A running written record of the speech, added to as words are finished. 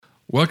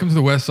Welcome to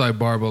the Westside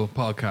Barbell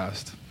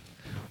podcast.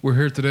 We're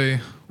here today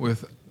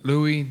with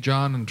Louis,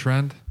 John, and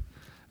Trent.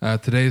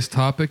 Today's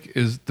topic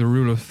is the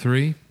rule of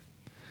three.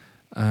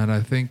 And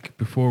I think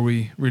before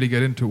we really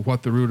get into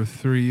what the rule of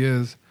three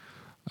is,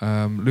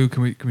 Lou,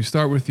 can we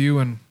start with you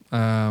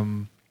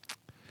and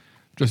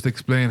just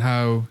explain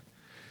how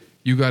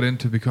you got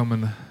into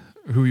becoming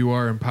who you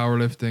are in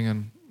powerlifting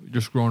and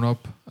just growing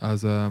up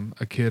as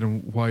a kid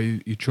and why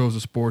you chose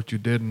the sport you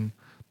did and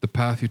the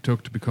path you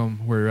took to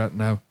become where you're at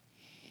now?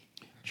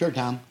 Sure,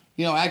 Tom.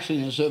 You know, actually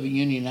in the Soviet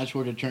Union, that's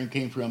where the term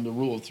came from, the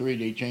rule of three.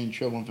 They changed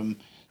children from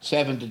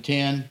 7 to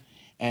 10.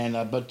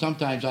 But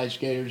sometimes ice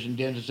skaters and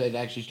dentists, they'd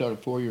actually start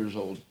at 4 years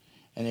old.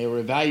 And they were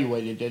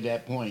evaluated at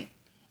that point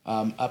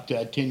up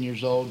to 10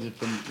 years old. And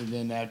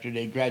then after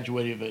they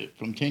graduated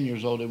from 10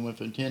 years old, they went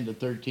from 10 to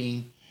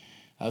 13,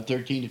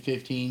 13 to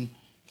 15,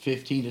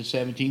 15 to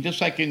 17, just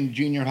like in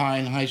junior high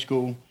and high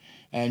school.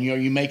 And, you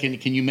know,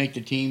 can you make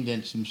the team?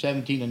 Then from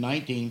 17 to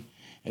 19.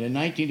 And in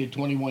 19 to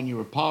 21, you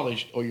were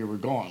polished or you were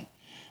gone.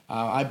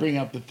 I bring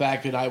up the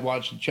fact that I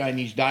watched the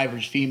Chinese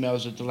divers,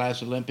 females, at the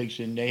last Olympics,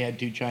 and they had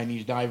 2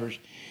 Chinese divers.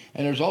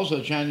 And there's also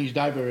a Chinese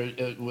diver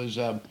was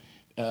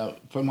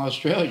from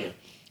Australia.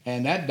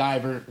 And that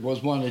diver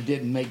was one that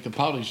didn't make the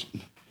polished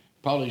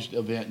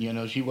event. You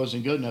know, she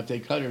wasn't good enough. They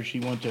cut her. She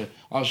went to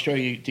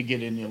Australia to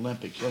get in the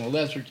Olympics on a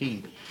lesser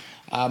team.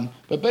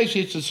 But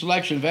basically, it's a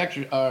selection of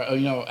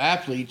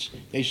athletes.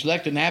 They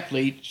select an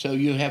athlete so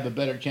you have a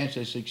better chance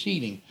of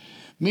succeeding.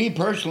 Me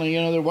personally,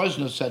 you know, there was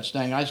no such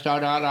thing. I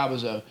started out, I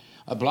was a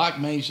block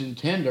mason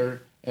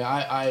tender.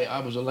 I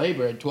was a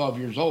laborer at 12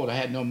 years old. I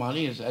had no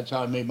money. That's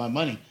how I made my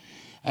money.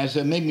 And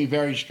so it made me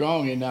very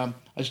strong. And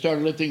I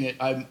started lifting.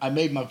 I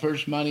made my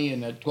first money,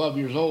 and at 12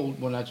 years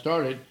old, when I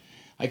started,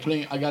 I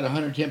got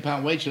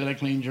 110-pound weights that I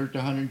clean jerked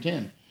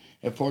 110.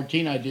 At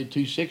 14, I did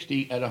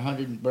 260 at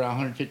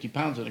 150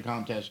 pounds in a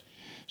contest.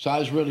 So I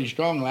was really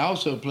strong. And I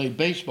also played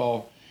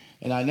baseball.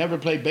 And I never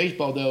played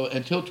baseball, though,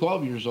 until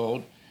 12 years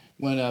old,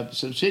 when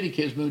some city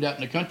kids moved out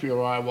in the country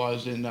where I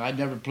was, and I'd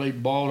never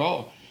played ball at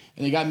all.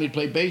 And they got me to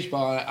play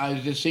baseball. I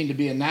just seemed to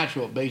be a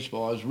natural at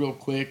baseball. I was real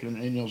quick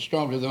and you know,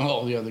 stronger than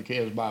all the other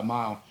kids by a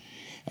mile.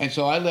 And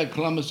so I led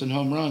Columbus in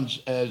home runs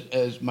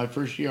as my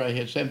first year. I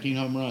hit 17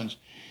 home runs.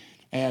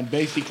 And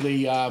basically,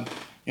 you know,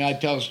 I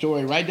tell a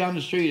story. Right down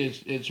the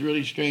street, it's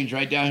really strange.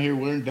 Right down here,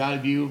 we're in Valley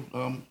View,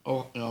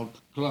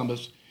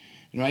 Columbus.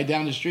 And right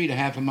down the street, a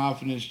half a mile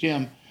from this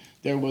gym,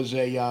 there was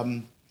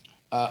a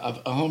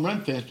home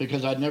run fence,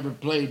 because I'd never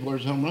played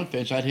where's home run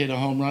fence. I'd hit a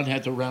home run,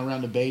 had to run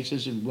around the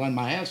bases and run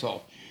my ass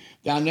off.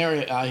 Down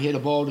there, I hit a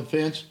ball to the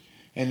fence,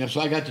 and so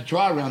I got to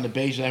try around the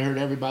bases. I heard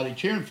everybody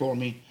cheering for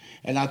me,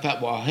 and I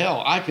thought, well,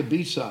 hell, I could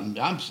be something.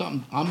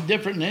 I'm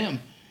different than them,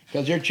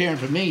 because they're cheering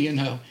for me, you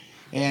know.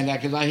 And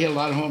because I hit a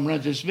lot of home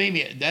runs, it's made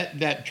me,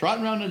 that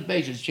trotting around those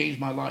bases changed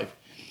my life.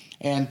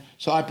 And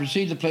so I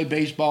proceeded to play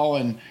baseball,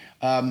 and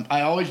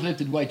I always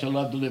lifted weights. I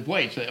loved to lift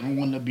weights. I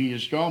wanted to be a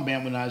strong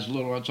man when I was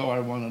little. That's all I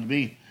wanted to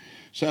be.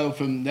 So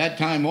from that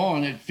time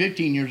on, at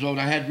 15 years old,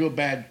 I had real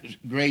bad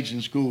grades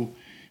in school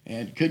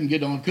and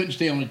couldn't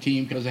stay on the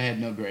team because I had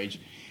no grades.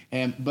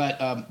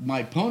 But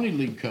my pony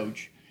league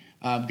coach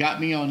got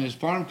me on his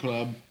farm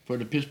club for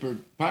the Pittsburgh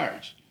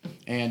Pirates.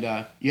 And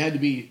you had to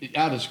be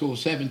out of school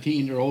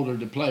 17 or older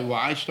to play. Well,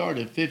 I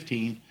started at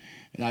 15,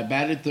 and I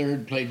batted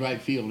third, played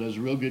right field. I was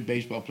a real good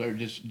baseball player,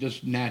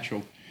 just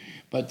natural.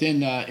 But then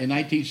in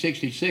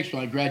 1966,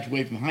 when I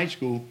graduated from high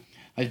school,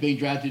 I was being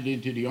drafted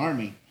into the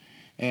Army.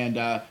 And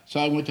so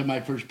I went to my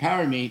first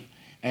power meet.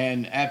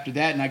 And after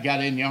that, and I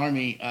got in the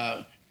Army,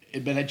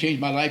 but I changed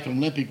my life from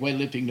Olympic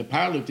weightlifting to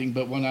powerlifting.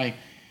 But when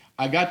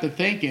I got to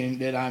thinking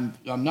that I'm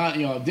not,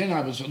 you know, then I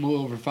was a little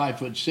over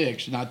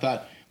 5'6", and I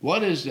thought,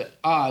 what is the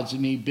odds of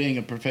me being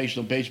a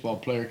professional baseball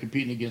player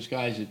competing against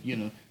guys at, you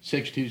know,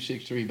 6'2",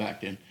 6'3" back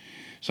then?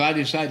 So I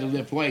decided to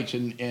lift weights,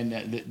 and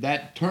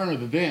that turn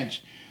of events,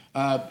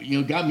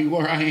 got me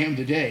where I am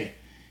today.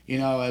 You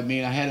know, I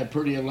mean, I had a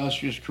pretty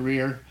illustrious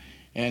career,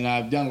 and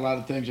I've done a lot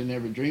of things I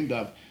never dreamed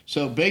of.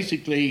 So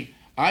basically,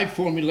 I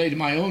formulated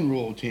my own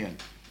rule of 10.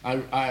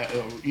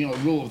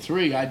 Rule of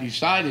three. I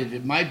decided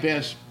that my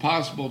best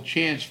possible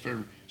chance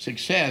for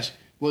success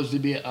was to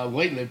be a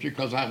weightlifter,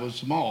 because I was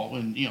small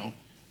and, you know,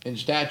 in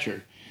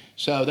stature.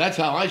 So that's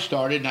how I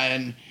started.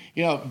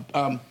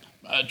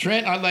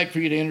 Trent, I'd like for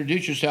you to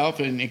introduce yourself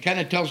and kind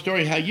of tell a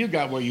story how you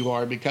got where you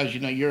are, because, you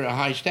know, you're a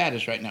high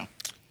status right now.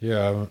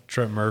 Yeah, I'm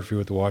Trent Murphy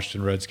with the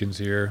Washington Redskins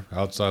here,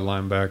 outside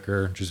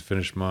linebacker. Just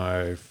finished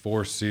my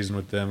 4th season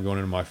with them, going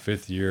into my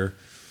 5th year,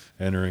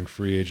 entering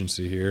free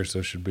agency here. So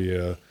it should be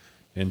a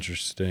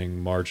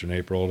interesting March and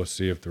April to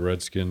see if the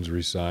Redskins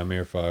re-sign me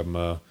or if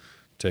I'm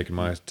taking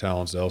my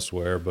talents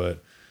elsewhere.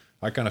 But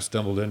I kind of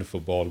stumbled into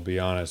football, to be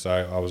honest.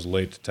 I was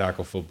late to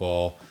tackle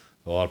football.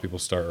 A lot of people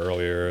start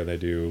earlier, and they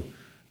do,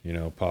 you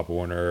know, Pop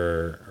Warner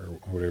or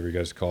whatever you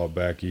guys call it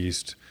back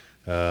east.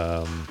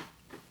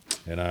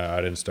 And I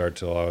didn't start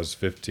till I was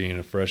 15,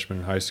 a freshman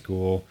in high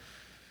school.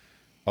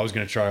 I was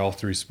going to try all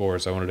three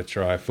sports. I wanted to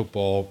try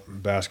football,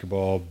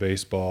 basketball,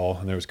 baseball,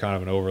 and there was kind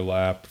of an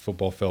overlap.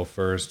 Football fell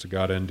first,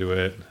 got into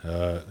it,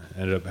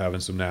 ended up having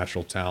some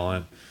natural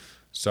talent,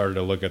 started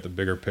to look at the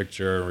bigger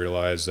picture and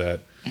realize that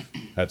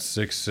at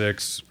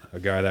 6'6", a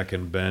guy that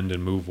can bend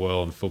and move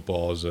well in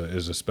football is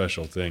a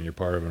special thing. You're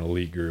part of an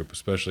elite group,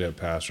 especially at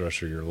pass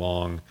rusher. You're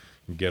long,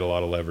 you get a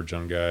lot of leverage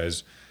on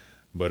guys,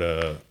 but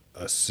a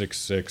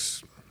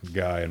 6'6"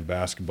 guy in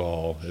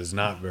basketball is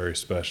not very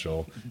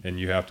special, and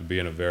you have to be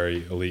in a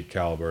very elite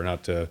caliber.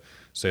 Not to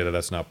say that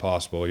that's not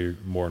possible, you're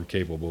more than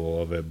capable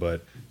of it,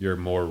 but you're a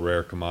more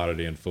rare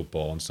commodity in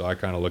football. And so I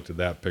kind of looked at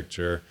that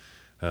picture,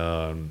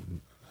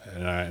 and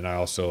I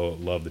also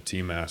love the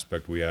team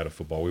aspect we had of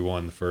football. We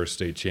won the first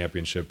state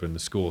championship in the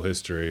school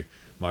history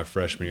my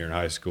freshman year in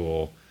high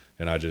school,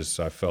 and I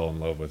fell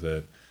in love with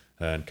it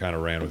and kind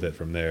of ran with it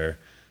from there,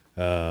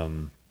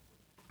 and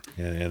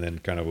then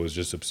kind of was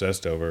just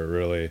obsessed over it,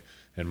 really.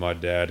 And my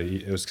dad,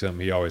 it was something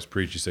he always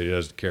preached. He said he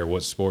doesn't care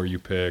what sport you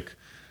pick,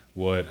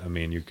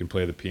 you can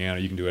play the piano,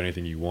 you can do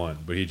anything you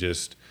want. But he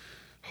just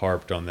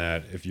harped on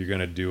that. If you're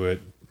going to do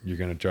it, you're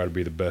going to try to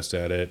be the best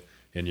at it,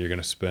 and you're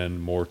going to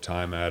spend more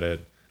time at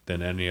it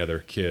than any other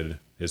kid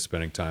is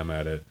spending time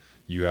at it.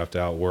 You have to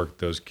outwork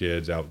those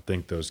kids,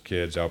 outthink those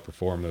kids,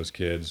 outperform those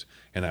kids,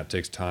 and that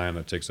takes time,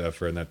 that takes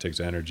effort, and that takes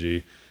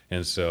energy.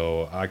 And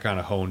so I kind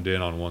of honed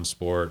in on one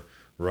sport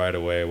right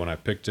away when I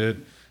picked it,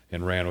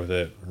 and ran with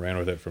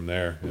it from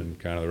there, and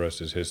kind of the rest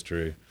is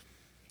history.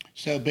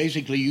 So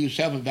basically, you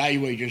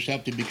self-evaluated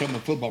yourself to become a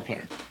football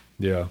player.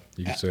 Yeah,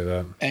 you could say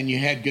that. And you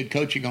had good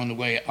coaching on the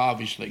way,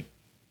 obviously.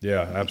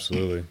 Yeah,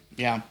 absolutely.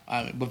 Yeah,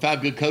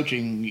 without good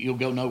coaching, you'll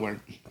go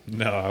nowhere.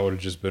 No, I would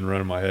have just been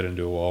running my head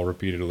into a wall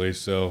repeatedly.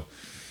 So,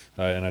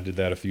 and I did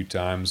that a few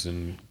times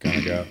and kind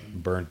of got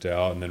burnt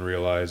out, and then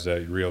realized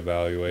that you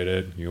reevaluate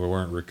it. You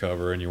weren't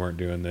recovering, you weren't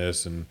doing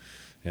this, and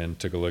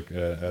took a look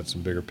at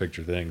some bigger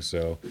picture things.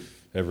 So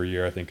every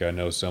year I think I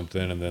know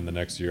something, and then the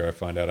next year I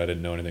find out I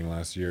didn't know anything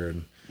last year,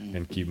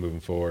 and keep moving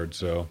forward.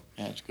 So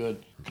that's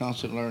good.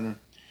 Constant learner.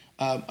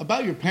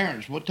 About your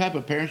parents, what type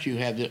of parents you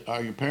have?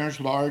 Are your parents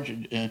large?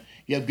 You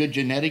have good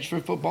genetics for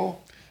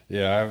football?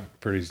 Yeah, I have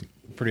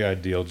pretty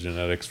ideal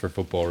genetics for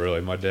football, really.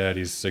 My dad,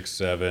 he's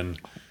 6'7",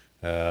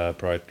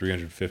 probably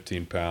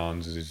 315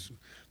 pounds. He's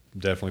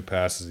definitely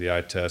passes the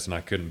eye test, and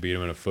I couldn't beat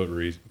him in a foot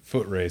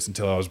race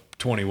until I was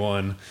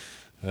 21.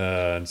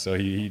 And so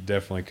he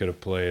definitely could have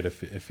played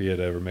if he had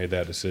ever made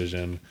that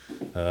decision.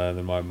 And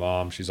then my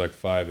mom, she's like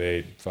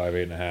 5'8",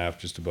 5'8.5",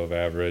 just above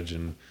average,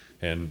 and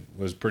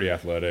was pretty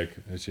athletic.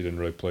 She didn't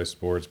really play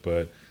sports,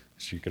 but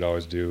she could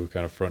always do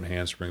kind of front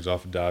handsprings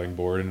off a diving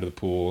board into the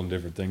pool and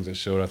different things that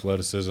showed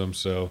athleticism.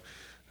 So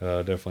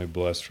definitely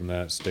blessed from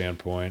that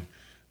standpoint.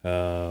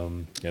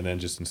 And then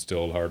just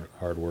instilled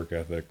hard work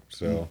ethic.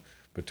 So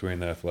between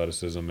the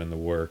athleticism and the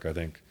work, I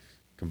think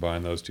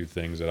combine those two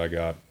things that I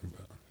got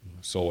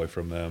solely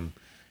from them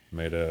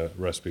made a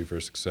recipe for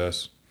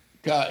success.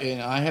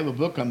 And I have a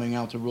book coming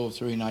out, The Rule of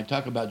Three, and I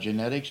talk about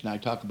genetics, and I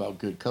talk about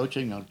good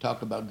coaching, and I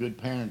talk about good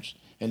parents,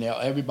 and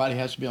everybody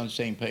has to be on the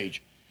same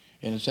page.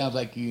 And it sounds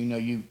like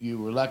you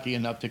were lucky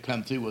enough to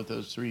come through with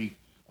those three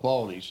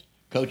qualities: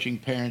 coaching,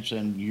 parents,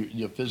 and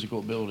your physical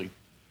ability.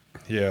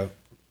 Yeah,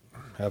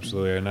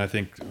 absolutely. And I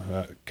think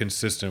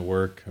consistent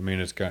work,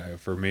 it's kind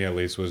of, for me at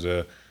least, was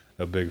a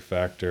big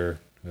factor.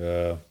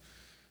 There's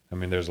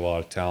a lot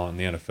of talent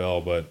in the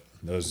NFL, but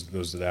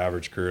the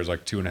average career is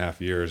like 2.5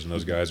 years, and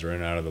those guys are in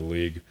and out of the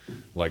league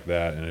like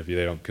that. And if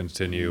they don't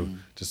continue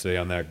to stay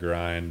on that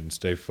grind and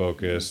stay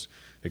focused,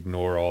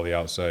 ignore all the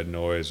outside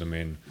noise, you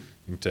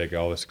can take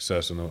all the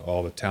success and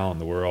all the talent in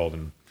the world,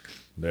 and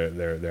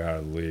they're out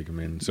of the league.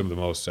 Some of the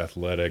most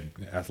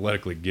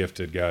athletically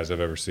gifted guys I've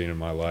ever seen in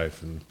my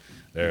life, and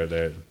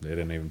they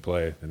didn't even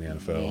play in the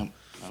NFL.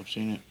 Yeah, I've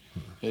seen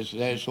it.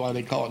 That's why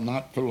they call it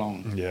not for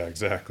long. Yeah,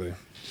 exactly.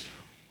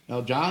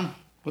 Now, John,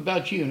 what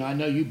about you? And I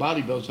know you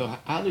bodybuild, so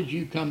how did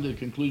you come to the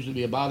conclusion to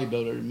be a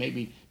bodybuilder and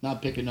maybe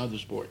not pick another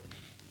sport?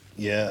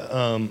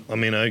 Yeah,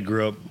 I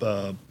grew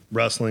up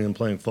wrestling and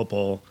playing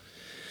football.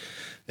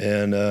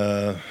 And,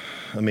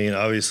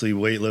 obviously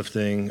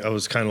weightlifting, I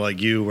was kind of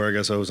like you, where I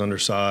guess I was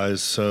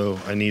undersized. So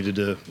I needed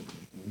to,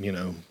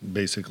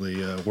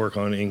 basically work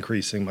on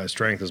increasing my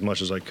strength as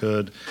much as I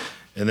could.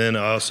 And then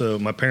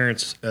my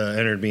parents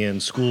entered me in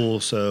school,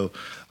 so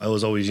I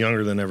was always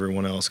younger than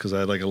everyone else because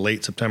I had like a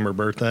late September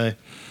birthday.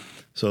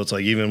 So it's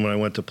like even when I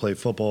went to play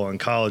football in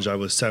college, I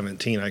was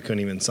 17. I couldn't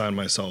even sign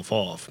myself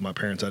off. My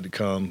parents had to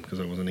come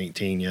because I wasn't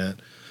 18 yet.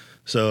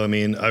 So,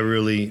 I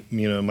really,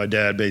 my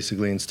dad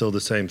basically instilled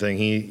the same thing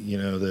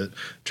that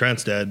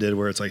Trent's dad did,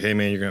 where it's like, hey,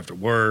 man, you're going to have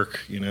to work,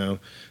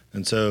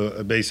 And so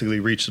I basically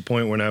reached the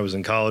point when I was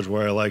in college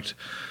where I liked,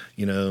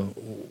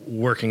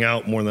 working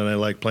out more than I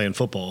liked playing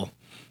football.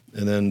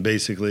 And then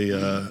basically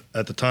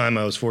at the time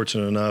I was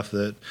fortunate enough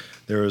that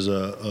there was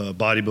a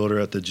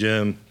bodybuilder at the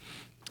gym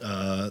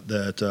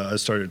that I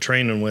started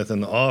training with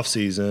in the off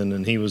season,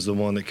 and he was the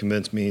one that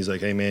convinced me. He's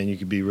like, hey, man, you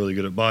could be really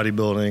good at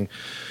bodybuilding.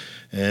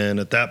 And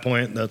at that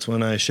point, that's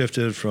when I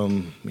shifted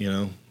from,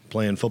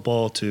 playing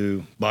football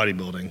to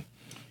bodybuilding.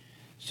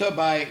 So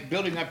by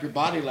building up your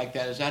body like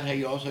that, is that how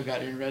you also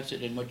got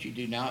interested in what you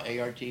do now,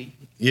 ART?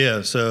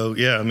 Yeah. So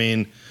I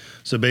mean,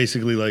 so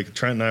basically, like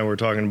Trent and I were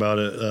talking about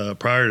it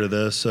prior to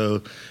this.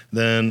 So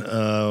then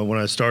when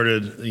I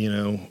started,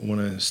 when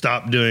I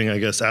stopped doing, I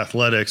guess,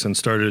 athletics and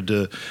started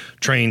to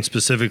train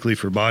specifically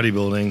for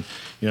bodybuilding,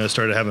 I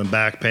started having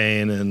back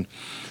pain and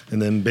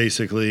then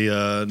basically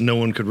no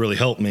one could really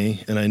help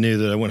me. And I knew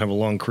that I wouldn't have a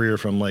long career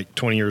from like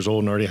 20 years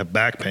old and already have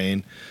back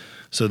pain.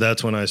 So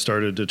that's when I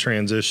started to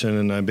transition,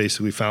 and I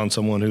basically found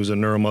someone who's a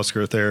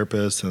neuromuscular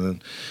therapist,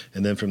 and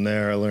then from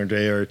there I learned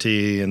ART,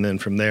 and then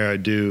from there I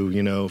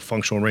do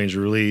functional range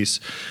of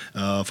release,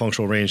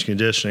 functional range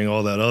conditioning,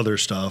 all that other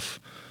stuff.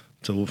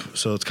 So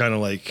it's kind of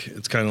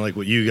like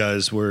what you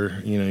guys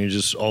were. You're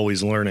just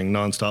always learning,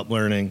 nonstop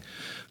learning.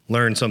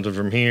 Learn something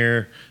from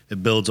here,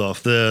 it builds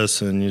off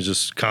this, and you're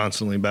just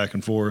constantly back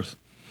and forth.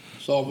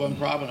 Solve one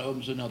problem, it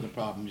opens another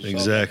problem. You solve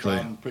Exactly.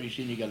 that problem, pretty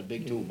soon you got a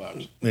big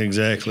toolbox.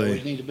 Exactly. You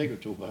always need a bigger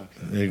toolbox.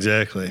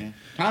 Exactly. Yeah.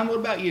 Tom, what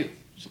about you?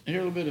 Hear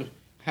a little bit of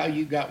how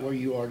you got where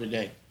you are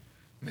today.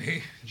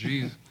 Me?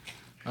 Jeez.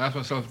 I ask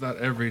myself that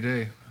every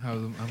day. How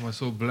am I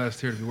so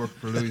blessed here to be working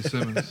for Louis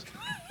Simmons?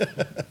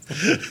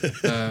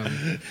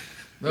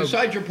 No,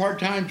 Besides your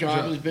part-time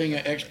job as being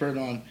an expert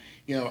on,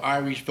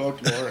 Irish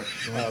folklore,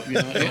 if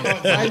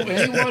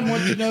anyone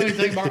wants to know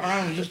anything about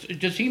Ireland,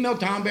 just email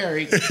Tom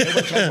Barry at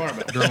Westside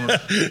Barbell.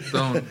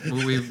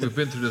 don't. We've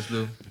been through this,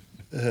 Lou.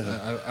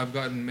 I've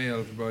gotten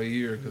mail for about a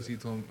year because he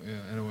told me. Yeah,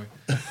 anyway.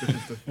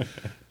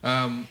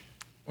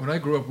 When I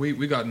grew up,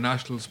 we got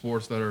national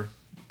sports that are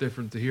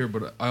different to here,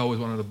 but I always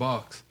wanted to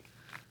box.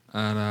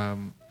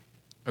 And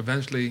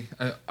eventually,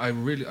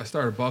 I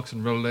started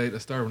boxing real late. I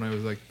started when I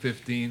was like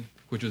 15,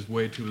 which is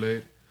way too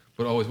late,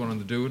 but always wanted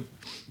to do it.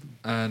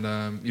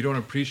 And you don't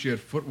appreciate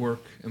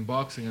footwork in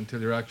boxing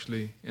until you're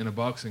actually in a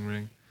boxing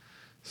ring.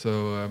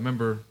 So I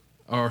remember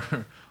or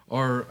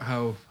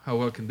how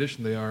well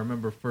conditioned they are. I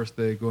remember first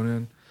day going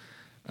in,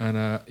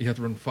 and you have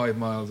to run 5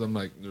 miles. I'm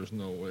like, there's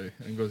no way.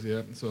 And he goes, yeah.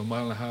 And so a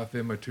mile and a half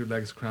in, my 2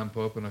 legs cramp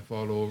up, and I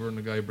fall over. And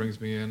the guy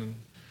brings me in, and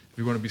if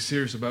you're going to be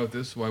serious about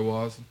this, so I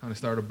was. And I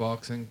started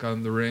boxing, got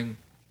in the ring,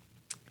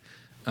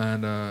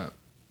 and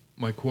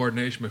my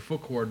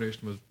foot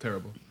coordination was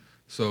terrible.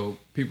 So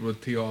people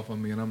would tee off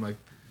on me, and I'm like,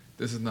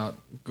 this is not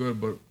good.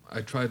 But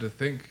I tried to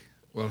think,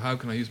 well, how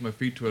can I use my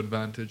feet to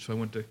advantage? So I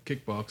went to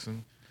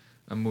kickboxing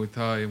and Muay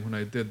Thai, and when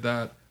I did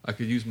that, I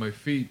could use my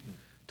feet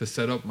to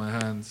set up my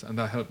hands, and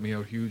that helped me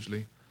out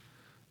hugely.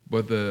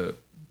 But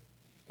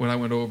when I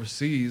went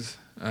overseas,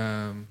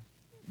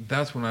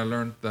 that's when I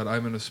learned that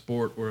I'm in a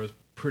sport where I was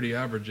pretty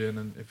average in,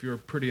 and if you're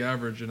pretty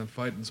average in a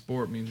fighting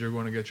sport, it means you're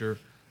going to get your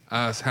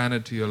ass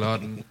handed to you a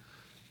lot. And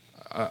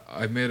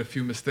I made a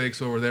few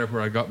mistakes over there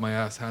where I got my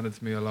ass handed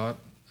to me a lot,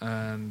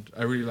 and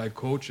I really like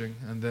coaching.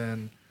 And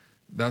then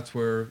that's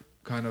where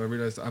kind of I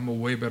realized I'm a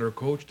way better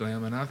coach than I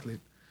am an athlete.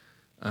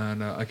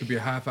 And I could be a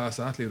half-ass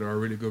athlete or a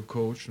really good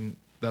coach, and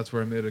that's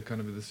where I made a kind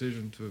of a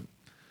decision to,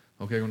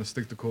 okay, I'm going to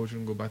stick to coaching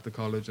and go back to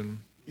college.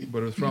 But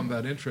it was from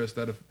that interest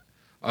that if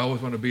I always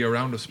want to be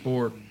around the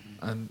sport,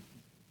 and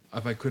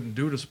if I couldn't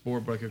do the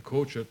sport, but I could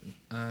coach it.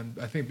 And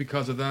I think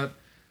because of that,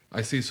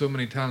 I see so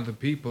many talented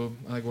people,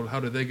 and I go, well,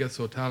 how did they get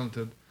so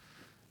talented?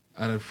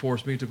 And it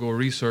forced me to go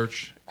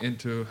research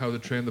into how to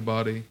train the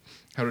body,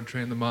 how to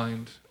train the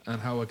mind, and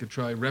how I could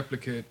try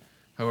replicate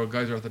how our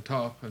guys are at the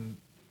top and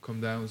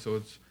come down. So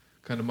it's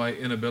kind of my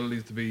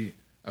inability to be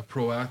a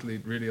pro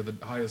athlete really at the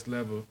highest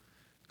level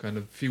kind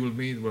of fueled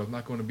me. Well, I'm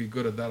not going to be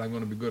good at that. I'm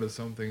going to be good at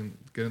something and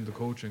get into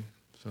coaching.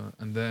 So,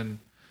 and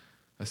then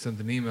I sent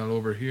an email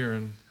over here,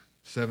 and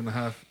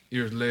 7.5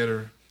 years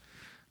later,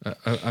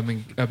 I've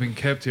been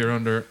kept here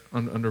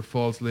under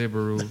false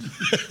labor rules.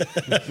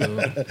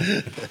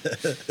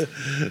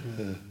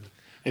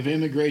 If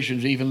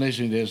immigration's even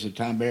listening to this,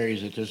 Tom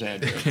Barry's at this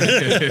address.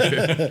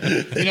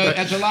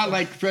 That's a lot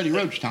like Freddie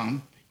Roach,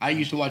 Tom. I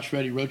used to watch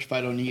Freddie Roach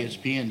fight on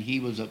ESPN. He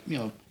was a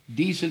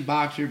decent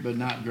boxer, but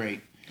not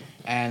great.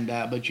 And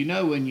but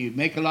when you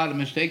make a lot of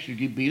mistakes, you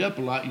get beat up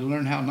a lot. You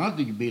learn how not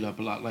to get beat up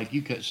a lot, like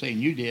you kept saying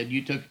you did.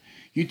 You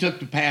took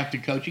the path to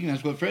coaching.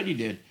 That's what Freddie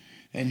did,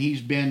 and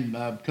he's been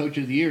coach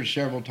of the year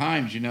several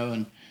times.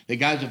 And the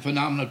guy's a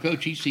phenomenal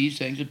coach. He sees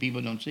things that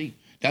people don't see.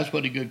 That's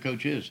what a good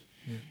coach is.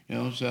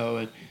 Yeah.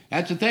 So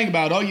that's the thing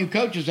about all you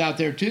coaches out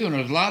there too. And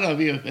there's a lot of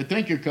you that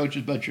think you're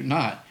coaches, but you're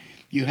not.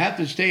 You have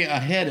to stay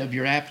ahead of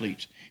your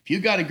athletes. If you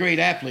got a great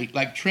athlete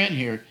like Trent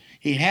here,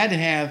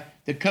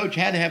 the coach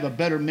had to have a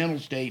better mental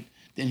state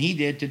than he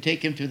did to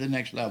take him to the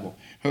next level,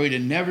 or he'd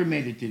have never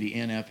made it to the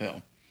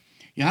NFL.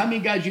 How many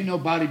guys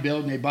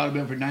bodybuild, and they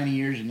bodybuild for 90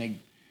 years, and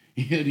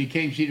they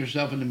can't see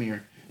themselves in the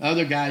mirror?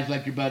 Other guys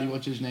like your buddy,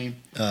 what's his name?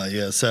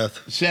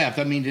 Seth. Seth.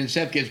 Then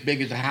Seth gets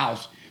big as a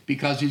house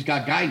because he's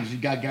got guidance.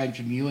 He's got guidance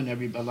from you and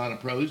a lot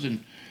of pros,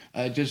 and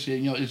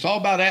it's all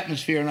about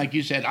atmosphere. And like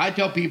you said, I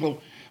tell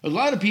people, a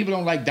lot of people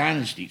don't like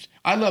dynasties.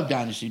 I love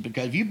dynasties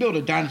because if you build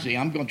a dynasty,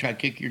 I'm going to try to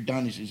kick your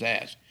dynasty's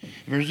ass.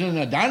 If there's in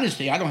a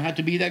dynasty, I don't have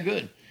to be that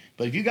good.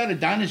 But if you got a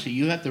dynasty,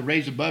 you have to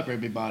raise above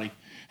everybody.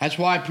 That's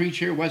why I preach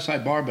here at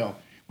Westside Barbell.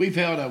 We've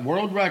held a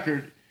world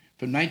record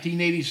from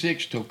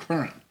 1986 till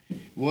current.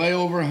 Way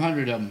over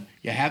 100 of them.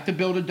 You have to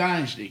build a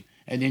dynasty,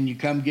 and then you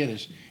come get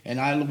us.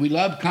 And we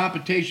love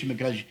competition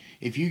because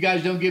if you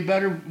guys don't get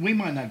better, we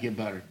might not get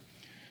better.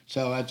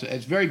 So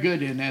it's very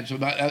good, and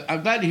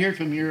I'm glad to hear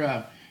from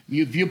your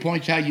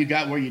viewpoints how you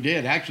got where you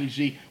did. Actually,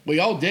 see, we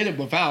all did it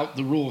without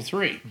the Rule of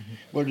 3. Mm-hmm.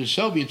 Where the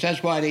Soviets,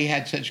 that's why they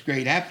had such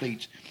great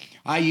athletes.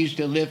 I used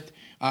to lift.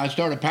 I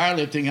started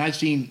powerlifting. I've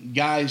seen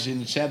guys in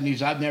the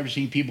 70s. I've never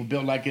seen people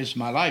built like this in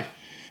my life.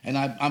 And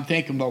I'm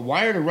thinking, well,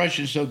 why are the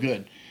Russians so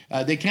good?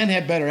 They can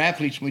have better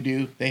athletes than we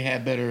do. They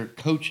have better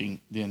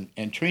coaching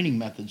and training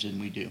methods than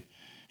we do.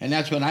 And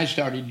that's when I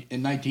started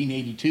in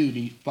 1982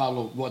 to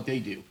follow what they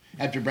do.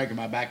 After breaking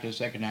my back the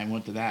second time, I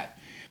went to that.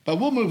 But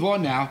we'll move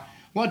on now.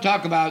 I want to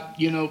talk about,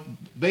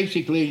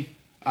 basically,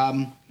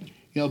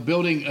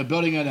 building a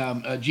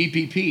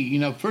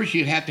GPP. First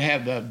you have to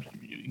have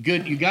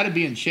you got to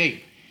be in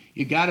shape.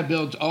 You got to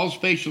build all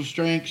spatial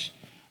strengths.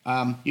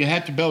 You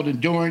have to build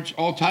endurance,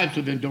 all types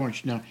of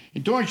endurance.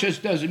 Endurance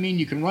just doesn't mean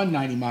you can run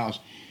 90 miles.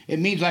 It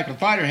means like a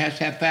fighter has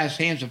to have fast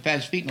hands and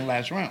fast feet in the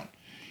last round.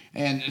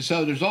 And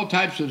so there's all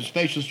types of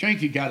spatial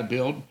strength you got to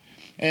build.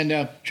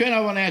 And Trent, I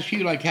want to ask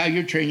you, like, how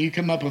you're training. You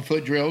come up with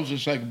foot drills,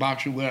 just like a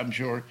boxer would, I'm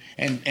sure,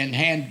 and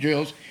hand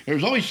drills.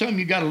 There's always something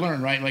you got to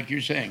learn, right, like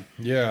you're saying.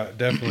 Yeah,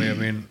 definitely. I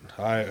mean,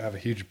 I have a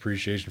huge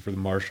appreciation for the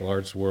martial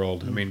arts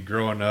world. I mean,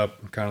 growing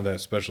up, kind of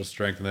that special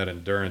strength and that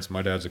endurance,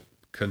 my dad's a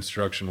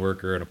construction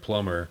worker and a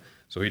plumber.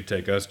 So he'd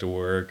take us to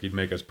work. He'd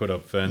make us put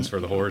up fence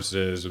for the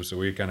horses. And so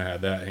we kind of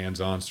had that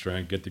hands-on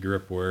strength, get the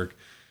grip work.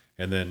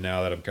 And then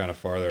now that I'm kind of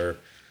farther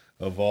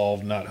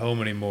evolved, not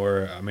home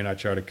anymore, I mean, I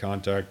try to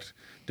contact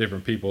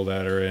different people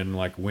that are in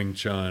like Wing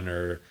Chun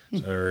or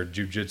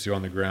jiu-jitsu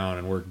on the ground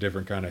and work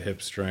different kind of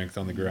hip strength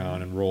on the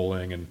ground and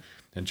rolling and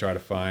try to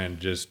find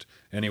just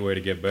any way to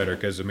get better.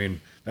 Because, I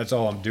mean, that's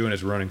all I'm doing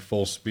is running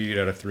full speed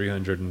at a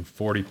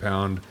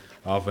 340-pound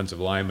offensive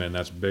lineman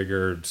that's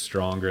bigger,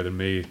 stronger than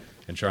me,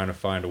 and trying to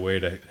find a way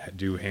to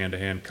do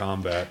hand-to-hand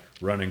combat,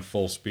 running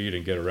full speed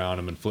and get around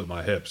him and flip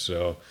my hips.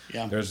 So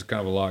There's kind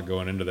of a lot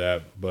going into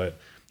that. But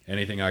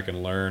anything I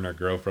can learn or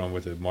grow from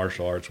with the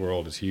martial arts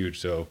world is huge.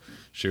 So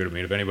shoot, I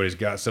mean, if anybody's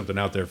got something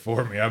out there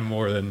for me, I'm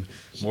more than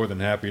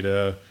happy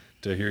to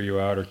hear you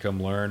out or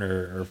come learn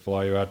or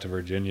fly you out to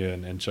Virginia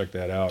and check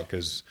that out,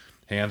 because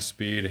hand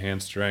speed,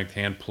 hand strength,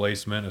 hand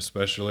placement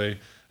especially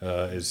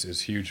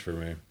is huge for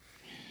me.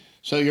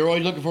 So you're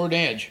always looking for an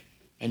edge,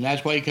 and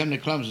that's why you come to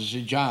Clemson to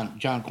see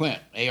John Quint,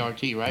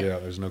 ART, right? Yeah,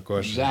 there's no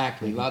question.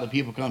 Exactly. A lot of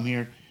people come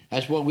here.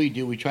 That's what we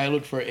do. We try to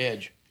look for an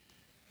edge.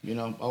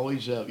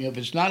 Always, if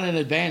it's not an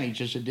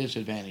advantage, it's a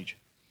disadvantage.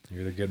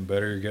 You're either getting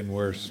better or you're getting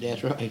worse.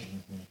 That's right.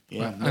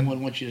 Yeah, no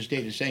one wants you to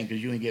stay the same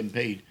because you ain't getting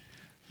paid.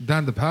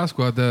 Dan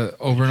DePasqua,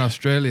 over in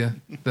Australia,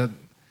 that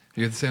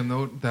you get the same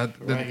note, that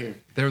right here.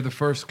 They're the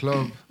first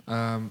club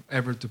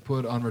ever to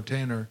put on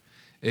retainer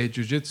a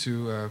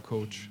jiu-jitsu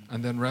coach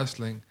and then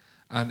wrestling.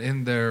 And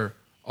in their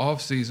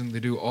off-season,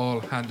 they do all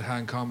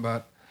hand-to-hand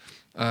combat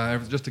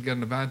just to get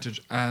an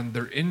advantage. And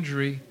their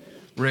injury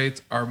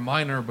rates are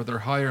minor, but they're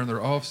higher in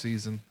their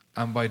off-season.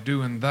 And by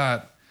doing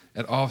that,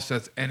 it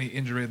offsets any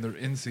injury in their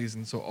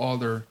in-season. So all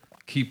their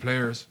key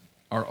players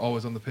are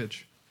always on the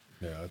pitch.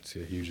 Yeah, that's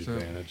a huge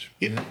advantage.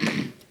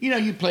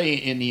 You play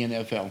in the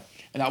NFL.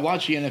 And I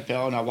watch the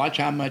NFL, and I watch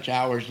how much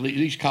hours, at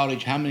least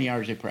college, how many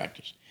hours they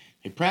practice.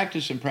 They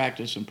practice and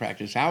practice and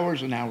practice,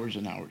 hours and hours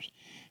and hours.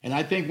 And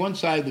I think one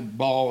side of the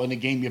ball in a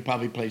game, you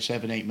probably play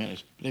 7-8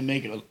 minutes. They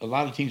make a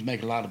lot of teams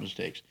make a lot of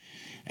mistakes.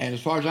 And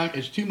as far as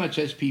it's too much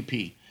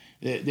SPP.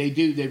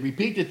 They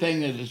repeat the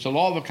thing that it's the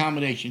law of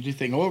accommodation, the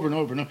thing over and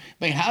over and over.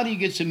 I mean, how do you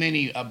get so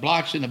many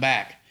blocks in the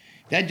back?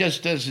 That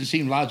just doesn't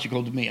seem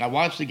logical to me. I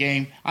watch the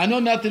game. I know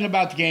nothing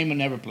about the game and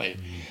never played.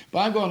 But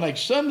I'm going like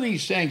some of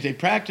these things, they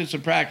practice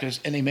and practice,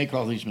 and they make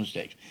all these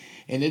mistakes.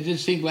 And it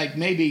just seems like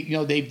maybe,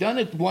 they've done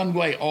it one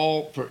way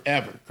all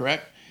forever,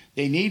 correct?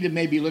 They need to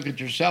maybe look at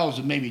themselves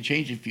and maybe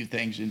change a few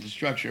things in the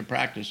structure of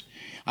practice.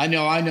 I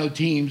know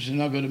teams,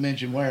 and I'm not going to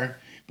mention where,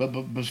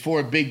 but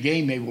before a big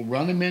game, they will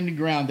run them in the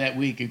ground that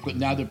week and quit.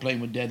 Now they're playing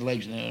with dead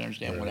legs and they don't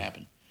understand what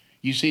happened.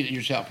 You see it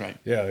yourself, right?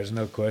 Yeah, there's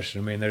no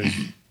question. I mean,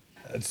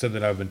 it's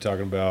something I've been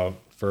talking about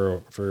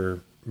for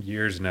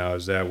years now,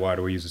 is that why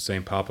do we use the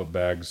same pop-up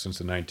bags since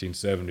the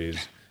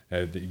 1970s?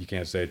 You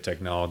can't say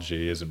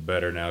technology isn't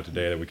better now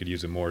today, that we could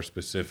use it more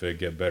specific,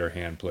 get better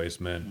hand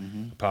placement.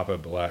 Mm-hmm. A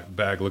pop-up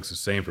bag looks the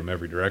same from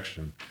every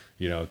direction,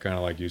 kind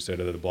of like you said,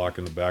 the block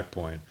and the back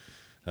point.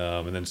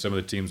 And then some of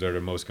the teams that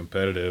are most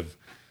competitive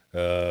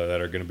that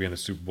are going to be in the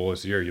Super Bowl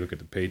this year, you look at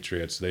the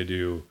Patriots, they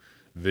do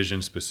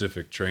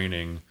vision-specific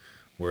training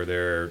where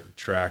they're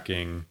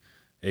tracking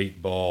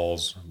 8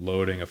 balls,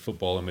 loading a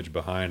football image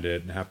behind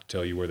it, and have to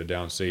tell you where the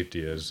down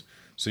safety is.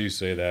 So you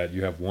say that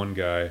you have one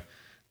guy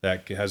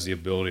that has the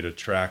ability to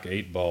track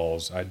 8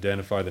 balls,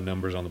 identify the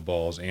numbers on the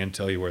balls, and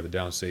tell you where the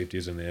down safety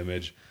is in the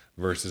image,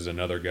 versus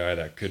another guy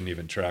that couldn't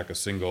even track a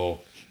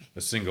single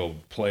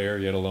player,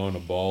 yet alone a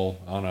ball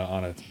on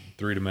a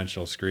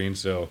 3-dimensional screen.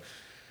 So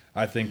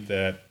I think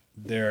that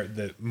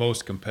the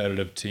most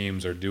competitive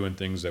teams are doing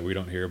things that we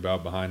don't hear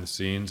about behind the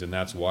scenes, and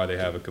that's why they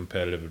have a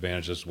competitive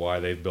advantage. That's why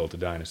they've built a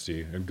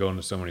dynasty and going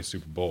to so many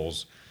Super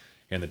Bowls.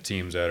 And the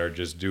teams that are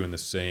just doing the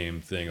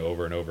same thing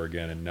over and over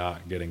again and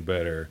not getting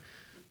better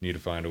need to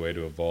find a way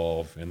to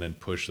evolve and then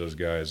push those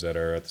guys that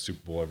are at the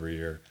Super Bowl every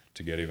year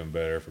to get even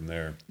better from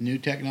there. New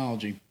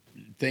technology.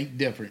 Think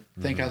different.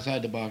 Think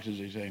outside the box, as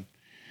they say.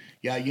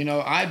 Yeah, you know,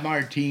 I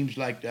admire teams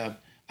like that,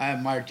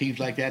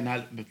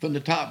 and from the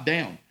top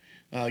down.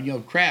 You know,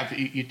 Kraft,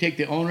 you take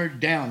the owner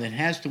down. It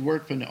has to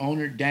work from the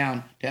owner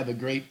down to have a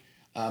great,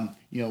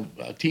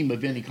 team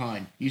of any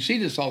kind. You see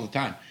this all the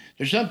time.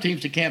 There's some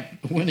teams that can't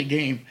win a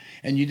game,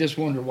 and you just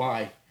wonder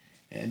why.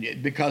 And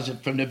because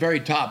from the very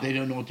top, they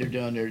don't know what they're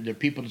doing. They're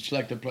people that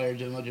select the players,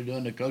 they don't know what they're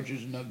doing. The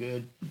coaches are no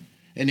good,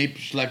 and they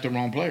select the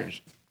wrong players,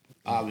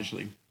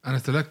 obviously. And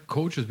it's to let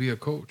coaches be a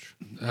coach.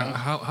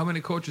 How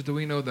many coaches do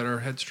we know that are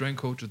head strength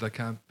coaches that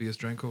can't be a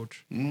strength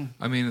coach?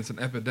 I mean, it's an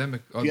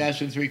epidemic. You ask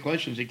them 3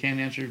 questions, they can't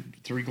answer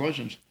 3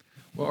 questions.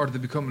 Well, or they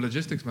become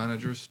logistics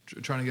managers,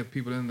 trying to get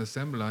people in the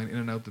assembly line, in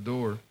and out the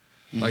door.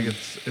 Like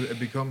it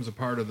becomes a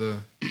part of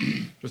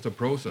just a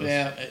process.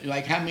 Yeah,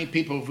 like how many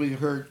people have we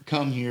heard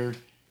come here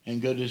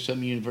and go to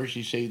some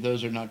university say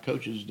those are not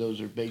coaches, those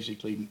are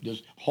basically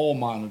just hall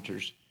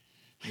monitors.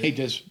 They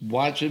just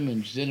watch them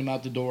and send them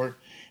out the door.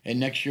 And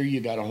next year you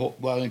got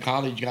in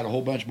college you got a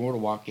whole bunch more to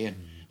walk in.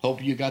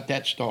 Hope you got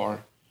that star.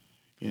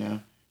 You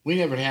know, we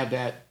never had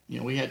that. You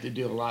know, we had to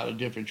do a lot of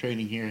different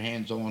training here,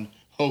 hands-on.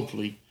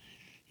 Hopefully,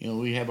 you know,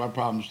 we have our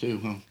problems too,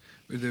 huh?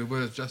 We do,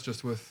 but it's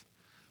just with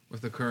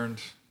the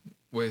current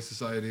way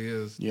society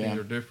is. Things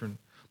are different.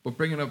 But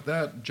bringing up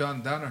that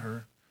John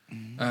Danaher,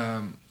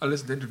 I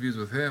listened to interviews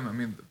with him. I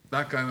mean,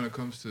 that guy when it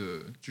comes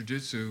to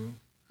jiu-jitsu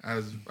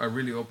has a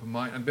really open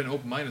mind. And being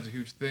open-minded is a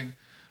huge thing.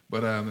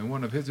 But in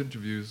one of his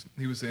interviews,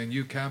 he was saying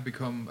you can't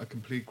become a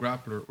complete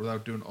grappler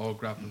without doing all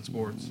grappling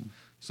sports.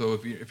 So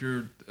if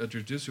you're a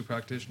jiu-jitsu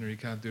practitioner,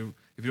 if you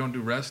don't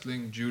do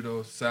wrestling,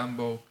 judo,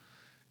 sambo,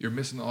 you're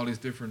missing all these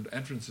different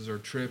entrances or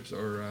trips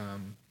or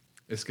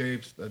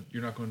escapes that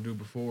you're not going to do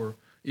before.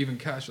 Even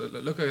catch.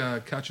 Look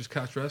at catch as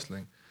catch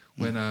wrestling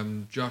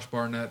when Josh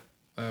Barnett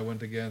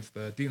went against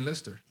Dean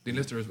Lister. Dean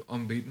Lister is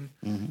unbeaten.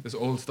 This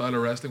old style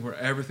of wrestling where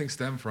everything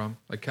stemmed from,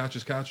 like catch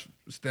as catch,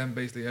 stem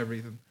basically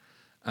everything,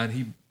 and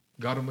he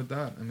got him with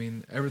that. I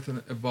mean,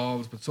 everything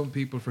evolves, but some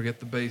people forget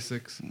the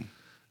basics.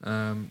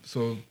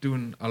 So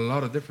doing a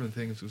lot of different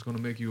things is going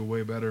to make you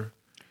way better.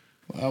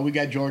 Well, we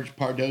got George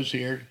Pardos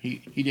here.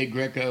 He did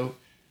Greco,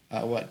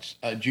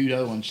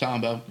 judo and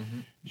sambo.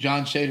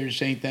 John Sater, the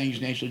same thing.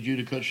 He's national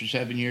judo coach for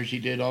 7 years. He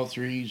did all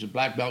 3. He's a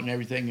black belt and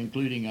everything,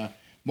 including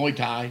Muay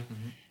Thai.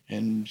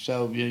 And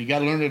so you got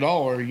to learn it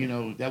all, or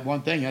that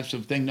one thing. That's the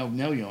thing they'll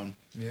nail you on.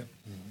 Yeah.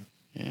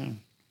 Yeah.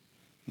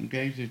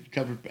 Okay, so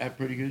covered that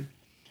pretty good.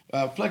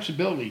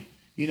 Flexibility.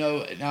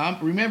 Now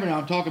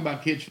I'm talking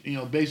about kids,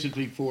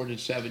 basically 4 to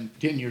 7,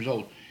 10 years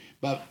old.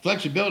 But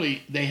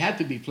flexibility, they have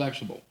to be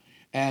flexible.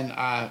 And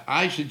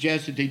I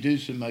suggest that they do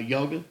some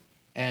yoga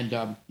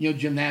and,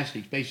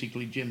 gymnastics,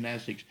 basically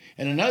gymnastics.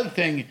 And another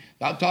thing,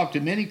 I've talked to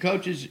many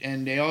coaches,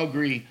 and they all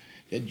agree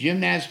that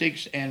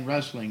gymnastics and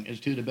wrestling is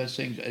 2 of the best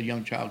things a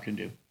young child can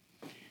do.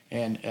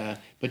 And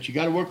but you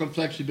got to work on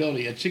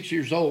flexibility. At 6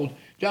 years old,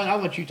 John, I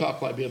want you to talk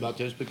quite a bit about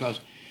this because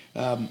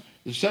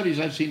the studies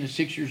I've seen at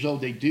 6 years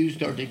old, they do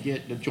start to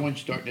get the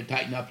joints starting to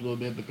tighten up a little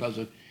bit because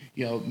of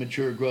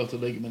mature growth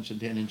of ligaments and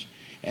tendons.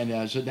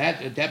 And so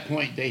that at that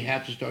point they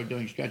have to start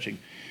doing stretching.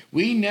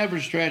 We never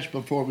stretch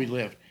before we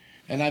lift.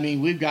 And I mean,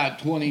 we've got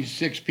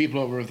 26 people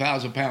over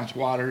 1,000-pound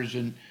squatters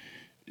and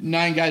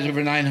 9 guys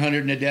over 900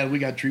 in the dead. We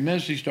got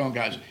tremendously strong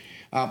guys.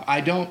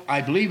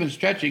 I believe in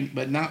stretching,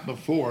 but not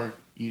before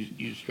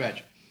you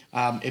stretch.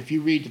 If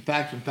you read the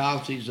Facts and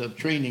Fallacies of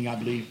Training, I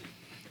believe,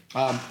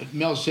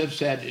 Mel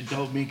Siff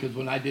told me, because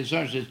when I did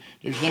research,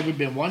 there's never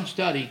been one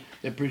study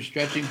that proves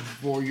stretching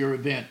before your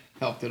event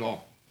helped at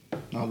all.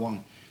 Not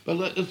one.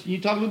 But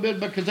you talk a little bit,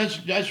 because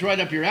that's right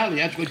up your alley.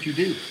 That's what you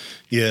do.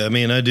 Yeah, I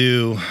mean, I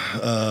do.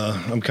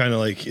 I'm kind of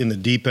like in the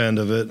deep end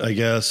of it, I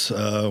guess,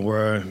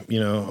 where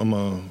I'm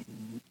a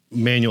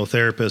manual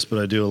therapist, but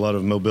I do a lot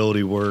of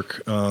mobility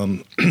work,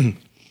 and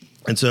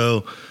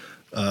so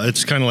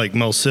it's kind of like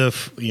Mel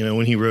Siff,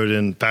 when he wrote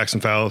in Facts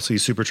and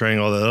Fallacies, Super Training,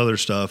 all that other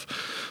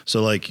stuff.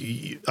 So like,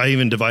 I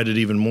even divided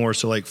even more.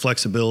 So like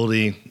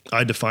flexibility,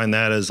 I define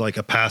that as like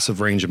a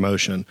passive range of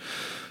motion.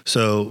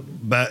 So,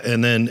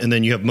 and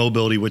then you have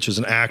mobility, which is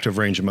an active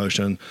range of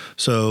motion.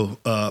 So,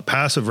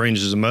 passive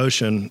ranges of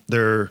motion,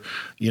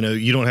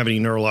 you don't have any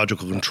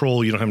neurological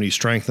control. You don't have any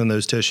strength in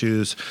those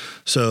tissues.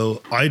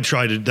 So that's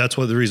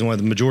the reason why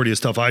the majority of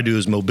stuff I do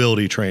is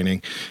mobility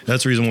training.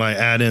 That's the reason why I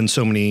add in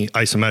so many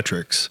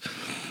isometrics,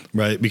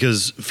 right?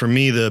 Because for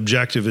me, the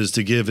objective is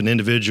to give an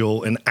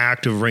individual an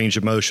active range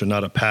of motion,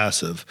 not a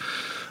passive.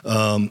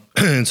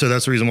 And so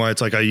that's the reason why it's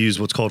like I use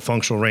what's called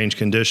functional range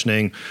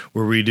conditioning,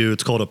 where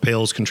it's called a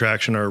PALS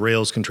contraction or a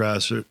rails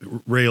contraction,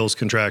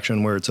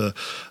 where it's a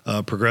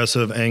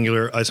progressive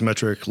angular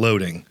isometric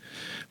loading,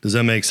 Does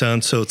that make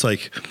sense? So it's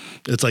like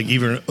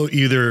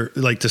either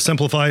like, to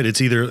simplify it, it's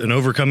either an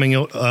overcoming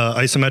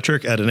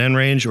isometric at an end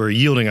range or a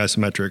yielding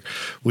isometric,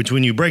 which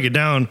when you break it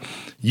down,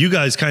 you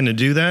guys kind of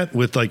do that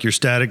with like your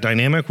static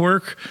dynamic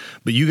work,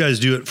 but you guys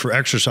do it for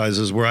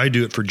exercises where I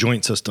do it for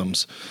joint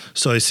systems.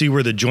 So I see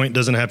where the joint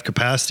doesn't have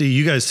capacity.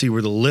 You guys see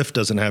where the lift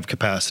doesn't have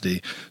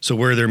capacity. So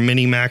where their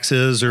mini max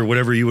is or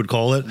whatever you would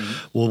call it.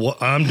 Mm-hmm. Well, what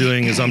I'm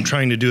doing is I'm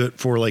trying to do it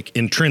for like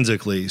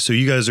intrinsically. So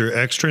you guys are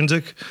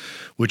extrinsic,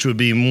 which would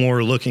be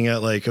more looking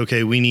at like,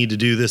 okay, we need to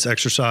do this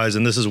exercise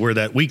and this is where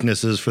that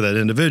weakness is for that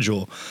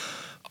individual.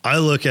 I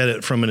look at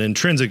it from an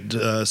intrinsic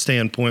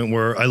standpoint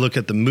where I look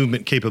at the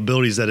movement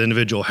capabilities that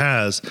individual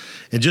has.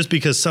 And just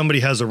because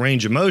somebody has a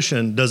range of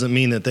motion doesn't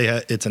mean that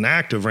it's an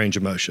active range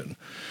of motion,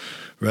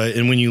 right?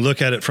 And when you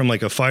look at it from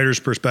like a fighter's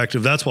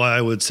perspective, that's why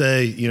I would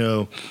say,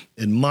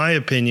 in my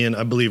opinion,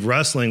 I believe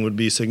wrestling would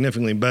be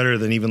significantly better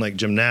than even like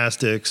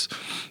gymnastics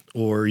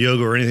or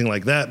yoga or anything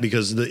like that,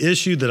 because the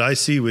issue that I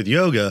see with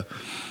yoga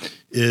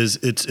is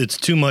it's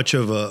too much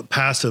of a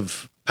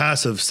passive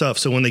stuff.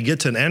 So when they get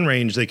to an end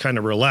range, they kind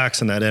of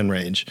relax in that end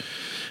range.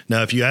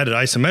 Now, if you added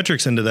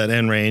isometrics into that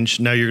end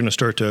range, now you're going to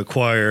start to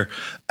acquire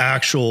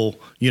actual,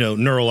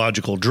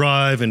 neurological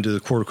drive into the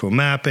cortical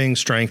mapping,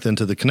 strength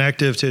into the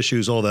connective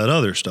tissues, all that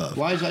other stuff.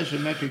 Why is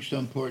isometrics so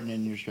important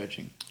in your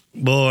stretching?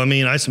 Well, I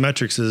mean,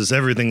 isometrics is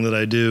everything that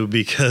I do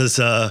because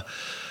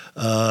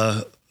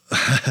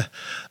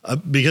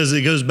because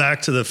it goes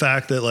back to the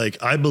fact that,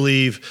 like, I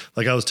believe,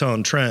 like I was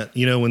telling Trent,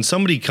 when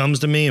somebody comes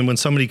to me and when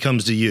somebody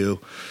comes to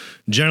you,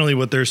 generally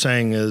what they're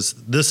saying is,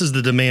 this is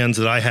the demands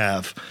that I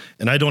have,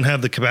 and I don't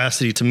have the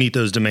capacity to meet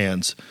those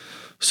demands.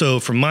 So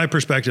from my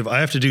perspective, I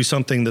have to do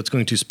something that's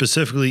going to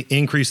specifically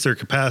increase their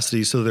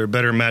capacity so they're a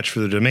better match for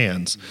their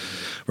demands,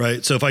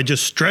 right? So if I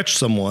just stretch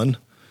someone,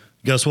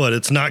 guess what?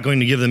 It's not going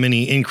to give them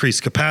any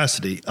increased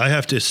capacity. I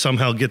have to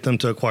somehow get them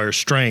to acquire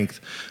strength,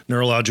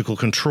 neurological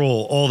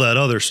control, all that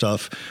other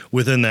stuff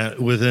within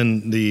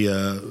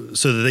the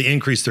so that they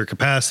increase their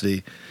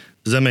capacity.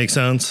 Does that make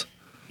sense?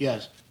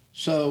 Yes.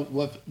 So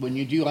when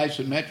you do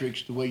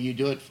isometrics, the way you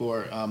do it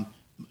for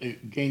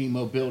gaining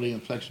mobility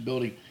and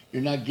flexibility,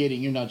 you're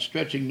not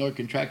stretching nor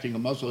contracting a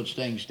muscle. It's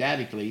staying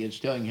statically. It's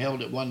staying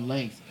held at one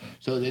length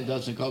so that it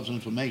doesn't cause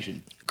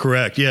inflammation.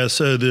 Correct. Yeah.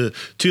 So the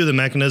two of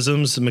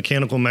the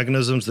mechanical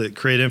mechanisms that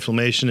create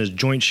inflammation is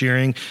joint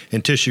shearing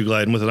and tissue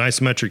gliding. With an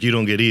isometric, you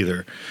don't get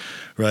either.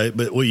 Right.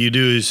 But what you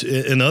do is,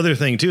 and the other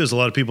thing too, is a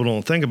lot of people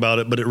don't think about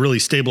it, but it really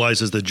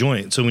stabilizes the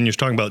joint. So when you're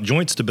talking about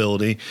joint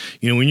stability,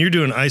 when you're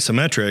doing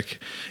isometric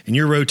and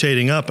you're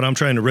rotating up and I'm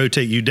trying to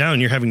rotate you down,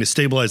 you're having to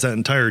stabilize that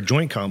entire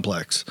joint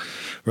complex.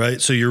 Right.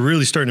 So you're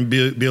really starting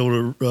to be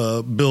able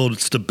to build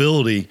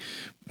stability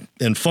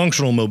and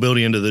functional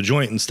mobility into the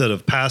joint instead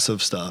of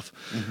passive stuff.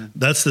 Mm-hmm.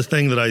 That's the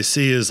thing that I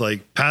see is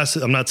like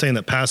passive. I'm not saying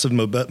that passive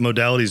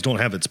modalities don't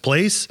have its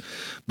place,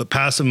 but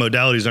passive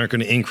modalities aren't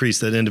going to increase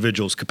that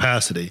individual's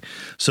capacity.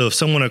 So if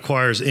someone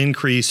acquires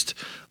increased,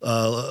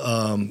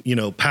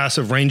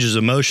 passive ranges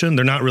of motion,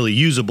 they're not really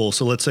usable.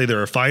 So let's say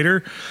they're a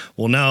fighter.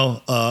 Well,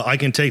 now I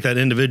can take that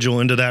individual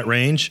into that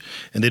range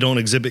and they don't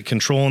exhibit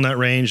control in that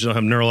range. They don't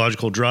have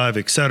neurological drive,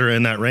 et cetera,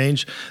 in that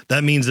range.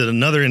 That means that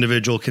another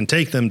individual can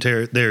take them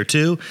there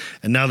too.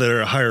 And now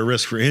they're at a higher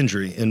risk for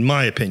injury, in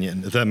my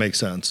opinion, if that makes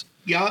sense.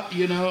 Yeah,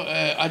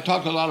 I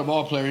talk to a lot of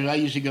ball players. I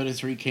used to go to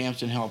 3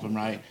 camps and help them,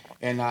 right?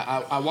 And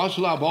I watched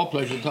a lot of ball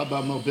players that talk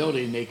about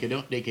mobility, and they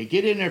could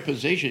get in their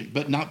position,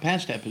 but not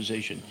past that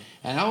position.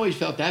 And I always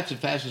felt that's the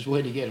fastest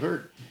way to get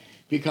hurt,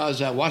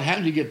 because what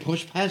happens if you get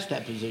pushed past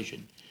that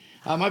position?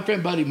 My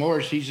friend Buddy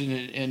Morris, he's in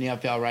the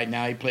NFL right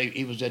now.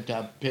 He was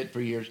at Pitt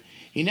for years.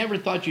 He never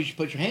thought you should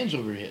put your hands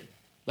over your head,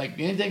 like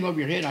anything over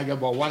your head. I go,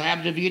 well, what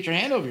happens if you get your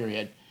hand over your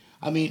head?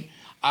 I mean,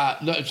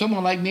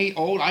 someone like me,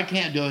 old, I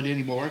can't do it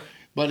anymore.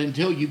 But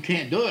until you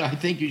can't do it, I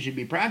think you should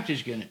be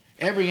practicing it.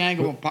 Every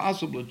angle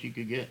possible that you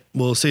could get.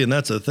 Well, see, and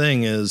that's the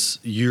thing is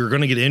you're going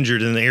to get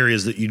injured in the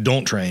areas that you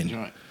don't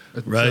train.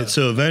 Right.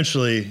 So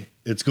eventually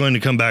it's going to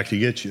come back to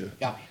get you.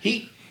 Yeah.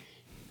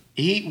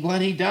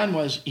 What he done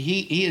was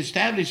he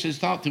established his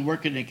thought through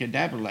working in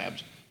cadaver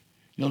labs,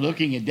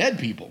 looking at dead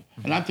people.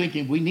 And I'm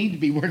thinking we need to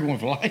be working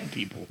with live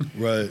people.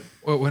 Right.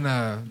 Well, when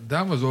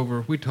that was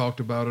over, we talked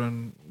about it,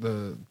 and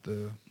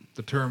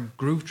the term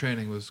groove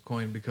training was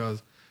coined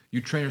because you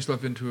train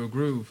yourself into a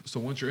groove. So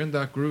once you're in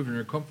that groove in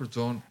your comfort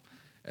zone,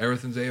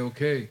 everything's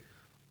A-okay.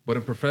 But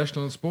in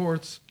professional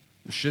sports,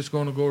 shit's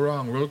going to go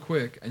wrong real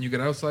quick, and you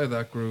get outside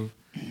that groove,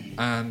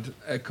 and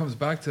it comes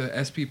back to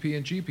SPP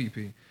and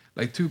GPP.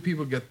 Like, two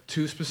people get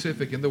too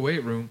specific in the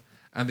weight room,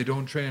 and they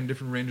don't train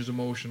different ranges of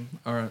motion,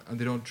 and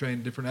they don't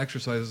train different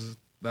exercises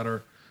that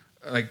are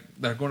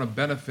going to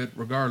benefit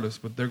regardless,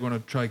 but they're going to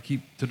try to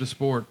keep to the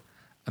sport,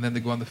 and then they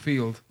go on the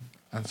field,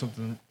 and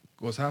something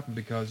goes happen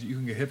because you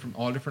can get hit from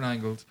all different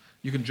angles.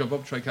 You can jump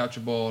up, try to catch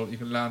a ball, you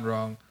can land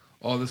wrong,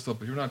 all this stuff.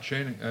 But if you're not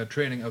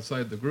training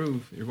outside the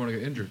groove, you're going to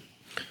get injured.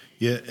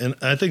 Yeah, and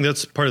I think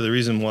that's part of the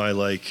reason why,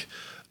 like,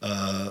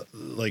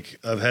 like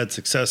I've had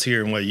success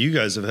here, and why you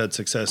guys have had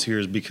success here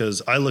is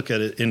because I look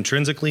at it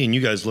intrinsically and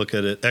you guys look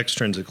at it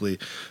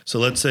extrinsically. So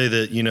let's say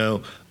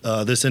that,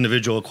 this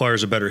individual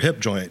acquires a better hip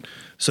joint.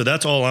 So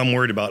that's all I'm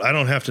worried about. I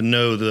don't have to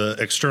know the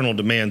external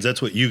demands.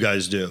 That's what you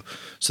guys do.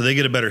 So they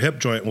get a better hip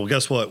joint. Well,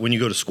 guess what? When you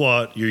go to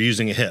squat, you're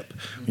using a hip.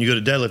 When you go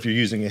to deadlift, you're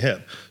using a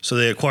hip. So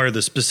they acquire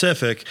the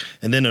specific,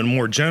 and then in a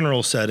more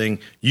general setting,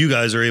 you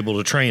guys are able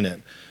to train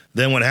it.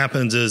 Then what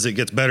happens is it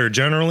gets better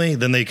generally.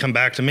 Then they come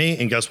back to me,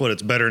 and guess what?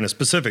 It's better in a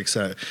specific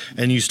set.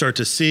 And you start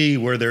to see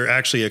where they're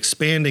actually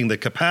expanding the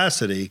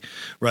capacity,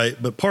 right?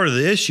 But part of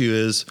the issue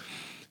is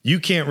you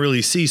can't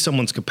really see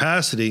someone's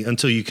capacity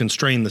until you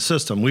constrain the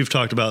system. We've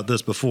talked about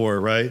this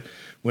before, right?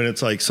 When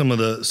it's like some of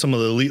the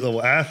elite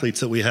level athletes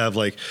that we have,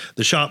 like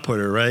the shot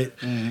putter, right?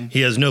 Mm-hmm.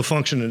 He has no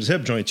function in his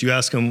hip joints. You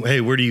ask him, hey,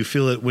 where do you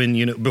feel it when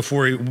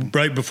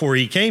right before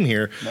he came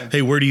here? Right.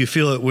 Hey, where do you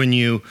feel it when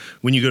you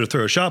go to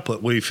throw a shot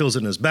put? Well, he feels it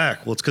in his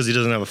back. Well, it's because he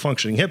doesn't have a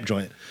functioning hip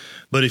joint.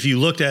 But if you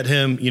looked at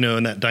him,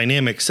 in that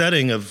dynamic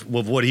setting of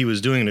what he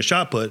was doing in a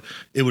shot put,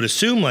 it would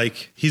assume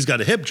like he's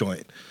got a hip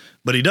joint.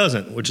 But he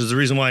doesn't, which is the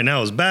reason why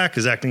now his back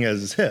is acting as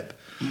his hip.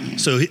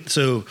 So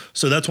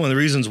that's one of the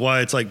reasons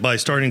why it's like by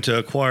starting to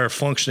acquire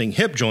functioning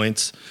hip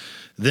joints,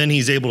 then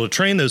he's able to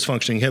train those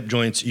functioning hip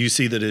joints. You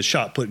see that his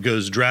shot put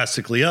goes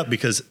drastically up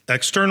because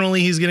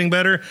externally he's getting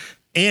better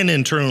and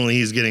internally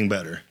he's getting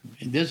better.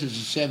 And this is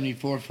a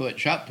 74-foot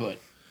shot put.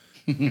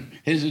 This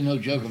is no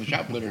joke of a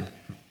shot putter.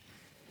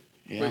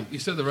 Yeah. Wait, you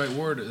said the right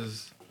word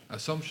is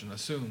assumption,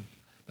 assume.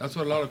 That's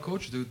what a lot of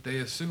coaches do. They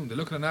assume. They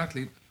look at an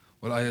athlete,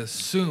 well, I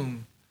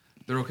assume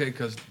they're okay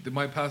because they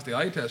might pass the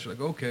eye test. You're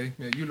like, okay,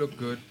 yeah, you look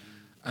good.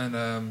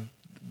 And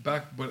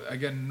but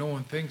again, no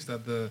one thinks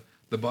that the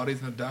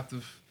body's an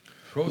adaptive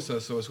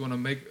process, so it's going to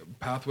make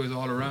pathways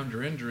all around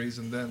your injuries,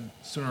 and then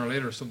sooner or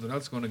later something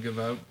else is going to give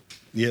out.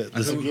 Yeah.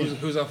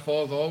 Who's at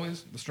fault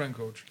always? The strength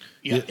coach.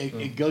 Yeah,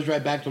 it goes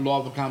right back to law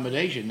of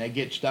accommodation. They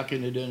get stuck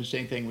into doing the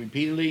same thing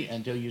repeatedly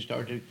until you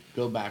start to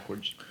go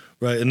backwards.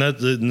 Right, and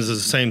this is the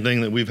same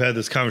thing that we've had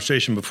this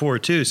conversation before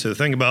too. So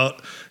think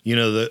about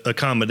the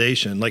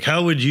accommodation. Like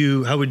how would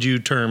you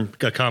term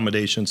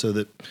accommodation so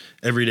that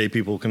everyday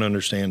people can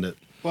understand it?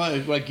 Well,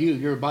 like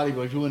you're a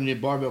bodybuilder. You want to do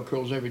barbell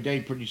curls every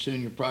day. Pretty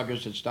soon your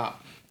progress would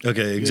stop.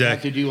 Okay, exactly. You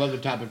have to do other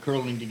type of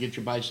curling to get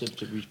your biceps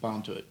to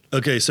respond to it.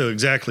 Okay, so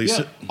exactly.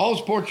 Yeah, all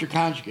sports are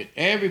conjugate.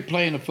 Every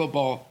play in a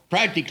football,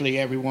 practically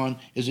everyone,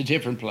 is a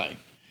different play.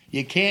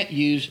 You can't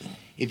use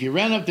if you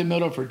run up the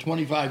middle for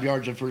 25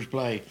 yards the first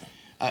play.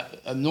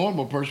 A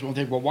normal person will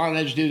think, well, why don't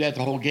I just do that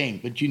the whole game?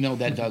 But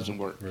that doesn't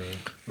work.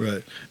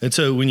 Right. And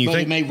so when you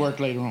think it may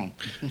work later on.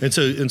 and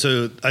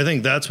so I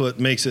think that's what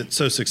makes it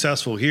so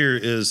successful here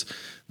is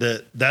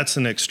that's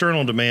an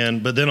external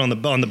demand. But then on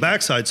the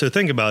backside, so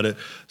think about it.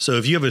 So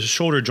if you have a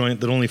shoulder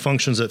joint that only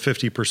functions at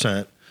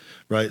 50%,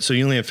 right? So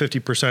you only have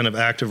 50% of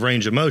active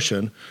range of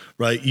motion,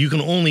 right? You can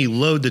only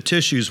load the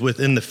tissues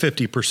within the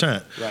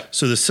 50%. Right.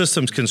 So the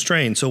system's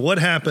constrained. So what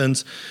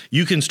happens,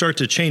 you can start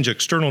to change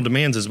external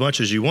demands as much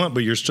as you want,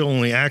 but you're still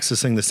only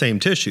accessing the same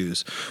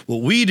tissues.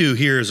 What we do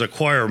here is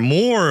acquire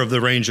more of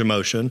the range of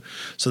motion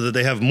so that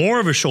they have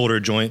more of a shoulder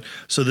joint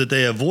so that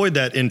they avoid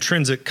that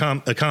intrinsic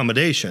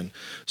accommodation.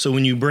 So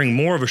when you bring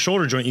more of a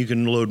shoulder joint, you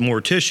can load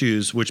more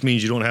tissues, which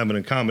means you don't have an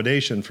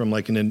accommodation from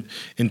like an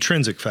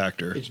intrinsic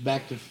factor. It's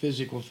back to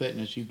physical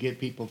fitness. You get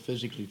people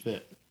physically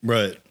fit.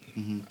 Right.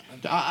 Mm-hmm.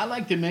 I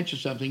like to mention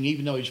something,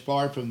 even though he's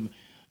far from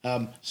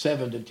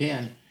 7 to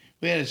 10.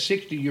 We had a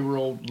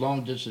 60-year-old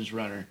long-distance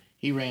runner.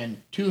 He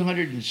ran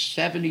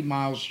 270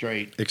 miles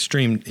straight.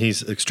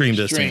 He's extreme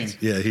distance.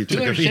 Yeah, he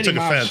took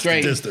offense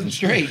to distance.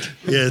 Straight.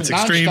 Yeah, it's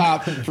extreme.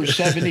 Non-stop for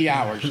 70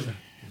 hours.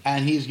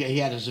 And he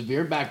had a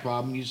severe back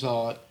problem. You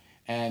saw it.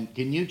 And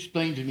can you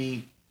explain to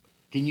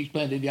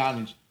the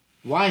audience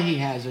why he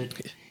has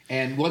it?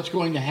 And what's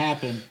going to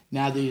happen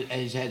now that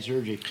he's had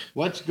surgery?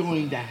 What's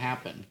going to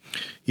happen?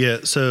 Yeah,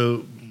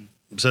 so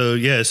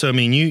I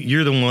mean,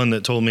 you're the one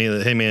that told me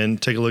that, hey man,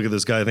 take a look at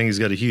this guy. I think he's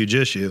got a huge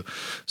issue.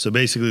 So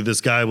basically, this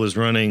guy was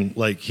running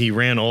he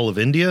ran all of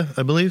India,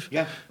 I believe.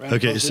 Yeah,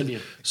 across India.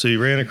 So he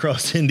ran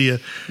across India,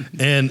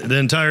 and the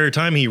entire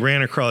time he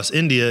ran across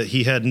India,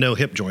 he had no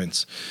hip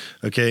joints.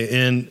 Okay,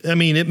 and I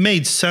mean, it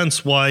made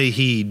sense why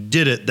he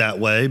did it that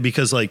way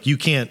because you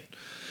can't.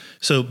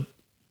 So.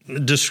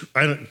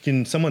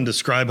 Can someone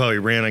describe how he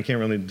ran? I can't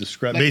really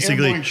describe.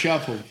 Basically, airborne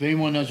shuffle. If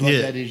anyone knows what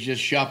that is,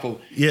 just shuffle.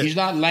 Yeah. He's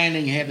not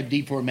landing, having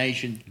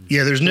deformation.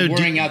 Yeah, there's no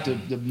wearing out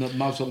the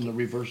muscle and the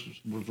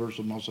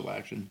reversal muscle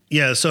action.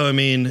 Yeah, so I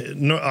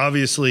mean,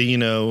 obviously,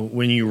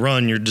 when you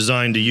run, you're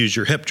designed to use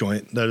your hip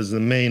joint. That is the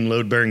main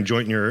load-bearing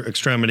joint in your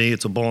extremity.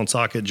 It's a ball and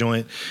socket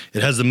joint.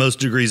 It has the most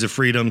degrees of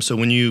freedom. So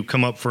when you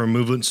come up for a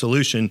movement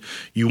solution,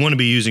 you want to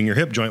be using your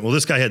hip joint. Well,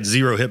 this guy had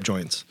 0 hip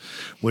joints,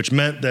 which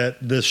meant that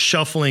this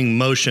shuffling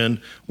motion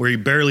motion where he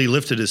barely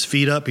lifted his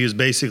feet up. He was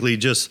basically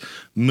just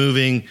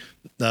moving,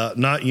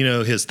 not,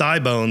 his thigh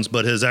bones,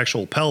 but his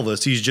actual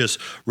pelvis. He's just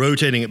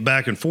rotating it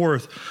back and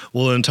forth.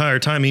 Well, the entire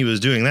time he was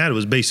doing that, it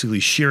was basically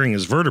shearing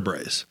his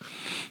vertebrae,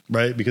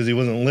 right? Because he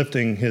wasn't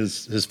lifting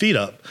his feet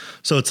up.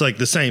 So it's like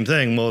the same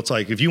thing. Well, it's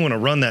like if you want to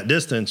run that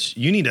distance,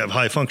 you need to have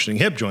high functioning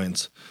hip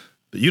joints.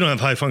 But you don't have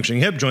high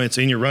functioning hip joints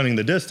and you're running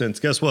the distance.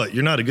 Guess what?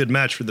 You're not a good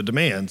match for the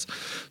demands.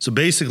 So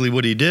basically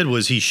what he did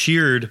was he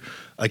sheared,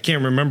 I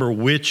can't remember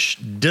which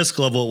disc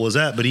level it was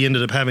at, but he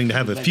ended up having to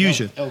have a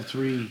fusion.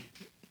 L3.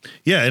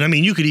 Yeah, and I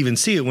mean, you could even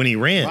see it when he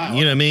ran, Wow.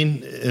 you know what I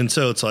mean? And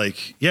so it's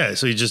like, yeah,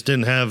 so he just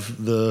didn't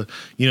have the,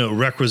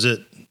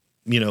 requisite,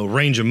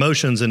 range of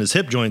motions in his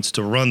hip joints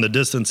to run the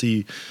distance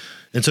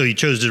and so he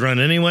chose to run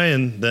anyway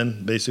and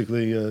then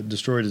basically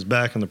destroyed his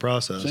back in the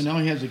process. So now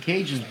he has the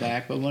Cajuns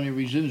back, but when he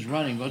resumes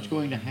running, what's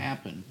going to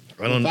happen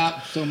I don't-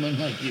 without someone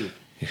like you?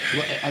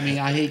 Well, I mean,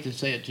 I hate to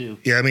say it too.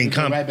 Yeah, I mean,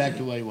 He'll go right back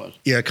to what he was.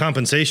 Yeah,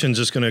 compensation is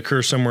just going to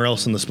occur somewhere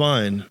else in the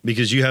spine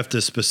because you have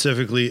to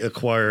specifically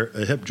acquire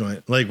a hip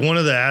joint. Like one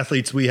of the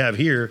athletes we have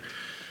here,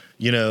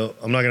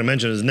 I'm not going to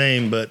mention his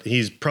name, but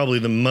he's probably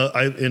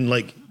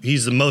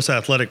he's the most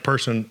athletic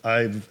person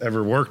I've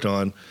ever worked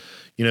on.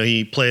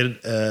 He played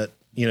at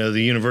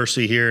the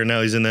university here, and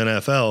now he's in the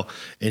NFL,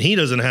 and he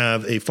doesn't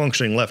have a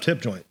functioning left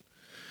hip joint,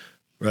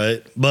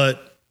 right?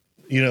 But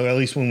at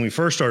least when we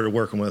first started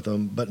working with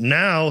him. But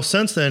now,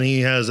 since then,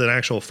 he has an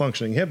actual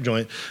functioning hip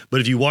joint.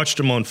 But if you watched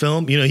him on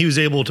film, he was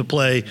able to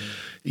play,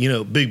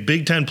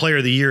 Big Ten Player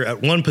of the Year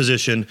at one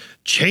position,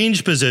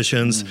 change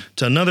positions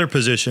to another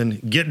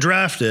position, get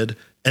drafted,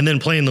 and then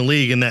play in the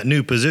league in that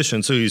new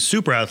position. So he's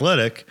super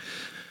athletic.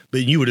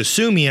 But you would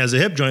assume he has a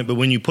hip joint, but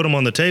when you put him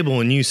on the table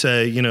and you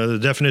say, the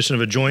definition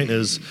of a joint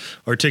is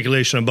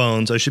articulation of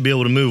bones, I should be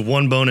able to move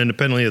one bone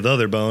independently of the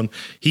other bone.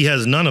 He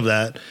has none of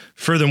that.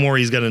 Furthermore,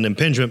 he's got an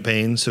impingement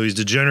pain, so he's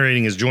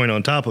degenerating his joint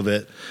on top of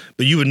it.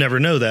 But you would never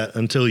know that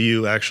until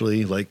you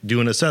actually do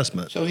an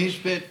assessment. So he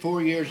spent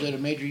 4 years at a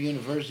major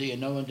university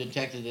and no one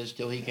detected this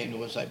till he came to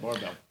Westside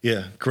Barbell.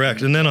 Yeah,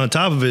 correct. And then on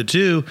top of it,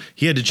 too,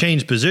 he had to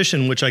change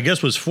position, which I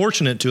guess was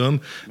fortunate to him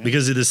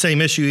because of the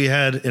same issue he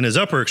had in his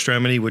upper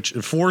extremity, which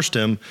forced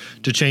him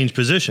to change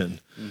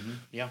position. Mm-hmm.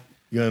 Yeah.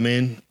 You know what I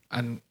mean?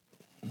 And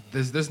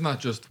this is not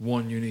just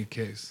one unique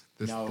case.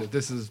 No.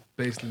 This is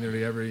basically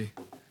nearly every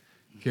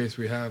case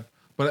we have.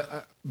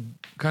 But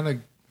kind of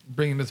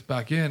bringing this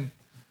back in,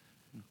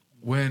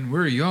 when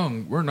we're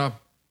young, we're not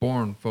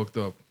born fucked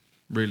up,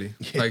 really.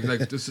 Like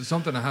this is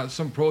something that has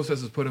some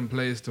processes put in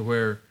place to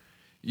where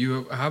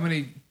how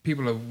many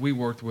people have we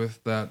worked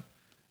with that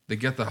they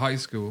get to high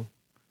school,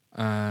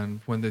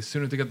 and as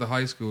soon as they get to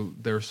high school,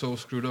 they're so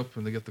screwed up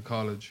when they get to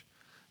college.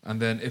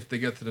 And then if they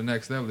get to the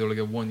next level, they only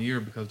get 1 year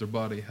because their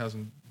body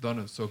hasn't done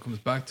it. So it comes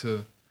back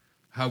to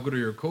how good are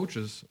your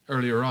coaches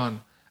earlier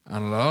on.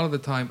 And a lot of the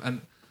time,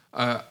 and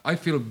I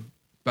feel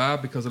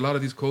bad because a lot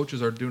of these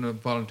coaches are doing a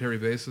voluntary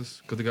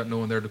basis because they got no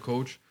one there to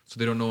coach, so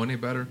they don't know any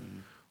better.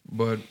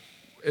 But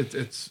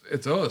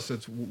it's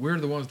us. We're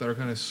the ones that are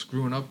kind of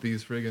screwing up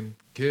these friggin'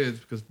 kids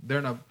because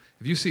they're not.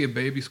 If you see a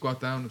baby squat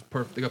down, it's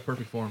perfect. They got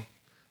perfect form.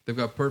 They've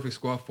got perfect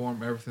squat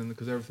form, everything,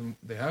 because everything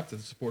they have to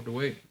support the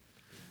weight.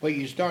 Well,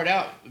 you start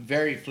out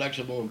very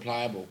flexible and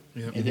pliable,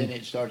 Yep. and then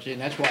it starts in.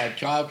 That's why a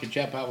child can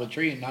jump out of a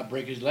tree and not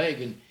break his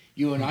leg, and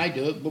you and I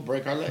do it, we'll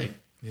break our leg.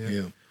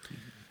 Yeah.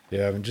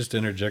 Yeah, I mean, just to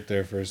interject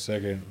there for a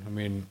second. I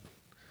mean,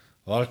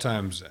 a lot of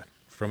times,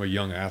 from a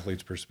young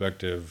athlete's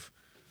perspective,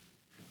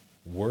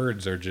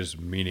 words are just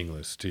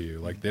meaningless to you.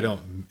 Like you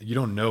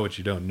don't know what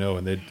you don't know,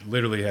 and they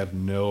literally have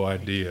no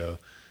idea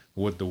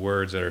what the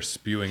words that are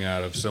spewing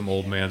out of some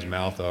old man's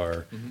mouth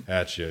are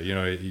at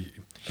you.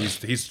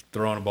 He's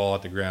throwing a ball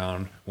at the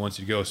ground, wants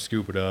you to go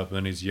scoop it up, and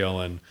then he's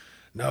yelling,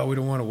 "No, we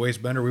don't want a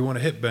waist bender, we want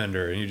a hip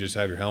bender." And you just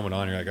have your helmet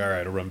on, you're like, all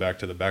right, I'll run back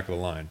to the back of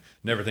the line.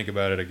 Never think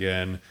about it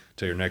again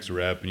till your next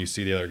rep, and you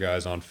see the other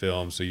guys on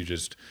film, so you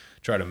just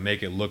try to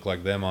make it look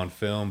like them on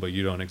film, but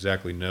you don't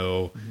exactly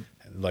know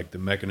the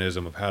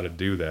mechanism of how to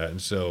do that.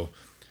 And so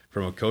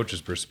from a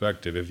coach's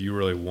perspective, if you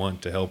really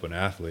want to help an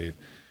athlete,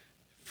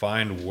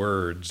 find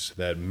words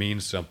that mean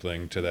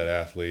something to that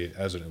athlete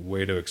as a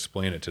way to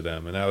explain it to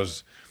them. And that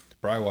was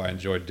probably why I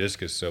enjoyed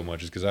discus so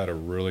much, is because I had a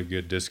really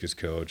good discus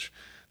coach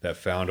that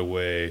found a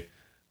way.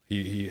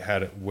 He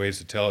had ways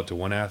to tell it to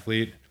one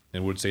athlete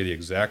and would say the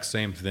exact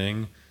same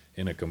thing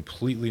in a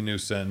completely new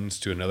sentence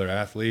to another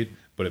athlete,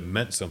 but it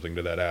meant something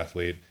to that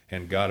athlete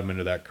and got him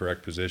into that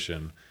correct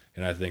position.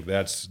 And I think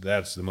that's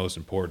the most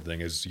important thing,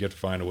 is you have to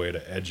find a way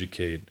to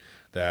educate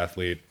the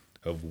athlete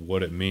of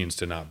what it means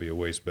to not be a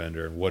waist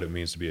bender and what it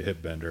means to be a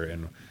hip bender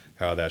and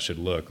how that should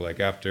look. Like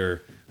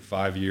after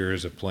 5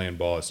 years of playing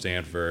ball at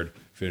Stanford,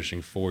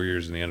 finishing 4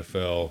 years in the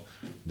NFL,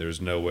 there's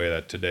no way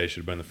that today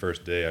should have been the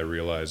first day I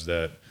realized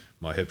that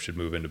my hip should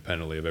move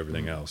independently of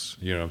everything else.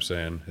 You know what I'm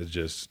saying? It's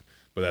just,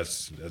 but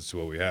that's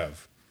what we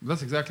have.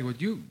 That's exactly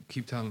what you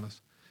keep telling us.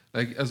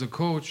 Like, as a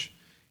coach,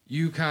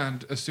 you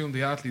can't assume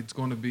the athlete's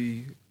going to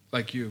be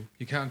like you.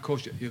 You can't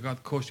coach. You got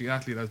to coach the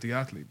athlete as the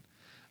athlete,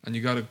 and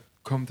you got to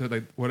come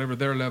to whatever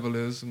their level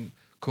is and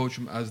coach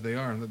them as they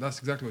are. And that's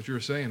exactly what you were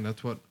saying.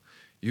 That's what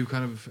you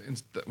kind of,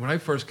 when I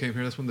first came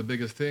here, that's one of the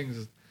biggest things.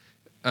 Is,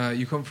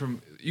 you come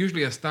from,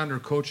 usually a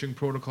standard coaching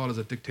protocol is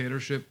a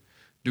dictatorship.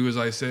 Do as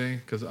I say,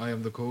 because I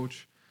am the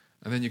coach.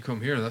 And then you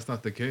come here, that's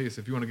not the case.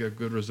 If you want to get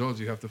good results,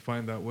 you have to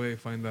find that way,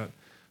 find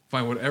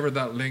whatever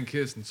that link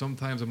is. And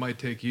sometimes it might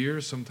take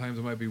years, sometimes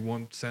it might be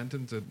one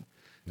sentence.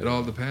 It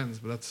all depends,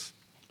 but that's...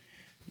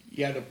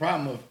 Yeah, the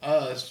problem with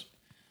us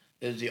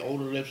is the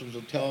older lifters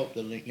will tell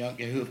the young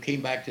who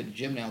came back to the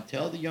gym now,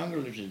 tell the younger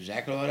lifters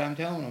exactly what I'm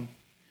telling them,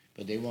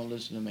 but they won't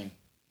listen to me.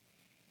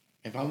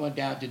 If I went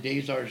down,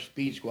 today's our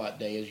speed squat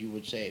day, as you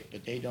would say it,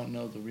 but they don't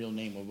know the real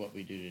name of what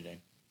we do today.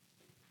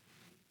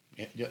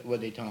 What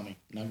they tell me.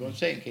 And I'm going to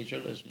say it in case you're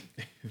listening.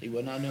 They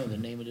will not know the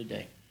name of the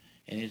day.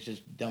 And it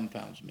just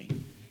dumbfounds me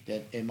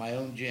that in my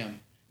own gym,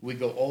 we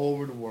go all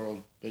over the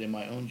world, but in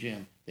my own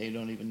gym, they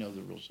don't even know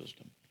the rule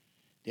system.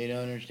 They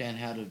don't understand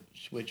how to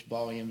switch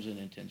volumes and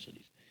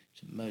intensities.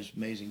 It's the most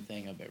amazing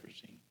thing I've ever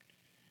seen.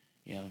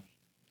 You know?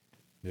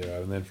 Yeah,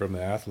 and then from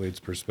the athlete's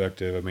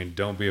perspective, I mean,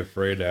 don't be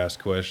afraid to ask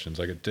questions.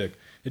 Like it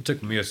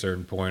took me a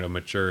certain point of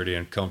maturity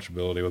and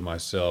comfortability with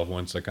myself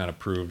once I kind of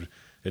proved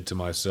it to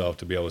myself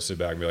to be able to sit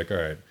back and be like, all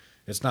right,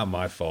 it's not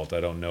my fault. I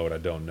don't know what I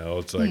don't know.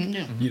 It's like,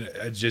 you know,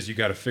 it's just, you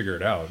got to figure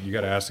it out. You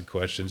got to ask the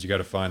questions. You got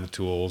to find the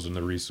tools and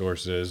the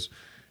resources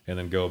and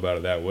then go about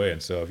it that way.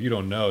 And so if you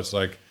don't know, it's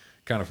like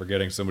kind of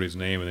forgetting somebody's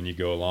name, and then you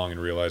go along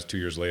and realize 2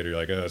 years later, you're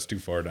like, oh, that's too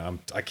far down.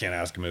 I can't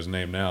ask him his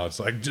name now. It's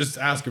like, just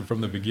ask him from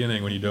the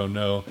beginning when you don't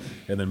know,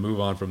 and then move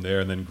on from there,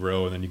 and then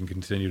grow, and then you can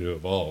continue to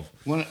evolve.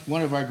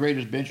 One of our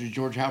greatest benchers,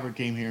 George Halbert,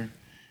 came here,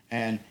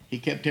 and he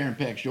kept tearing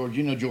pecs. George,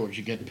 you know George,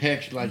 you get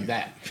pecs like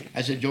that.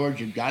 I said,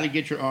 George, you've got to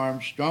get your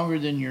arms stronger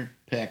than your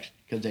pecs,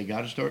 because they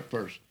got to start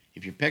first.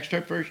 If your pecs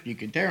start first, you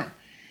can tear them.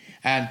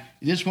 And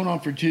this went on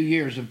for 2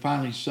 years, and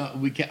finally,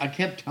 I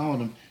kept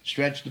telling him,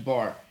 stretch the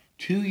bar.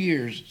 2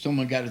 years,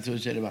 someone got it to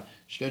his head about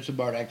stretch the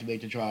bar to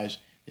activate the tries.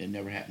 It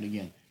never happened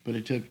again. But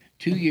it took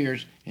 2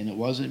 years, and it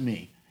wasn't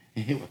me.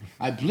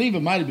 I believe it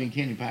might have been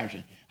Kenny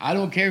Patterson. I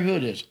don't care who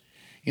it is.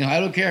 You know,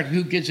 I don't care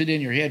who gets it in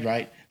your head,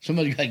 right?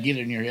 Somebody's got to get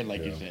it in your head,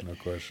 like you said. No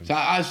question. So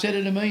I said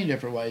it a million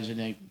different ways,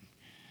 and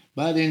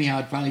but anyhow,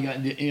 I finally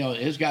got. You know,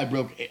 this guy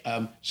broke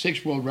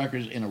 6 world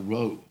records in a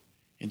row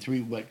in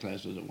 3 weight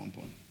classes at one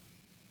point.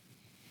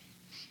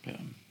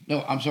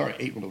 No, I'm sorry,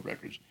 8 world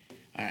records.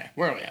 All right,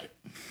 where are we at?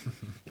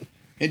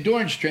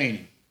 Endurance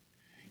training.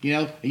 You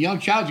know, a young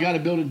child's got to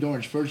build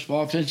endurance, first of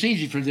all. It's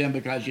easy for them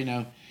because, you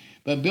know,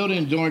 but building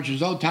endurance,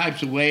 there's all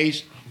types of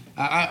ways.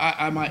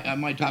 I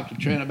might talk to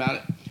Trent about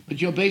it.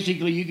 But, you know,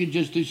 basically you can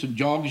just do some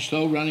jogging,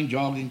 slow running,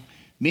 jogging.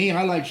 Me,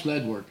 I like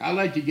sled work. I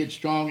like to get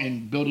strong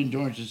and build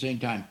endurance at the same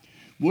time.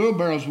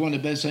 Wheelbarrow is one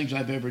of the best things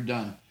I've ever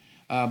done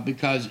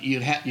because you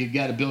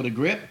got to build a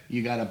grip,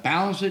 you got to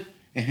balance it,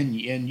 and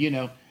you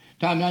know,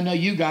 Tom, I know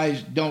you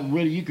guys don't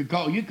really. You could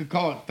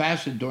call it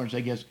fast endurance,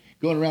 I guess.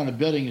 Going around the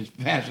building as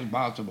fast as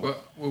possible.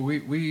 Well,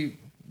 we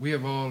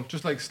have all,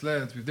 just like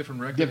sleds, we have different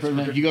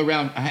records. You go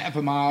around a half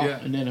a mile,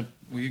 and then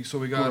we've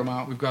quarter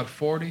mile. got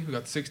 40, we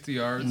got 60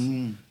 yards,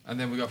 and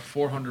then we got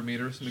 400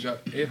 meters, and we got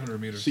 800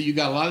 meters. So you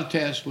got a lot of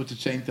tests with the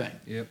same thing.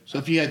 Yep. So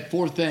if you had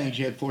 4 things,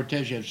 you had 4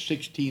 tests, you have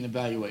 16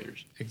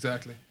 evaluators.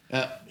 Exactly.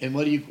 And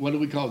what do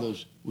we call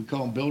those? We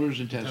call them builders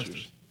and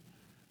testers.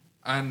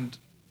 And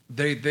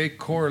they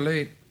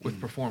correlate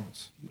with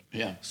performance.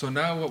 Yeah. So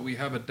now what we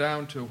have it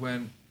down to,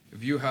 when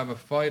if you have a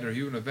fight or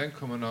you have an event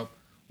coming up,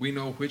 we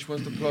know which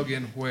ones to plug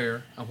in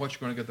where and what you're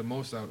going to get the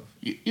most out of.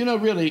 You know,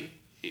 really,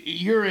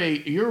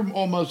 you're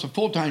almost a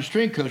full-time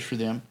strength coach for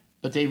them,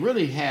 but they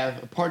really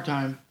have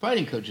part-time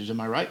fighting coaches. Am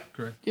I right?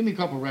 Correct. Give me a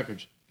couple of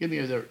records. Give me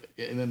their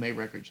MMA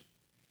records.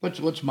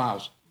 What's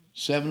Miles?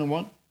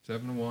 7-1.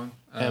 7-1.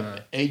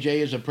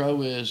 AJ as a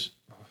pro is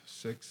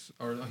 6,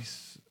 or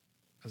he's,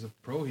 as a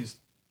pro he's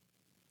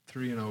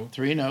 3-0.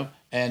 3-0,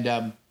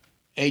 and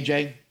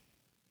AJ.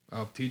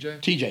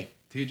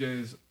 TJ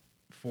is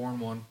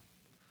 4-1.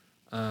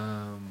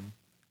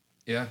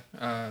 Yeah.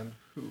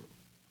 Who?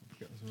 I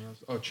forget someone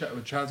else. Oh,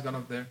 Chad's gone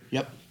up there.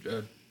 Yep.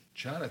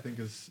 Chad, I think,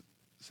 is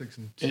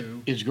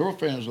 6-2. His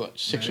girlfriend is what,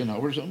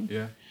 6-0 or something.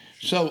 Yeah.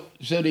 So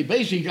they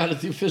basically got to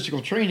do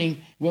physical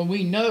training when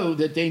we know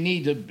that they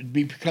need to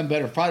become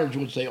better fighters,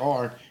 which they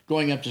are,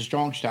 going up to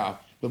strong style.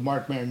 But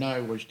Mark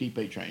Marinelli, where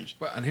Stipe trains.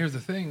 Well, and here's the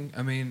thing.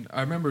 I mean,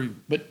 I remember.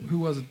 But who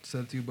was it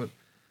said to you? But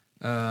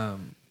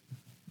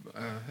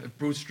if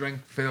brute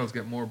strength fails,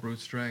 get more brute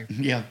strength.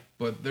 Yeah.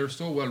 But they're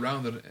so well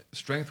rounded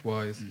strength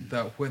wise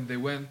that when they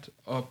went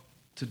up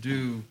to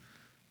do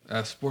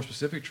sport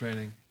specific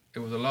training, it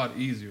was a lot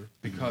easier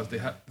because they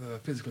had the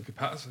physical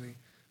capacity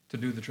to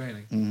do the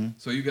training.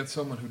 So you get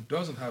someone who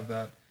doesn't have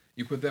that,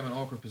 you put them in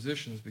awkward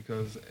positions,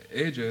 because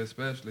AJ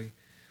especially,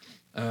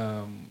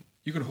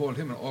 you can hold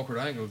him in awkward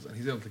angles and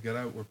he's able to get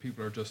out where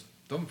people are just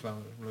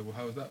dumbfounded. We're like, well,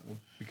 how is that? Well,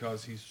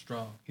 because he's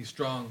strong. He's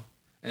strong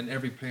in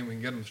every plane we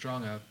can get him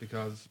strong at,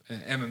 because in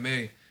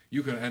MMA,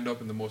 you can end up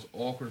in the most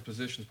awkward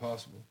positions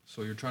possible.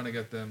 So you're trying to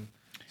get them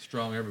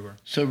strong everywhere.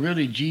 So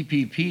really,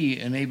 GPP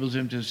enables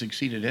them to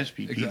succeed at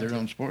SPP, Exactly. their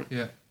own sport.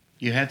 Yeah.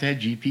 You have to have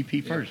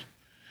GPP first.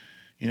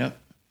 You know,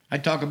 I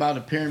talk about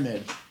a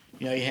pyramid.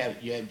 You know, you have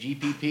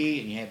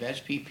GPP and you have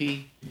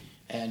SPP,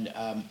 and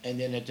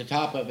then at the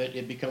top of it,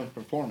 it becomes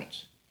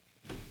performance.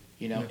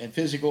 You know, and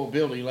physical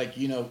ability. Like,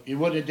 you know, it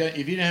wouldn't have done,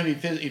 if you didn't have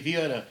any if you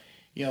had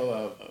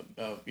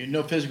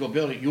no physical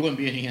ability, you wouldn't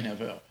be in the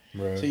NFL.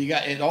 Right. So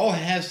it all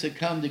has to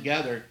come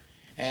together,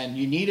 and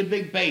you need a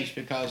big base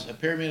because a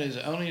pyramid is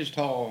only as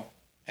tall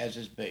as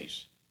its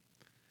base.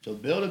 So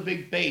build a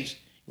big base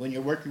when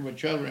you're working with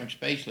children,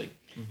 especially.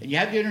 And you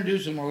have to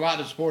introduce them to a lot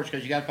of sports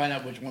because you got to find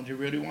out which ones you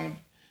really want them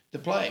to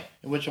play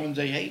and which ones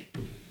they hate.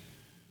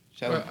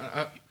 So,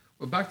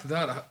 well, back to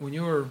that.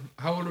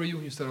 How old were you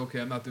when you said, "Okay,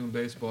 I'm not doing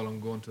baseball. I'm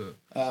going to"?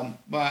 well,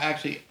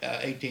 actually,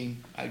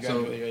 18. I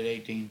graduated at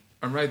 18.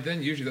 And right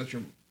then, usually that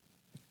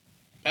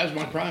was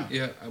my prime.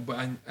 Yeah, but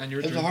and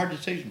you're. It was a hard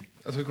decision.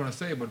 That's what I'm going to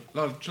say. But a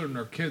lot of children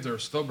or kids are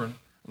stubborn.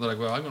 And they're like,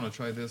 "Well, I'm going to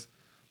try this."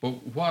 But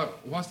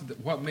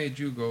what made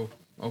you go,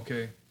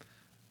 okay,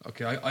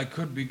 I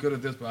could be good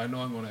at this, but I know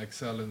I'm going to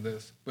excel in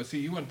this. But see,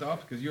 you went the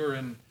opposite because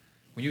when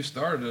you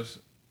started it,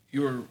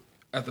 you were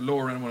at the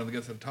lower end when it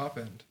gets to the top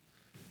end.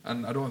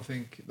 And I don't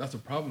think that's a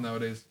problem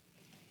nowadays.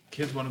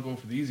 Kids want to go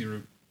for the easy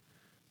route.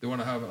 They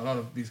want to have, a lot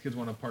of these kids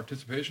want a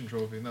participation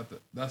trophy, and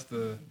that's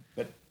the...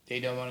 But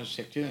they don't want to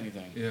stick to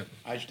anything. Yeah.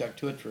 I stuck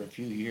to it for a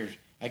few years.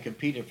 I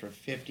competed for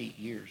 50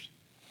 years.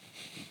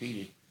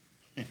 Competed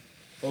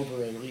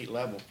over elite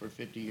level for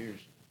 50 years.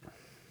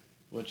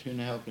 Who in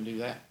the hell can do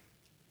that?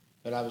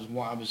 But I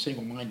was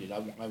single-minded.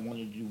 I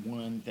wanted to do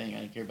one thing. I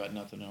didn't care about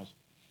nothing else.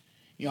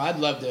 You know, I'd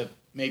love to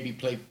maybe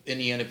play in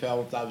the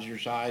NFL if I was your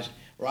size,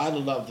 or I'd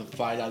love to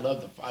fight.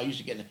 I used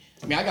to get.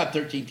 I got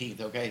 13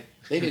 teeth. Okay,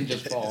 they didn't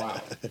just fall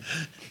out.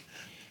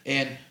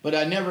 But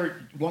I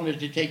never wanted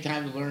to take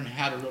time to learn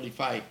how to really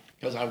fight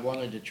because I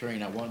wanted to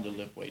train. I wanted to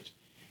lift weights.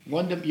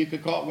 You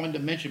could call it one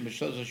dimension, but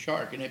so's a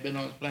shark, and they've been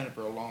on this planet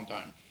for a long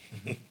time.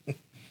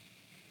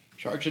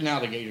 Sharks and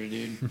alligators,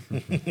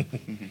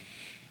 dude.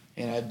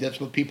 And that's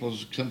what people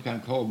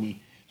sometimes call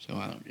me. So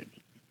I don't get it.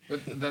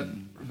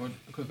 But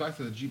goes back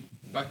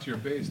to your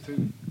base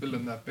too,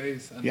 building that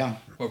base. And yeah.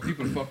 What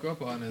people fuck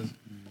up on is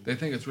they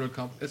think it's real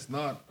it's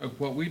not.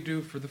 What we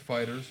do for the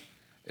fighters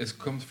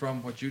comes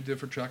from what you did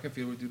for track and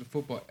field. We do the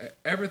football.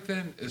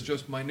 Everything is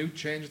just minute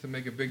changes to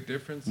make a big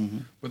difference.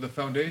 But the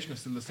foundation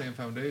is still the same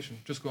foundation.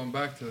 Just going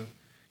back to,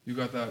 you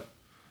got that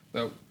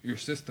your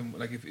system.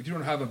 Like if you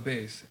don't have a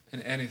base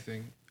in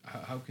anything,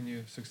 how can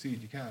you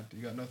succeed? You can't.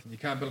 You got nothing. You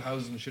can't build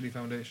houses on shitty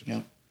foundations.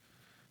 Yeah.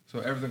 So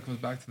everything comes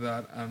back to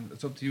that, and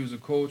it's up to you as a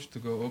coach to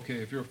go, okay,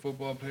 if you're a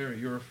football player,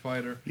 you're a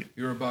fighter,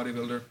 you're a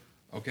bodybuilder,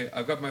 okay,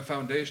 I've got my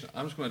foundation,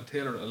 I'm just going to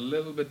tailor it a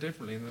little bit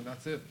differently, and then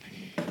that's it.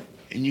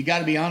 And you got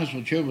to be honest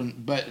with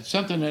children, but it's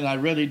something that I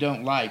really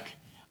don't like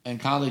in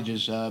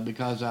colleges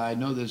because I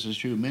know this is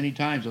true. Many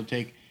times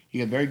you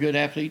get very good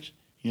athletes,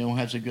 you don't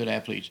have some good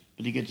athletes,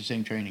 but you get the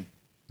same training.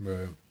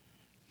 Right.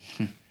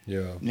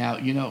 Yeah. Now,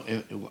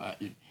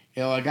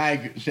 a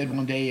guy said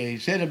one day, he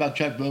said about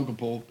Chuck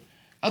Vogelpohl,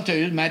 I'll tell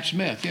you, Matt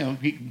Smith,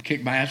 he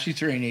kicked my ass. He's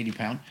 380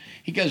 pounds.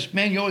 He goes,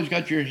 man, you always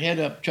got your head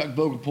up Chuck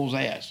Vogelpohl's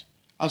ass.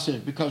 I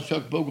said, because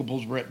Chuck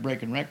Vogelpohl's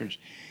breaking records.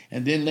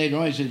 And then later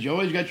on, he says, you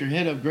always got your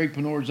head up Greg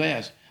Penor's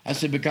ass. I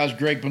said, because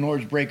Greg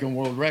Penor's breaking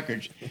world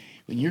records.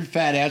 When your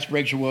fat ass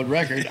breaks a world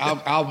record,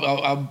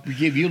 I'll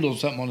give you a little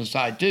something on the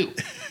side too.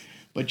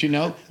 But you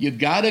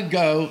got to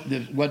go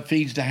what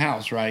feeds the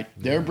house, right?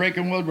 They're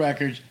breaking world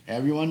records.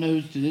 Everyone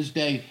knows to this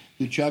day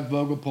who Chuck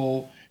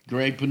Vogelpohl,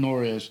 Greg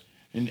Penor is.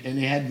 And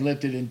they hadn't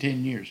lifted in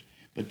 10 years.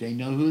 But they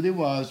know who they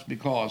was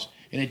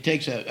and it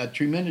takes a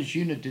tremendous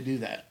unit to do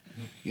that.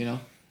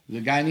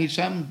 The guy needs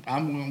something,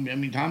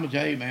 Tom will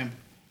tell you, man.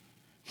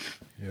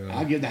 Yeah.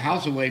 I'll give the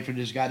house away for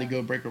this guy to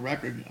go break a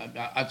record.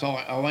 That's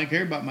all I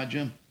care about my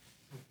gym.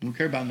 I don't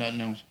care about nothing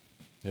else.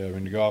 Yeah,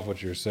 to go off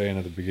what you were saying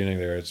at the beginning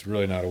there, it's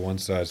really not a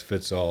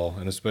one-size-fits-all.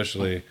 And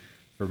especially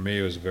for me,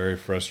 it was very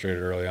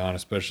frustrated early on,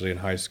 especially in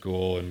high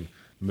school and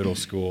middle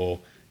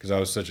school, because I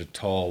was such a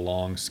tall,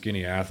 long,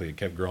 skinny athlete. It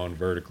kept growing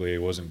vertically.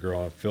 It wasn't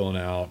filling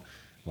out.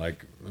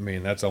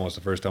 That's almost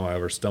the first time I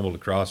ever stumbled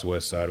across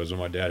West Side was when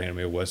my dad handed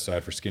me a West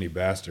Side for Skinny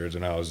Bastards,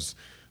 and I was,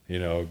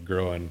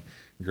 growing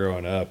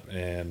up.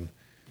 And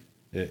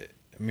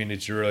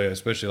it's really,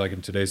 especially like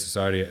in today's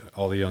society,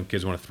 all the young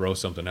kids want to throw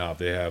something out.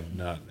 They have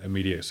not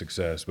immediate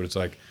success. But it's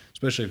like,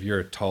 especially if you're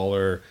a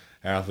taller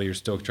athlete, you're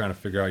still trying to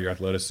figure out your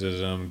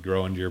athleticism,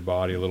 grow into your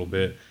body a little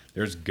bit.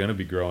 There's going to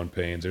be growing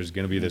pains. There's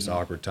going to be this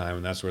awkward time,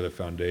 and that's where the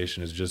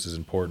foundation is just as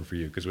important for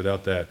you. Because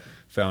without that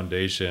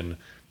foundation,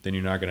 then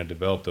you're not going to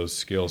develop those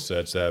skill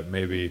sets that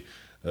maybe,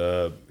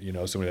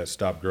 somebody that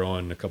stopped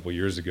growing a couple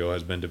years ago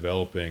has been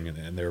developing,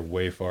 and they're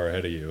way far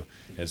ahead of you.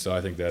 And so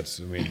I think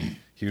that's,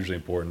 hugely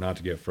important not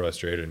to get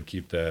frustrated and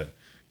keep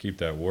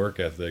that work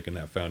ethic and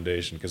that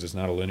foundation, because it's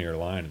not a linear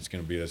line. It's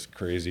going to be this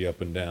crazy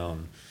up and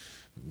down,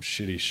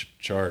 shitty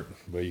chart,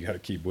 but you got to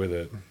keep with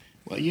it.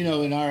 Well,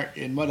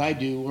 in what I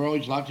do, we're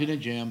always locked in a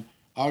gym.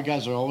 Our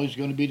guys are always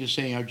going to be the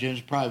same. Our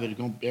gym's private.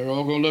 They're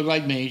all going to look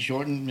like me,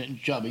 short and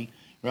chubby,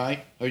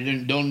 right? Or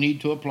they don't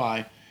need to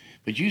apply.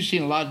 But you've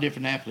seen a lot of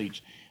different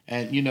athletes.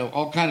 And,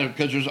 all kind of,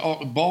 because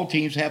ball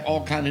teams have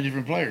all kind of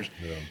different players.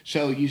 Yeah.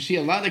 So you see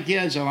a lot of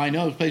kids, I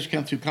know, places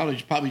come through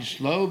college, probably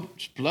slow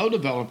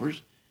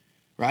developers,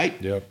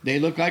 right? Yep. They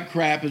look like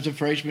crap as a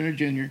freshman or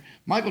junior.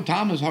 Michael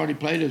Thomas hardly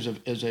played as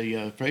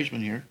a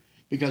freshman here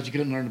because he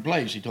couldn't learn the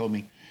plays, he told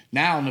me.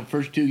 Now, in the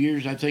first 2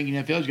 years, I think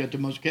NFL's got the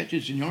most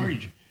catches in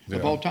yardage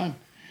of all time.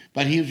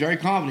 But he was very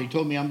confident. He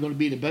told me, I'm going to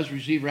be the best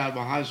receiver out of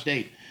Ohio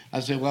State. I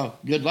said, well,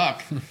 good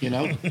luck,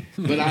 But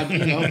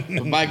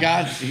but by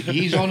God,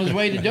 he's on his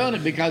way to doing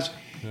it because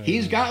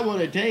he's got what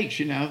it takes,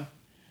 Yeah,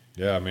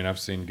 I mean, I've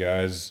seen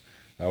guys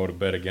I would have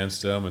bet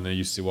against them, and then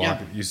you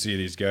see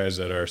these guys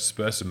that are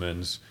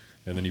specimens,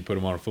 and then you put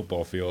them on a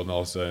football field, and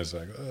all of a sudden it's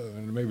like, oh,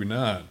 maybe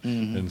not.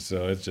 Mm-hmm. And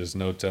so it's just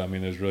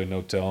there's really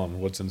no telling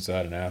what's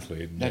inside an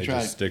athlete. And That's they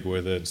right. just stick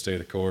with it and stay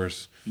the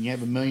course. You have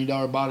 $1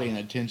 million body in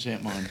a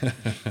 10-cent mine.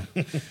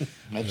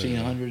 I've seen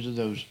hundreds of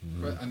those.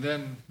 Right, and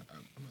then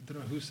I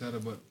don't know who said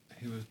it, but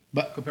he was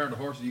compared to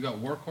horses. You got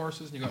work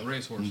horses and you got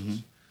race horses. Mm-hmm.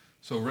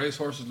 So race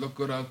horses look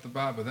good out the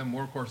bat, but then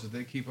work horses,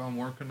 they keep on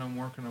working.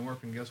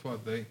 Guess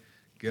what? They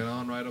get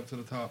on right up to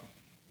the top.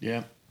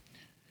 Yeah,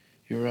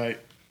 you're right.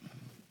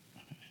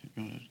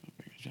 I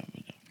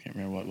can't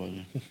remember what was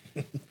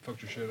it.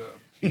 Fucked your shit up.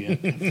 Yeah.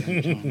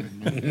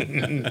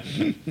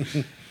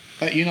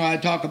 But I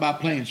talk about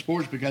playing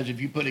sports because if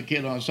you put a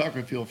kid on a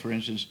soccer field, for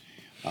instance,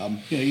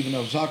 even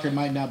though soccer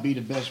might not be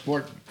the best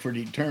sport for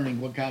determining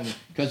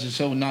because it's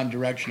so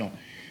non-directional.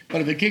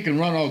 But if a kid can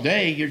run all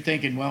day, you're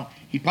thinking, well,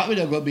 he's probably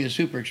not going to be a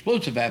super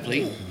explosive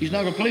athlete. He's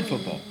not going to play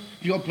football.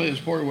 He's going to play a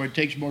sport where it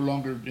takes more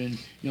longer, and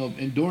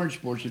endurance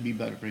sports would be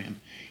better for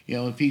him.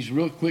 If he's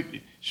real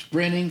quick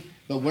sprinting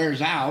but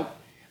wears out,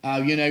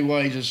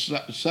 he's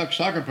a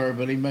soccer player,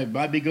 but he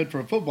might be good for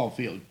a football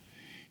field.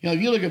 If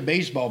you look at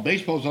baseball,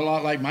 baseball's a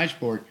lot like my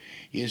sport.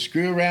 You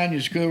screw around,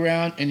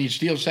 and you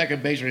steal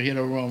second base or hit a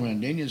home run.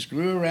 Then you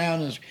screw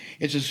around.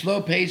 It's a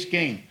slow-paced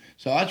game.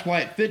 So that's why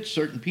it fits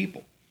certain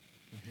people.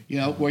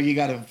 Where you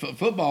got a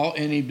football,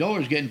 and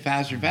indoors getting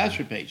faster and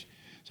faster pace.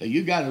 So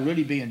you got to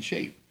really be in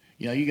shape.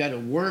 You got to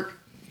work.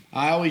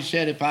 I always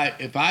said if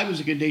I was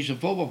a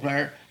conditioned football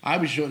player, I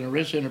would shorten the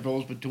rest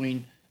intervals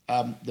between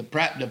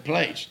the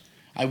plays.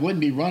 I wouldn't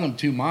be running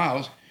 2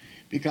 miles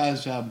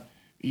because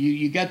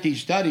you got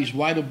these studies.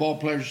 Why do ball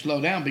players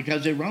slow down?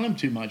 Because they run them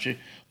too much.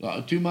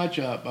 Too much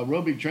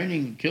aerobic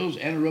training kills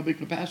anaerobic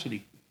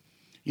capacity.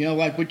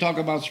 Like we talk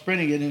about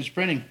sprinting, and in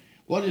sprinting,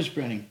 what is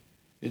sprinting?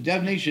 The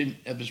definition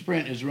of a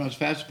sprint is to run as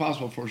fast as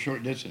possible for a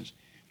short distance.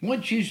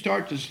 Once you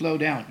start to slow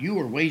down, you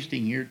are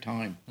wasting your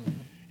time. Mm-hmm.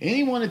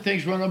 Anyone that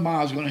thinks running a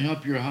mile is going to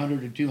help your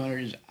 100 or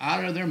 200 is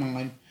out of their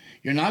mind.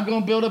 You're not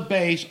going to build a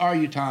base, are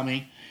you,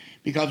 Tommy?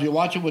 Because you're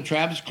watching with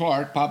Travis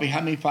Clark, probably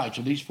how many fights?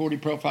 At least 40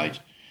 pro fights.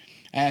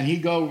 And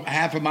he'd go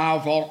half a mile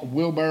with all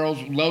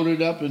wheelbarrows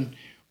loaded up and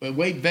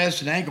weight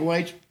vests and ankle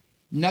weights.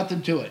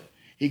 Nothing to it.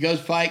 He goes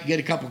fight, get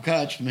a couple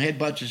cuts, some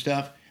headbutts and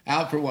stuff.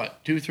 Out for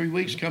what? 2 or 3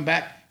 weeks, come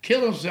back,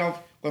 kill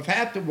himself with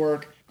half the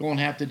work, going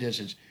half the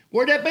distance.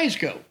 Where'd that base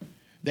go?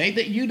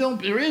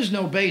 There is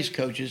no base,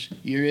 coaches.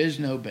 There is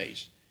no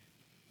base.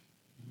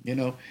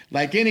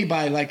 Like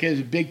anybody, like as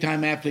a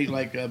big-time athlete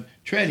like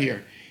Tread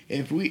here,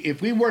 if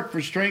we work for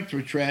strength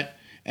for Tread,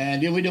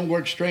 and then we don't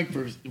work strength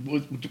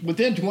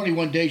within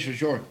 21 days for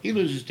sure, he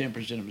loses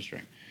 10% of his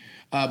strength.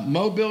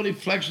 Mobility,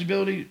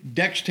 flexibility,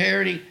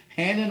 dexterity,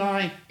 hand and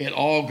eye, it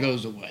all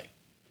goes away.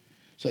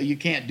 So you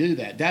can't do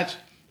that.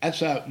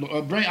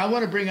 I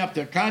want to bring up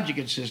the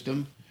conjugate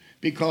system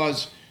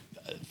because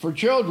for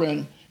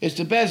children, it's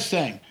the best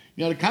thing.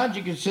 The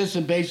conjugate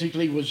system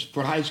basically was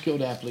for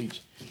high-skilled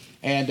athletes.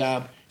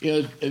 And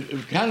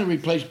it kind of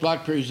replaced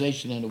block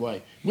periodization in a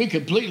way. We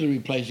completely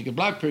replaced it because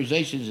block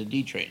periodization is a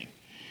detraining.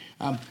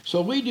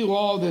 So we do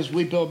all this.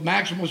 We build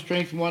maximal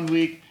strength in 1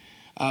 week.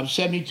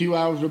 72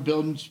 hours we're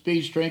building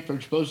speed strength for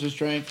explosive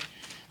strength.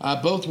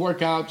 Both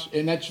workouts,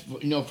 and that's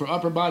for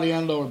upper body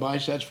and lower body,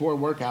 so that's 4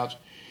 workouts.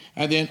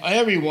 And then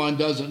everyone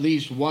does at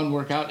least 1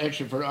 workout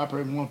extra for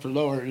upper and 1 for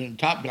lower, and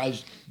top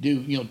guys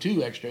do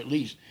 2 extra at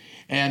least.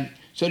 And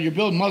so you're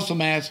building muscle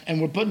mass,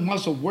 and we're putting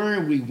muscle where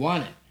we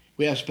want it.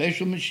 We have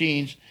special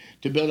machines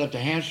to build up the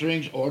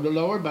hamstrings or the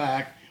lower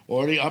back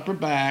or the upper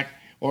back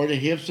or the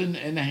hips and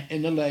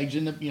the legs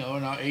and in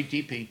our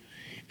ATP.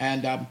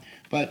 And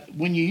but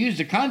when you use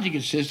the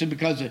conjugate system,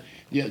 because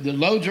the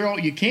loads are all,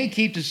 you can't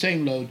keep the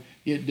same load.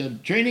 The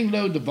training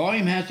load, the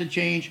volume has to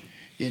change,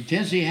 the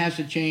intensity has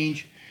to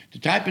change, the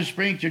type of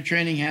strength you're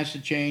training has to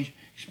change.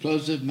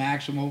 Explosive,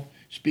 maximal,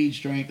 speed,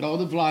 strength, all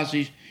the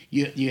velocities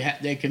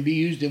they can be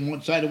used in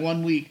one side of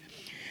 1 week.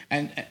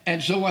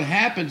 And so what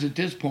happens at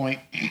this point,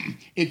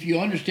 if you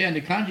understand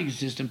the conjugate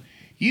system,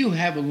 you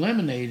have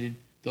eliminated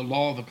the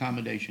law of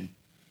accommodation.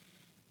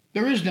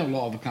 There is no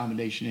law of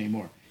accommodation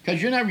anymore because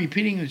you're not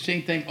repeating the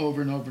same thing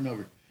over and over and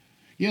over.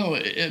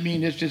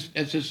 It's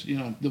just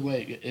the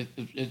way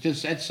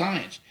that's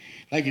science.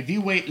 Like if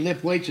you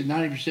lift weights at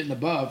 90% and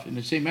above in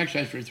the same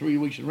exercise for 3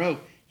 weeks in a row,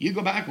 you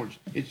go backwards.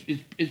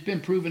 It's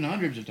been proven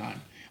hundreds of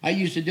times. I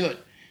used to do it.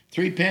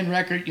 3-pin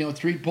record,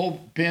 3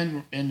 pull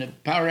pin in the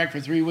power rack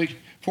for 3 weeks.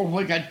 For a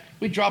week,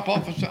 we'd drop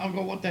off and I'd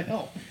go, what the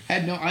hell?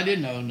 I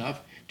didn't know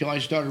enough till I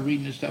started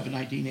reading this stuff in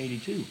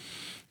 1982.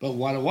 But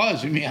what it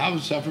was, I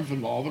was suffering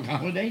from law of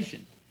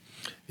accommodation.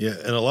 Yeah,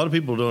 and a lot of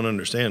people don't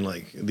understand,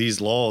 like, these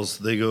laws,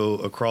 they go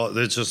across,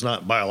 it's just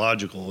not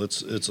biological.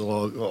 It's a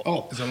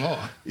law. It's a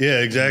law. Yeah,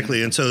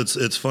 exactly. And so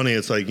it's funny.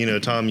 It's like,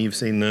 Tom, you've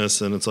seen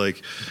this, and it's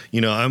like,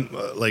 I'm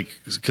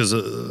because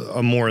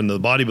I'm more in the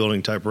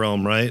bodybuilding type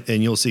realm, right?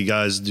 And you'll see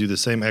guys do the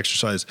same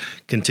exercise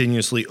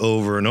continuously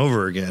over and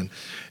over again.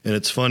 And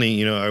it's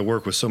funny, I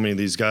work with so many of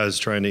these guys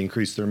trying to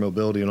increase their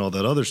mobility and all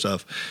that other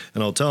stuff.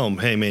 And I'll tell them,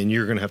 hey, man,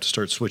 you're going to have to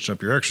start switching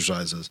up your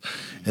exercises.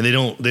 And they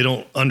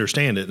don't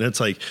understand it. And it's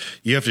like,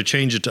 you have to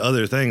change it to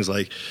other things.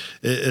 Like,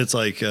 it's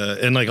like,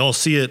 and like, I'll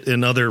see it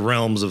in other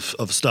realms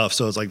of stuff.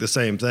 So it's like the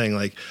same thing.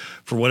 Like,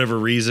 for whatever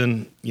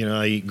reason,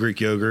 I eat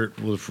Greek yogurt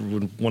with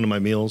one of my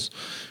meals.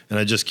 And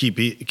I just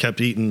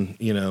kept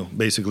eating,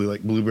 basically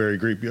like blueberry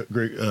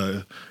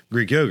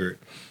Greek yogurt.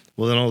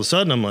 Well, then all of a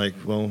sudden I'm like,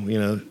 well,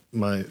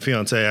 my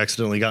fiance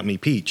accidentally got me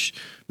peach.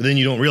 But then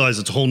you don't realize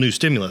it's a whole new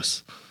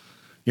stimulus.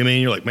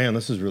 You're like, man,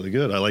 this is really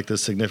good. I like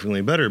this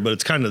significantly better. But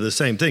it's kind of the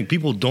same thing.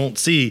 People don't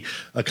see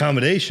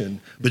accommodation.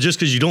 But just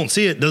because you don't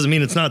see it doesn't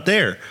mean it's not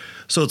there.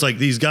 So it's like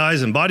these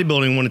guys in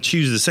bodybuilding want to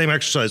choose the same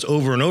exercise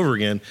over and over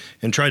again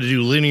and try to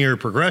do linear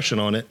progression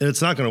on it. And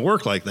it's not going to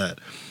work like that.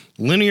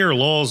 Linear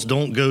laws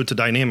don't go to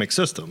dynamic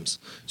systems.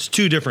 It's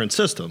two different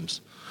systems.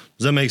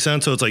 Does that make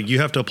sense? So it's like you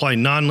have to apply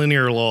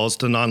nonlinear laws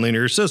to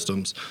nonlinear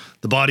systems.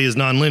 The body is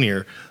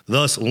nonlinear.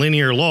 Thus,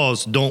 linear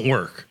laws don't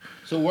work.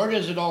 So where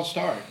does it all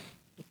start?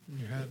 In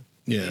your head.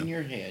 Yeah. In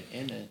your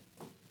head.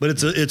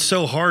 But it's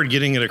so hard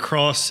getting it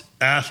across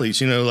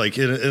athletes, like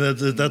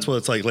that's what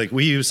it's like. Like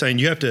we were saying,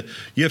 you have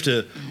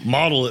to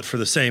model it for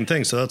the same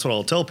thing. So that's what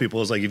I'll tell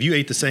people is like, if you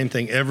ate the same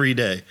thing every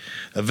day,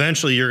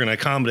 eventually you're going to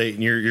accommodate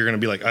and you're going to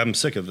be like, I'm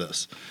sick of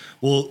this.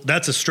 Well,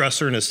 that's a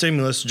stressor and a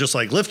stimulus, just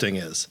like lifting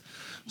is.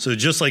 So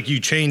just like you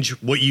change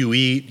what you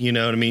eat, you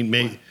know what I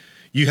mean?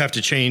 You have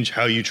to change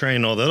how you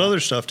train, all that other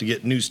stuff to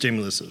get new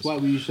stimuluses. Well,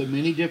 we use so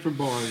many different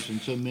bars and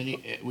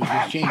we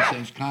just change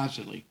things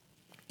constantly.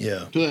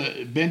 Yeah.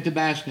 Ben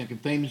Tabasnik, a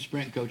famous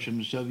sprint coach from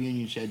the Soviet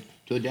Union, said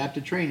to adapt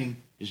to training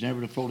is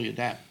never to fully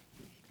adapt.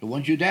 But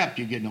once you adapt,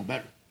 you get no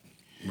better.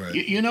 Right.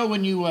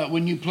 When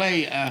you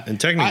play, and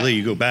technically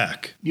you go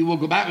back. You will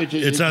go backwards.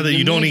 It's not that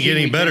you don't get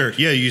any better.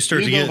 Yeah, you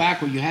start to go get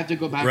backward. You have to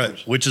go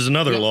backwards. Right, which is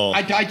another law.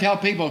 I tell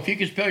people, if you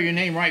can spell your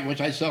name right,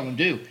 which I seldom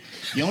do,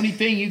 the only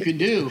thing you can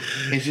do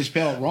is to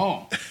spell it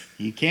wrong.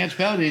 You can't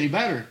spell it any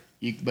better,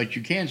 but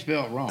you can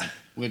spell it wrong,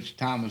 which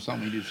Tom was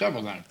something we do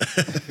several times.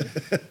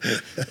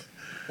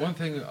 One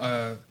thing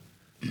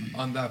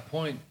on that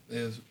point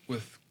is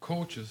with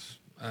coaches,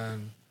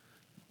 and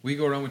we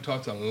go around, we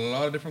talk to a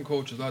lot of different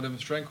coaches, a lot of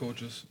different strength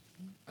coaches,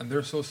 and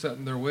they're so set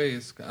in their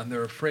ways, and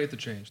they're afraid to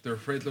change. They're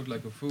afraid to look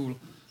like a fool.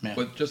 Yeah.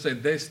 But just say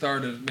they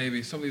started,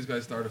 maybe some of these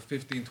guys started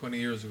 15, 20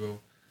 years ago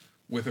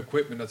with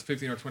equipment that's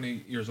 15 or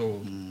 20 years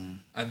old,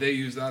 and they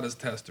use that as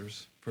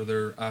testers for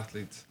their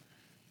athletes.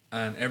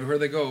 And everywhere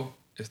they go,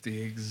 it's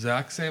the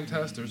exact same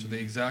testers with the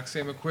exact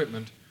same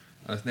equipment,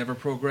 and it's never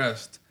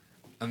progressed.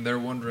 And they're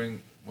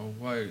wondering, well,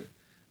 why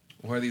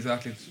are these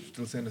athletes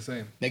still saying the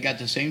same? They got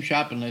the same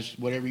shopping list,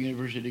 whatever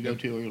university they go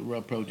to or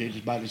World Pro, they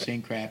just buy the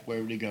same crap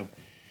wherever they go.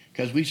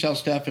 Because we sell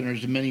stuff and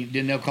there's many,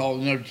 then they'll call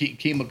another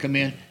team will come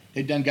in.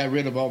 They done got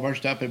rid of all of our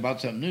stuff and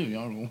bought something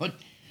new. What?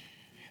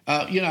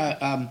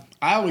 I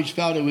always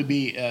felt it would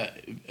be an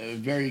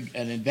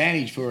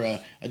advantage for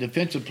a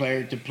defensive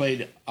player to play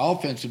the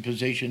offensive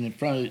position in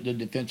front of the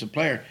defensive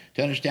player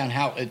to understand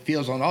how it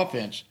feels on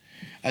offense.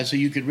 So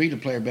you could read a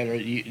player better.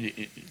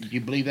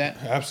 You believe that?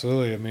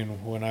 Absolutely. I mean,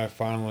 when I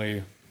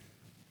finally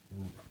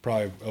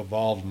probably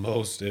evolved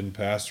most in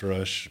pass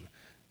rush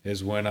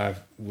is when I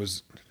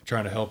was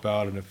trying to help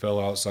out and a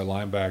fellow outside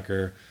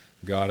linebacker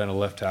got in a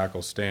left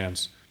tackle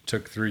stance,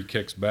 took 3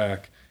 kicks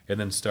back, and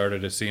then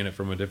started seeing it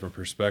from a different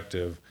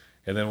perspective.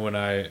 And then when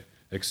I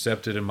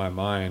accepted in my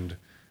mind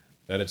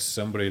that it's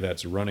somebody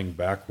that's running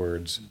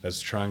backwards,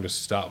 that's trying to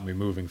stop me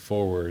moving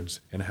forwards,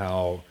 and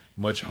how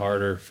much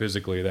harder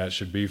physically that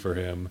should be for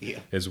him,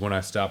 is when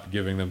I stopped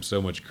giving them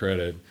so much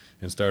credit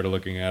and started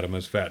looking at them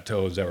as fat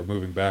toads that were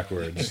moving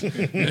backwards.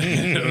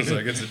 It was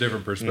like, it's a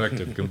different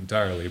perspective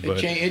entirely.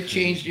 But it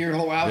changed your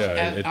whole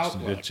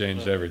outlook. It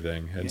changed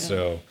everything. And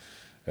so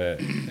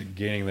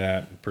gaining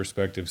that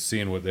perspective,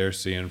 seeing what they're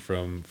seeing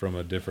from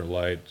a different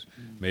light,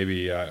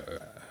 maybe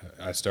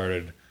I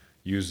started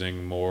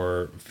using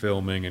more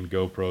filming and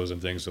GoPros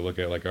and things to look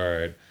at, like, all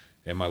right,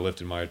 am I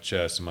lifting my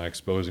chest? Am I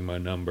exposing my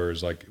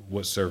numbers? Like,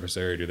 what surface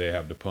area do they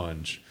have to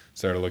punch?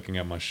 Started looking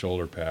at my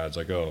shoulder pads,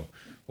 like, oh,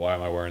 why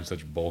am I wearing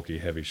such bulky,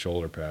 heavy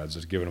shoulder pads?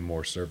 Just giving them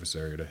more surface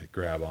area to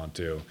grab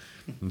onto.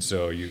 And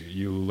so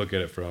you look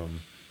at it from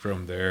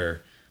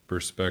their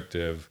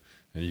perspective,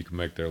 and you can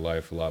make their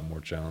life a lot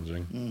more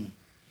challenging.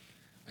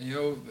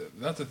 And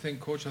that's the thing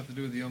coaches have to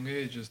do at the young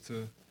age, is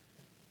to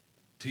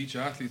teach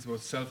athletes about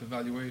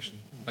self-evaluation.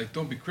 Like,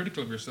 don't be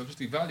critical of yourself, just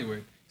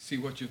evaluate, see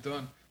what you've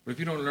done. But if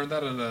you don't learn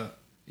that at a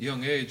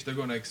young age, they're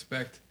going to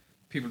expect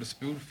people to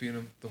spoon feed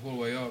them the whole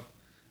way up.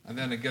 And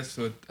then it gets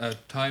to a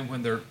time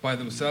when they're by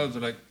themselves.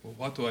 They're like, well,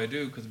 what do I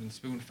do? Because I've been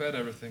spoon-fed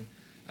everything.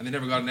 And they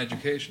never got an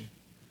education.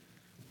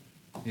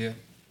 Yeah.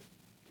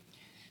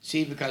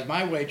 See, because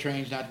my way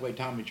trains not the way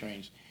Tommy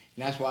trains.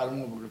 And that's why I don't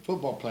want to work with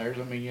football players.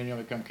 I mean, you know,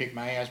 they come kick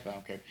my ass, but I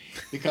don't care.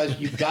 Because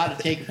you've got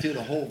to take them through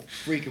the whole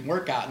freaking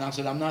workout. And I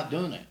said, I'm not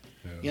doing it.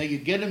 Yeah. You know, you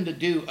get them to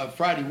do a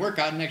Friday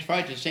workout, and next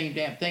Friday's the same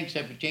damn thing,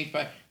 except we change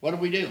Friday. What do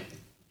we do?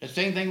 The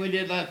same thing we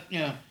did last, you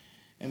know.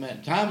 And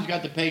man, Tom's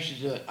got the patience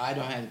to do it. I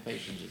don't have the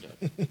patience to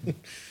do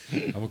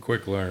it. I'm a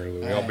quick learner,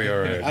 Louis. I'll be all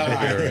right. I'll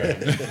be all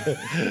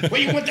right. Well,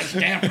 you went to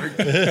Stanford.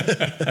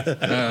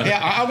 Yeah,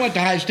 I went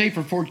to High State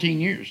for 14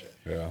 years.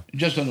 Yeah.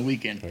 Just on the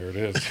weekend. There it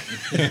is.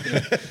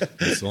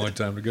 It's the only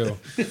time to go.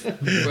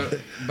 But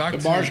back The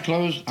to bars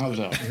closed, I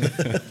was out.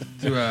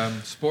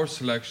 sports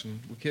selection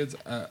with kids.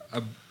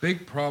 A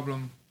big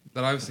problem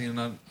that I've seen,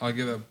 and I'll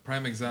give a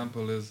prime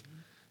example, is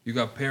you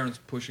got parents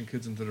pushing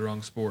kids into the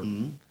wrong sport.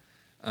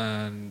 Mm-hmm.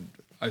 And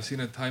I've seen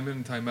it time in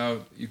and time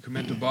out. You come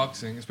into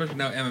boxing, especially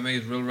now MMA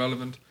is real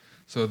relevant.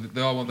 So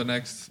they all want the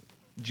next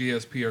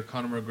GSP or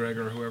Conor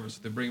McGregor or whoever.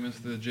 So they bring them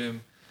into the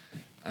gym.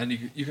 And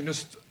you can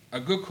just, a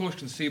good coach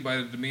can see by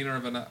the demeanor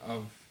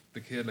of the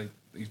kid, like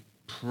he's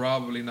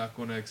probably not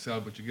going to excel,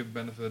 but you give the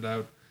benefit of the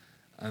doubt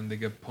and they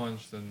get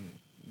punched and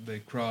they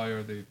cry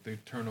or they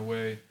turn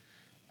away.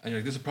 And you're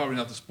like, this is probably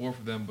not the sport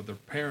for them, but their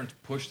parents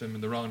push them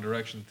in the wrong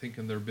direction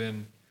thinking they're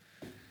been.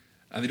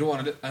 And they don't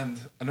want to, and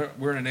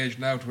we're in an age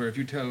now to where if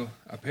you tell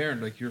a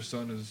parent, like, your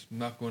son is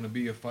not going to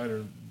be a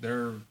fighter,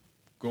 they're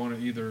going to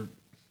either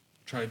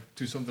try to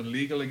do something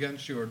legal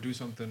against you or do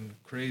something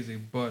crazy.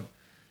 But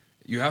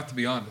you have to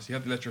be honest. You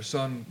have to let your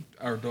son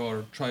or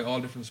daughter try all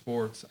different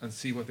sports and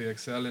see what they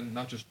excel in,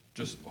 not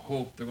just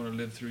hope they're going to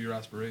live through your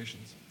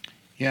aspirations.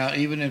 Yeah,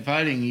 even in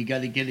fighting, you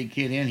got to get a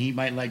kid in. He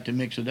might like to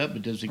mix it up,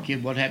 but does the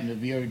kid, what happens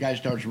if the other guy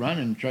starts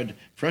running and try to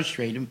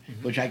frustrate him,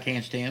 mm-hmm. which I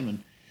can't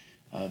stand.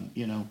 And,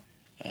 you know,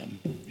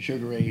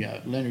 Sugar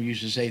Ray Leonard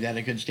used to say that.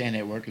 I couldn't stand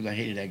that work because I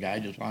hated that guy,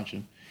 just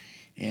watching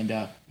him.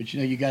 And but you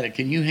know, you got to.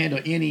 Can you handle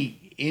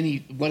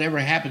any whatever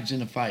happens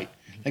in a fight?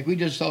 Like we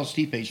just saw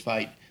Stipe's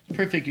fight.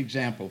 Perfect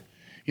example.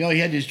 You know, he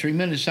had this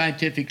tremendous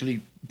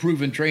scientifically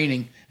proven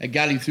training that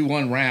got him through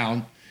one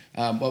round.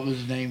 What was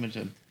his name? It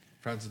was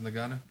Francis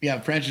Ngannou.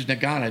 Yeah, Francis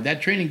Ngannou.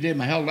 That training did him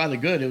a hell of a lot of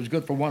good. It was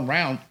good for one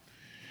round.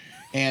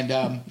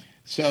 And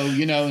so,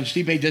 you know, and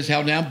Stipe just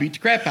held down, beat the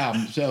crap out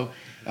of him. So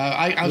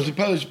I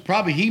suppose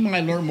probably he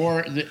might learn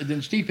more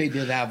than Stipe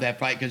did out of that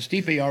fight because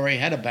Stipe already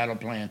had a battle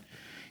plan.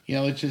 You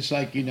know, it's just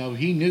like, you know,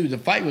 he knew the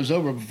fight was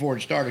over before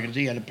it started because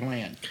he had a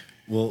plan.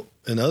 Well,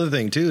 another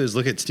thing, too, is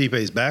look at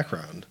Stipe's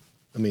background.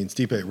 I mean,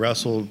 Stipe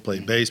wrestled,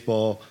 played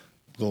baseball,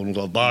 Golden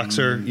Glove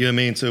boxer. You know what I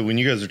mean? So when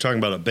you guys are talking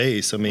about a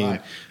base, I mean,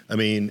 right.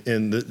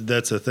 And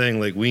that's the thing.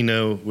 Like we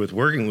know with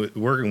working with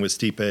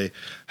Stipe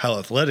how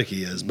athletic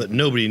he is, but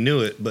nobody knew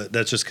it. But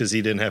that's just because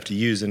he didn't have to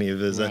use any of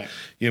his. Right.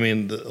 You know what I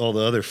mean? All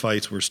the other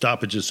fights were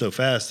stoppages so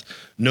fast,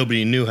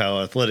 nobody knew how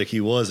athletic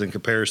he was in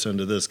comparison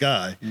to this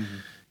guy. Mm-hmm.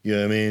 You know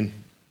what I mean?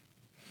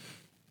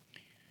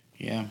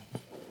 Yeah.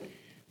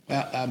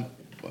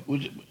 Well,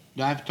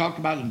 I've talked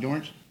about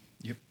endurance.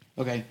 Yep.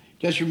 Okay.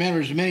 Just remember,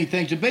 there's many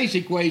things. The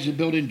basic ways to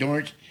build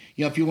endurance,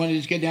 you know, if you want to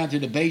just get down to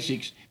the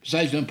basics,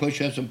 besides doing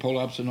push-ups and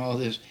pull-ups and all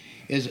this,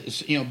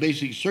 is, you know,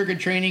 basic circuit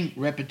training,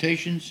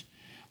 repetitions,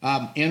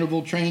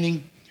 interval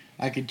training,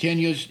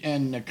 continuous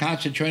and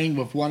constant training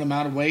with one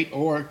amount of weight,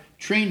 or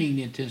training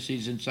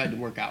intensities inside the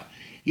workout.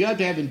 You have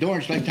to have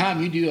endurance. Like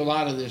Tom, you do a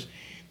lot of this.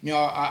 You know,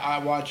 I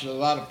watch a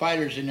lot of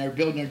fighters, and they're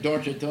building their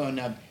endurance and throwing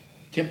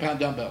 10-pound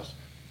dumbbells.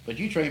 But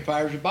you train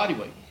fighters with body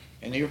weight,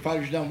 and your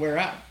fighters don't wear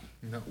out.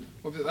 No,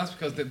 well, that's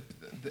because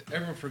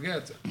everyone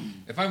forgets.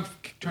 If I'm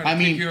trying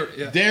to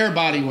kick their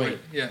body weight.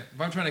 Yeah,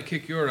 if I'm trying to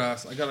kick your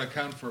ass, I gotta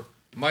account for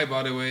my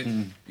body weight,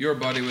 your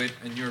body weight,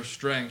 and your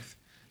strength.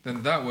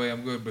 Then that way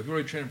I'm good. But if you're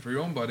already training for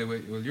your own body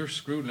weight, well, you're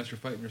screwed unless you're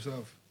fighting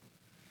yourself.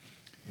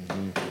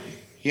 Mm-hmm.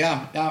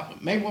 Yeah. Now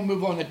maybe we'll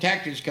move on to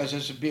tactics because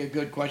this would be a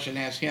good question to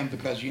ask him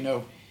because you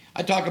know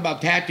I talk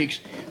about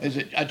tactics as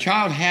a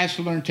child has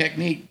to learn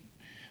technique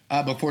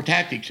before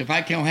tactics. If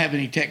I can't have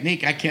any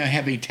technique, I can't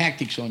have any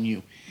tactics on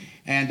you.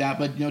 And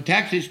but you know,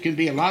 tactics can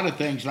be a lot of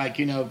things. Like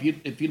you know,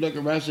 if you look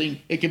at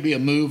wrestling, it could be a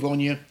move on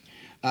you,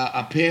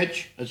 a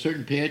pitch, a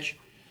certain pitch.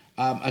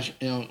 You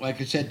know, like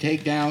I said,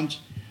 takedowns.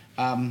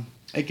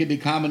 It could be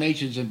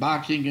combinations in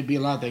boxing. It could be a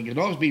lot of things. It could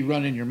always be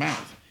running your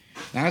mouth.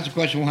 Now that's a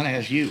question I want to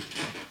ask you.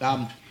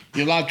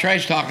 There's a lot of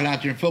trash talking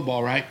out there in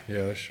football, right?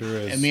 Yeah, that sure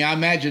is. I mean, I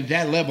imagine at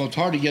that level, it's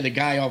hard to get a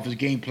guy off his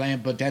game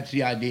plan, but that's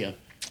the idea.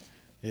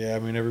 Yeah, I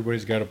mean,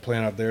 everybody's got a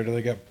plan out there till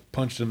they get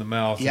punched in the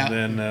mouth, yeah.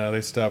 And then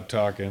they stop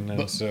talking.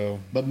 And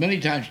but many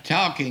times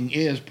talking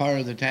is part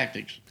of the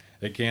tactics.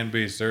 It can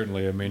be,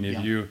 certainly. I mean,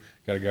 if you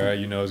got a guy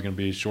you know is going to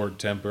be short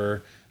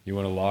temper, you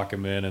want to lock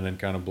him in and then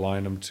kind of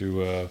blind him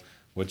to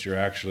what you're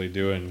actually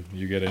doing.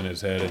 You get in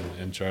his head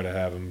and try to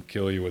have him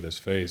kill you with his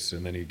face,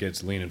 and then he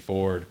gets leaning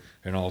forward,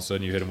 and all of a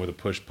sudden you hit him with a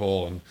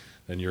push-pull, and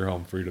then you're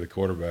home free to the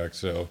quarterback.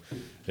 So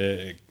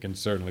it can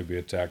certainly be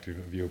a tactic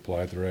if you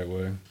apply it the right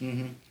way.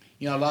 Mm-hmm.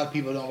 You know, a lot of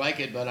people don't like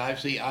it, but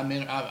I've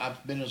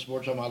been in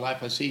sports all my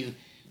life. I see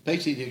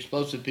basically the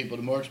explosive people.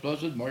 The more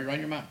explosive, the more you run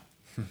your mouth.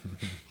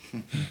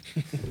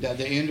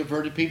 The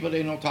introverted people,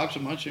 they don't talk so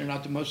much. They're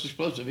not the most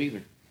explosive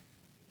either.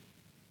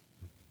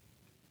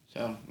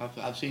 So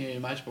I've seen it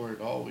in my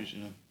sport always,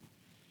 you know.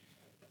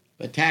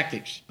 But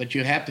tactics. But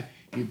you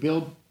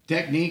build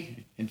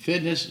technique and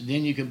fitness,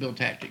 then you can build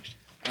tactics.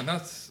 And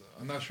that's,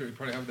 I'm not sure you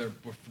probably have there,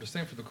 but the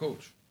same for the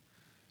coach.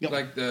 Yep.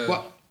 Like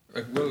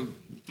Will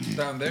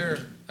down there,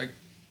 like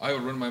I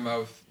would run my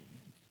mouth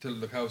till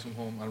the cows come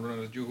home and run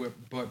a Jew whip.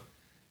 But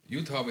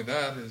you taught me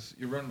that is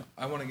you run.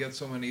 I want to get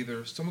someone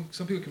either some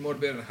people can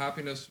motivate in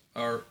happiness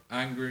or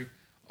angry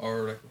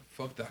or like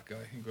fuck that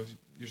guy. He goes,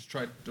 you just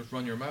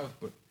run your mouth,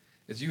 but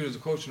it's you as a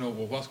coach to know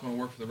well what's going to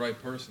work for the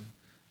right person.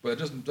 But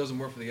it doesn't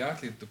work for the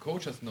athlete. The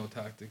coach has to know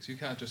tactics. You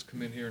can't just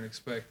come in here and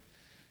expect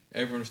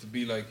everyone to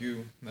be like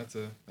you. That's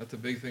a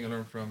big thing I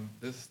learned from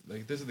this.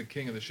 Like this is the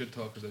king of the shit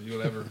talkers that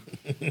you'll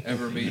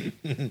ever meet.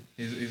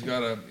 He's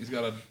got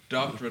a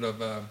doctorate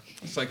of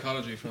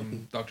psychology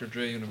from Dr.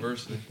 Dre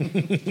University.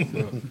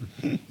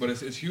 But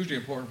it's hugely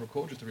important for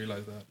coaches to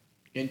realize that.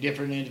 In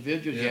different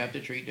individuals, Yeah. you have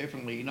to treat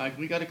differently. You know, like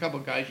we got a couple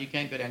of guys you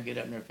can't go down and get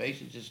up in their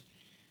face. It's just,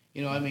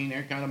 you know, I mean,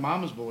 they're kind of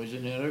mama's boys,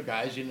 and the other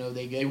guys, you know,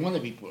 they want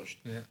to be pushed.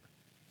 Yeah.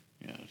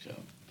 You know, so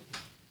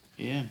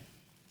yeah.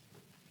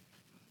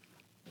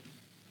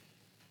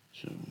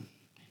 So,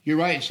 you're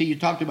right. See, you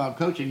talked about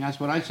coaching. That's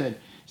what I said.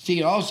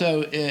 See,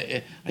 also,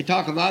 I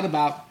talk a lot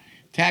about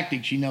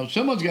tactics. You know,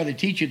 someone's got to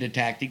teach you the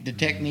tactic, the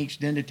techniques,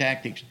 then the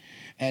tactics.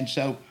 And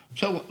so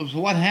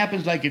what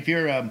happens? Like if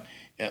you're,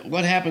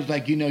 what happens?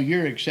 Like you know,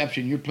 you're an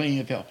exception. You're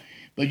playing NFL,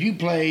 but you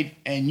played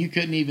and you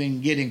couldn't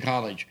even get in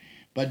college.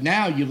 But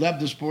now you love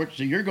the sport,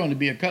 so you're going to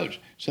be a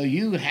coach. So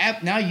you have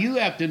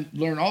to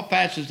learn all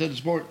facets of the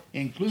sport,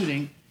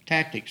 including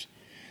tactics.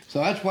 So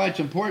that's why it's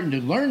important to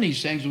learn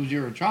these things when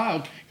you're a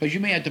child, because you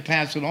may have to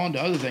pass it on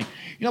to other things.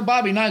 You know,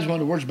 Bobby Knight is one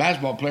of the worst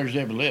basketball players that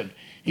ever lived.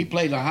 He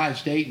played at Ohio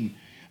State,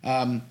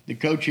 and the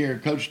coach here,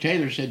 Coach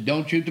Taylor, said,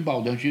 don't shoot the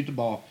ball, don't shoot the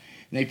ball.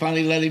 And they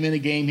finally let him in the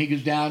game. He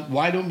goes down,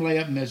 wide open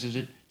layup, misses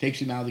it, takes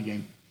him out of the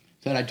game.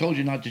 Said, I told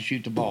you not to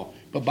shoot the ball.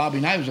 But Bobby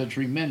Knight was a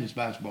tremendous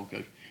basketball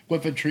coach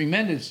with a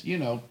tremendous, you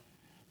know,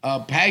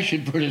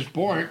 passion for the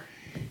sport.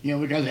 You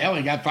know, because hell,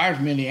 he got fired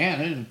from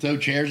Indiana and throw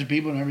chairs at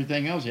people and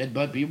everything else,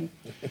 headbutt people.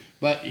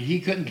 But he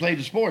couldn't play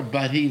the sport,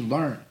 but he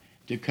learned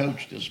to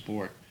coach the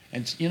sport.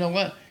 And you know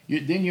what?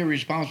 Then you're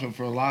responsible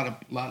for a lot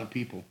of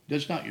people.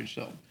 Just not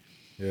yourself.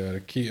 Yeah,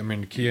 key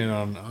in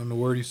on the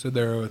word you said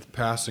there with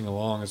passing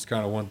along is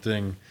kind of one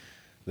thing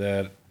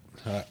that,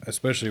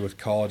 especially with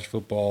college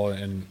football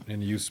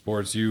and youth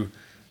sports,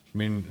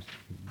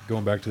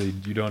 going back to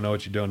you don't know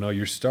what you don't know,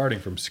 you're starting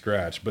from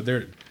scratch. But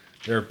there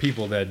are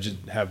people that just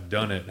have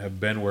done it, have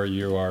been where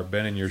you are,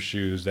 been in your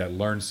shoes, that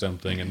learned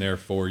something, and they're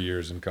 4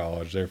 years in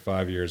college, they're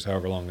 5 years,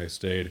 however long they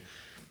stayed.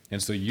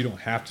 And so you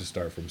don't have to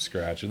start from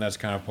scratch, and that's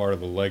kind of part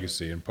of the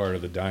legacy and part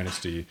of the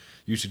dynasty.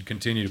 You should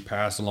continue to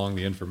pass along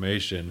the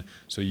information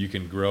so you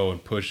can grow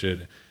and push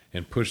it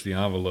and push the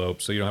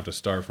envelope so you don't have to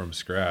start from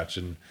scratch.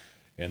 And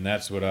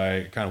that's what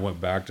I kind of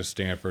went back to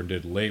Stanford and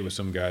did late with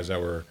some guys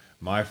that were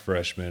my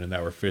freshmen and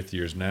that were fifth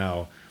years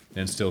now,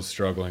 and still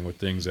struggling with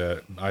things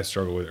that I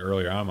struggled with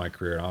earlier on in my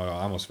career. And I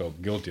almost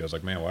felt guilty. I was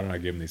like, man, why didn't I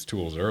give them these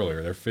tools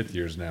earlier? They're fifth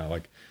years now.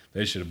 Like,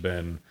 they should have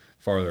been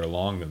farther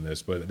along than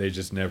this, but they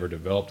just never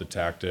developed a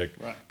tactic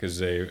because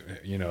they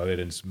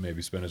didn't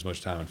maybe spend as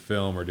much time in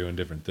film or doing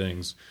different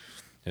things.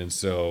 And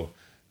so,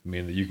 I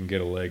mean, you can get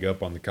a leg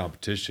up on the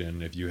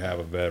competition if you have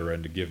a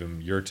veteran to give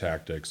him your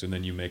tactics, and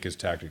then you make his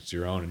tactics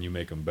your own and you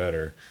make them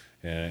better.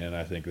 And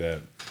I think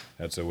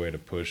that's a way to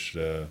push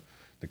the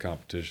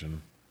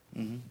competition.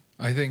 Mm-hmm.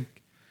 I think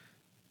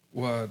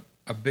what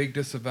a big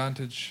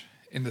disadvantage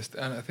in this,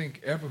 and I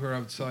think everywhere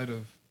outside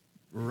of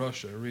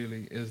Russia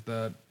really, is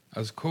that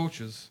as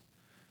coaches,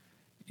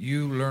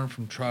 you learn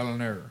from trial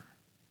and error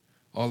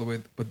all the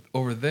way. But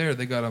over there,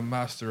 they got a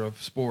master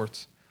of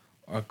sports,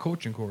 a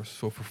coaching course.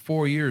 So for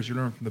 4 years, you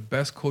learn from the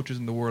best coaches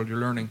in the world. You're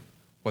learning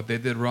what they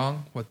did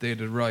wrong, what they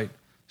did right.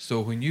 So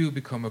when you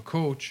become a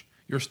coach,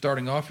 you're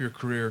starting off your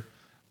career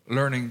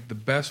learning the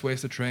best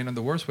ways to train and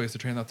the worst ways to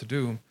train not to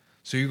do them.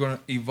 So you're going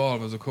to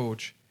evolve as a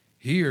coach.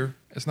 Here,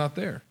 it's not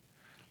there.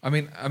 I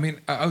mean,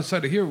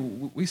 outside of here,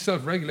 we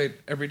self-regulate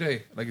every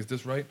day. Like, is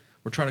this right?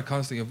 We're trying to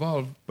constantly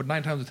evolve, but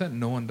 9 times out of 10,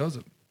 no one does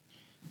it.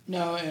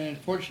 No, and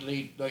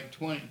unfortunately, like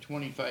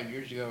 25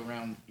 years ago,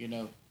 around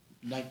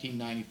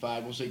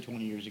 1995, we'll say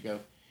 20 years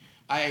ago,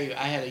 I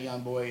had a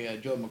young boy,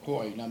 Joe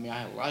McCoy. I mean,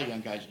 I had a lot of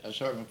young guys. I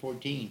started at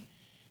 14,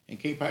 and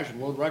King Patrick,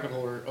 world record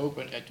holder,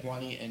 open at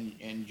 20,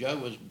 and Joe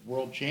was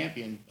world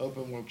champion,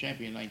 open world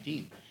champion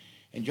 19.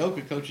 And Joe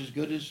could coach as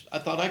good as I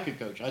thought I could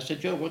coach. I said,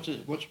 Joe,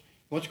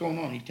 what's going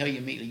on? He'd tell you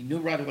immediately. He knew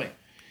right away.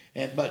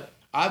 But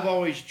I've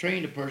always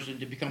trained a person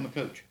to become a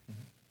coach.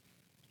 Mm-hmm.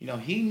 You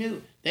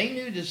know, they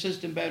knew the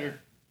system better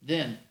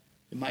then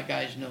than my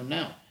guys know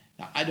now.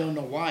 Now, I don't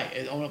know why.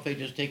 I don't know if they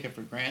just take it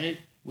for granted.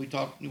 We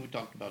talked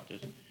about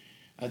this.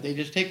 They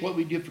just take what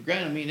we do for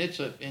granted. I mean, it's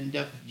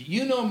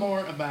you know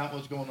more about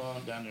what's going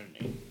on down there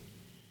than me.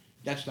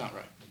 That's not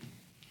right.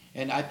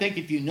 And I think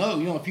if you know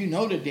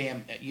the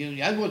damn,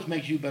 that's what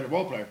makes you a better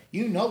ball player.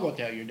 You know what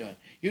the hell you're doing.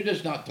 You're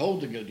just not told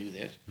to go do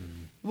this.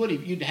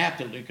 You'd have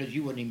to do because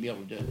you wouldn't even be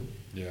able to do it.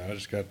 Yeah, I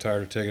just got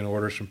tired of taking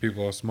orders from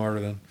people I was smarter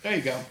than. There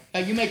you go.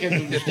 Now you make a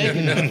mistake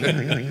enough.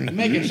 You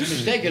make a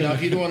mistake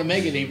enough, you don't want to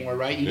make it anymore,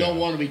 right? You don't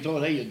want to be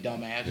told, hey, you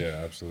dumbass.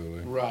 Yeah,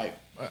 absolutely. Right.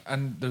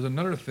 And there's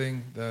another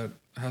thing that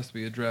has to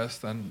be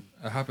addressed, and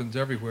it happens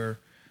everywhere,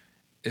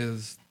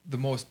 is the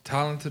most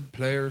talented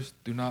players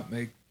do not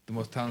make the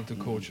most talented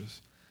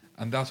coaches.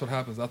 And that's what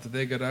happens. After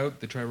they get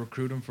out, they try to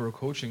recruit them for a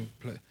coaching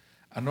play.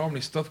 And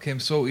normally stuff came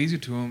so easy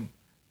to them,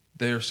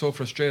 they're so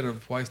frustrated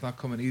of why it's not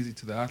coming easy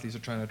to the athletes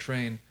they're trying to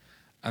train.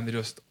 And they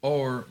just,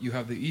 or you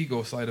have the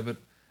ego side of it,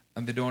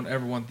 and they don't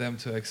ever want them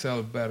to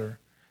excel better.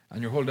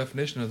 And your whole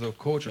definition as a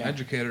coach or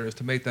educator is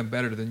to make them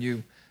better than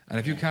you. And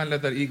if you can't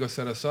let that ego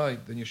set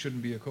aside, then you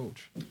shouldn't be a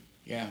coach.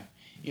 Yeah.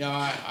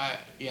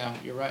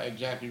 You're right,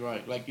 exactly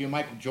right. Like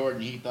Michael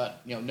Jordan, he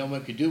thought, no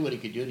one could do what he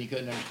could do, and he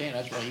couldn't understand.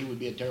 That's why he would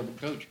be a terrible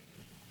coach.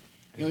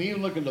 You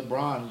look at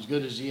LeBron, as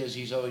good as he is,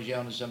 he's always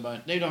yelling at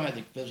somebody. They don't have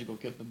the physical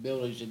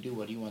capabilities to do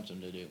what he wants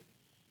them to do.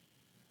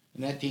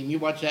 And that team, you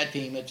watch that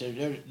team,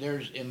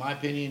 there's, in my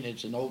opinion,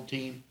 it's an old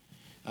team.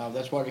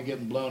 That's why they're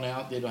getting blown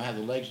out. They don't have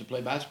the legs to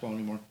play basketball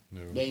anymore.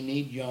 No. They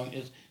need young.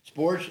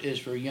 Sports is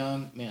for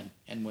young men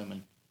and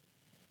women.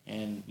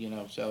 And,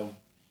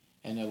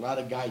 and a lot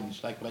of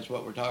guidance, like that's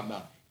what we're talking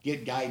about.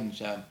 Get guidance.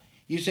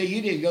 You say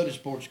you didn't go to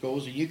sports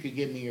schools, and you could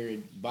give me your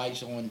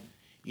advice on,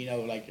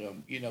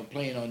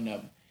 playing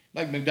on,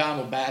 like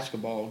McDonald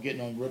basketball,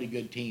 getting on really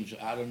good teams.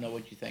 I don't know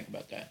what you think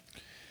about that.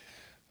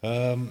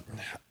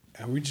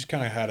 We just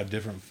kind of had a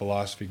different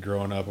philosophy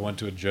growing up. I went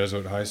to a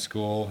Jesuit high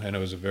school, and it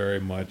was very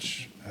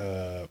much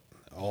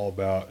all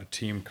about a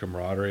team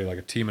camaraderie, like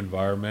a team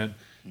environment,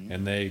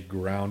 and they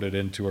grounded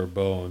into our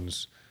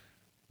bones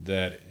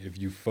that if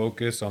you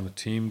focus on the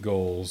team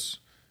goals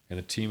and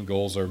the team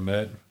goals are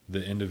met,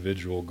 the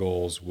individual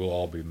goals will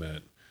all be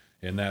met.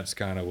 And that's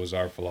kind of was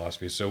our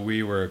philosophy. So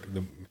we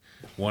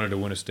wanted to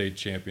win a state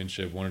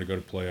championship, wanted to go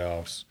to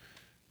playoffs,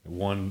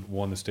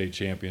 won the state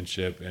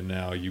championship, and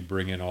now you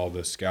bring in all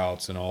the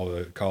scouts and all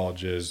the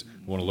colleges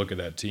want to look at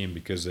that team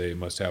because they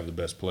must have the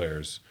best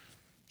players.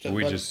 So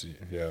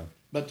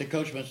But the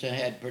coach must have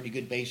had pretty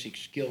good basic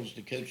skills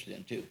to coach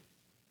them too.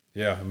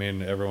 Yeah, I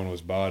mean, everyone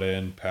was bought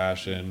in,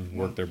 passion,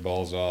 worked their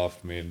balls off.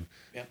 I mean,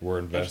 we're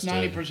invested.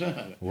 That's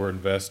 90% of it. We're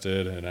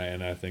invested,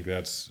 and I think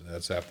that's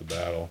half the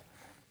battle.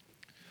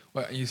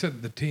 Well, you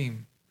said the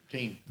team.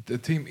 The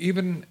team,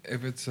 even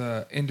if it's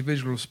an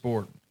individual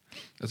sport,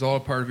 it's all a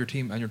part of your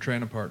team and your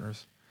training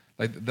partners.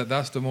 Like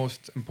that's the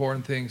most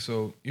important thing.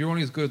 So you're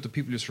only as good as the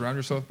people you surround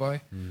yourself by.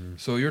 Mm-hmm.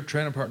 So your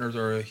training partners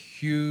are a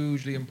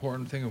hugely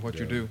important thing of what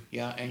you do.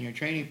 Yeah, and your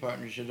training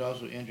partners should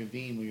also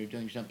intervene when you're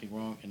doing something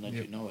wrong and let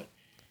you know it.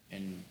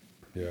 And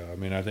yeah, I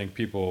mean, I think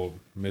people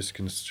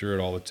misconstrue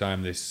it all the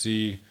time. They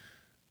see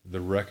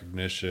the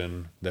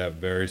recognition that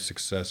very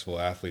successful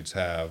athletes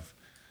have,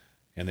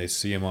 and they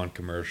see them on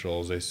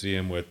commercials. They see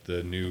them with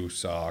the new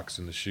socks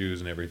and the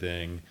shoes and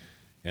everything,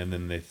 and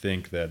then they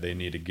think that they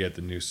need to get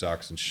the new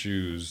socks and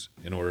shoes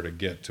in order to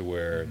get to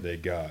where they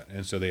got.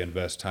 And so they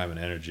invest time and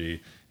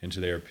energy into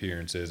their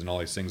appearances and all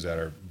these things that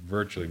are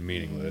virtually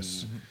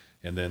meaningless. Mm-hmm.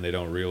 And then they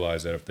don't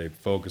realize that if they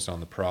focus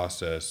on the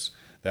process,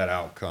 that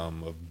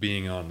outcome of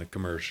being on the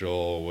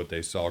commercial, what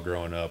they saw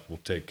growing up, will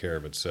take care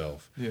of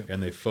itself. Yeah.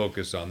 And they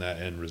focus on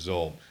that end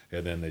result,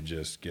 and then they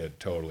just get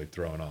totally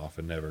thrown off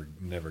and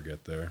never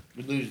get there.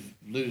 Lose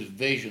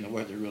vision of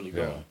where they're really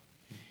going.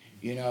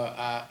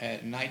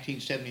 At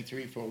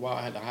 1973, for a while,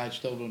 I had the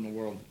highest total in the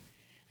world.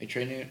 I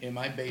trained in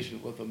my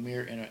basement with a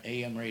mirror and an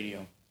AM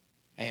radio.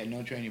 I had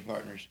no training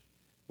partners.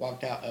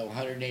 Walked out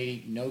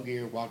 180, no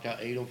gear, walked out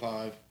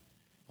 805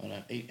 on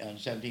a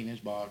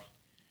 17-inch box.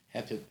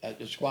 Have to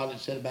the squad that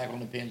set it back on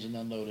the pins and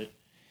unload it.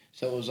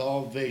 So it was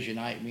all vision.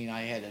 I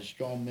had a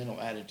strong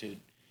mental attitude,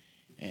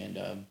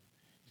 and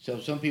so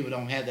some people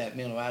don't have that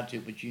mental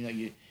attitude. But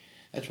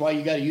that's why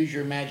you got to use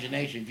your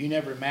imagination. If you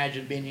never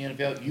imagined being in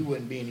the NFL, you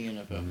wouldn't be in the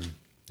NFL. Mm-hmm.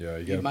 Yeah,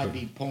 you might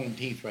be pulling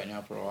teeth right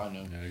now for all I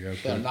know. Yeah, you got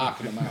to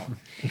knocking them out.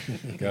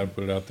 You got to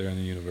put it out there in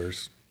the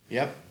universe.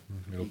 Yep.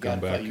 It'll come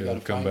back.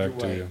 It'll come back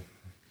to you.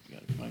 You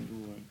got to find your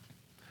way.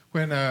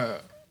 When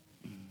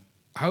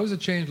how has it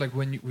changed? Like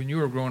when you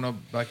were growing up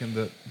back in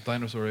the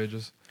dinosaur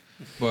ages,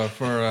 but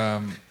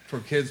for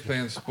kids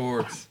playing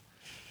sports,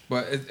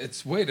 but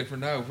it's way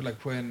different now.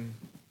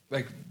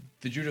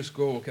 Did you just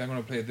go, okay, I'm going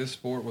to play this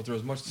sport? Was there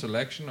as much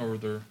selection, or were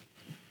there?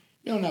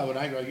 No. When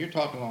I go, you're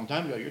talking a long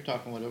time ago. You're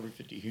talking over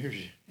 50 years.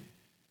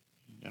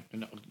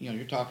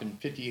 You're talking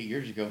 58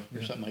 years ago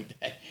or something like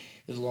that.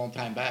 It was a long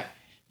time back.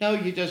 No,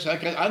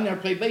 I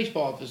never played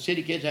baseball if the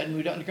city kids hadn't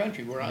moved out in the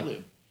country where I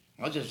live.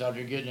 I was just out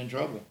there getting in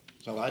trouble.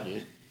 That's all I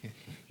did.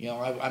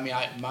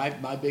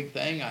 My big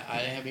thing, I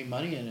didn't have any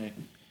money,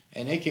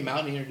 and they came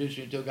out and introduced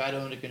me to a guy that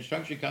owned a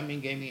construction company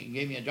and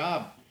gave me a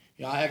job.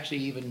 I actually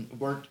even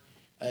worked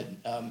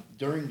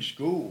during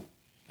school.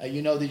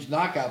 These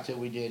knockouts that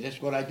we did.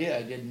 That's what I did.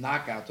 I did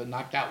knockouts. I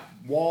knocked out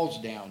walls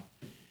down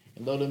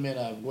load them in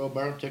a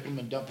wheelbarrow, took them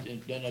and dumped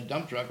in a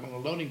dump truck on a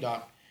loading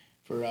dock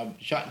for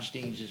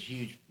Schottenstein's is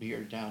huge here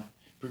in town.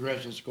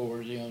 Progressive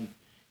Scores,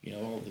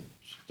 all the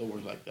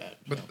stores like that.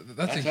 But So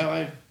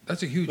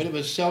that's a huge. But it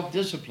was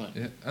self-discipline.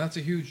 Yeah, and that's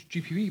a huge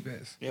GPV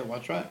base. Yeah, well,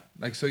 that's right.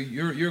 Like, so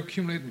you're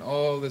accumulating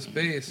all this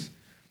base,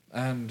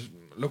 and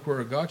look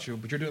where it got you.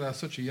 But you're doing that at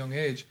such a young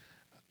age,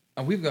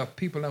 and we've got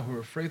people now who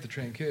are afraid to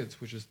train kids,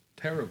 which is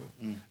terrible.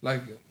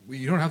 Like,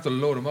 you don't have to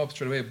load them up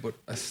straight away, but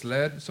a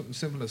sled, something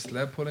simple as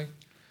sled pulling,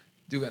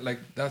 do it like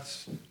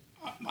that's.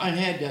 I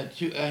had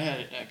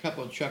a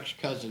couple of Chuck's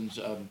cousins.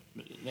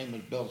 His name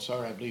was Bill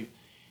Sarr, I believe.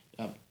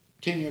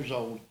 10 years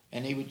old,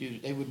 and they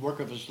would work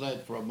up a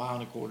sled for a mile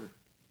and a quarter.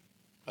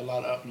 A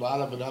lot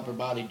of it upper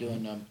body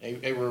doing.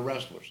 They were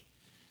wrestlers.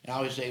 And I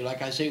always say,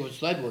 like I say with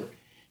sled work,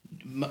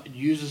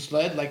 use a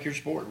sled like your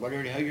sport.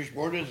 Whatever the hell your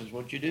sport is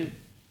what you do.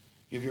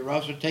 If you're a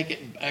wrestler, take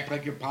it and act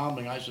like you're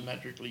palming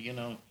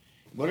isometrically.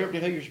 Whatever the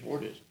hell your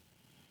sport is.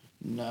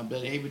 But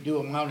they would do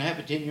a mile and a half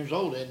at 10 years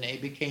old, and they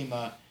became.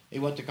 They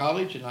went to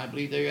college, and I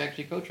believe they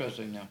actually coach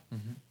wrestling now.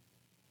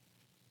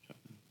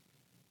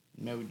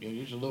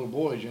 These are little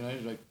boys,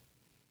 he's like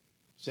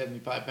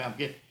 75-pound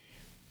kid.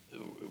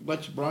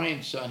 What's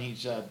Brian's son?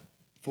 He's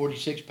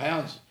 46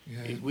 pounds.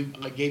 Yeah. We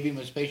gave him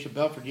a special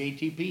belt for the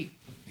ATP.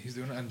 He's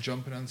doing it and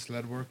jumping on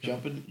sled work.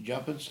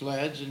 Jumping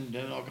sleds and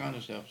doing all kind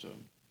of stuff. So,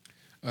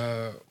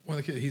 one of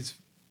the kids, he's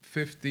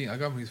 15. I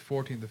got him. He's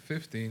 14 to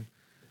 15,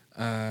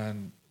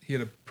 and he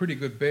had a pretty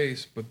good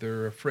base, but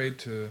they're afraid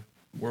to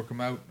work him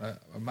out at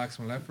a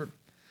maximum effort.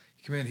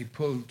 He came in. He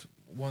pulled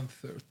we'll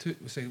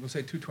say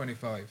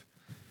 225,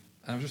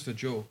 and it was just a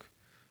joke.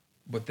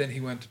 But then he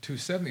went to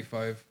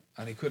 275,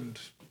 and he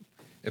couldn't.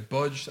 It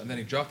budged, and then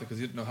he dropped it because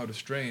he didn't know how to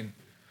strain.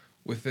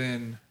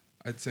 Within,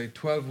 I'd say,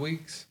 12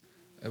 weeks,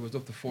 it was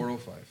up to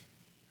 405,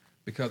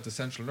 because the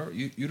central nerve.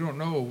 You don't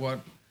know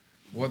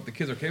what the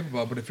kids are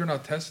capable of, but if you're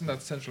not testing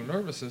that central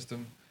nervous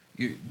system,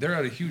 they're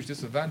at a huge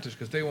disadvantage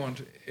because they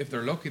want. If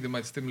they're lucky, they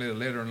might stimulate it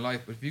later in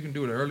life. But if you can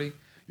do it early,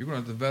 you're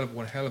going to develop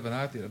one hell of an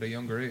athlete at a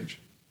younger age.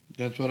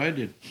 that's what I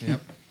did.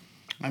 Yep.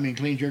 I mean,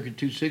 clean jerk at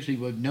 260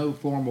 with no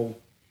formal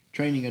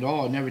training at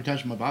all. I never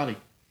touched my body.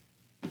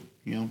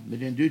 They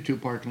didn't do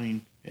two-part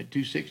clean at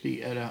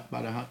 260 at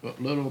about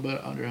a little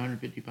bit under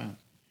 150 pounds.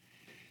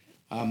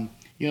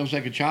 It's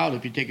like a child.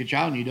 If you take a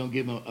child and you don't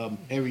give him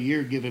every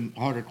year, give him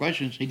harder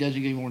questions, he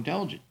doesn't get more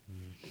intelligent.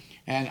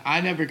 And I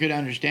never could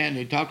understand.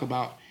 They talk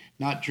about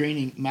not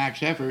training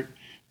max effort,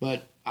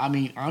 but I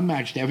mean, I'm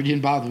maxed effort. It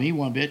didn't bother me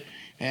one bit.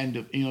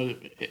 And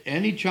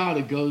any child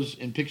that goes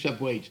and picks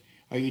up weights,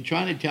 are you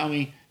trying to tell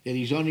me that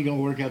he's only going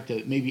to work up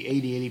to maybe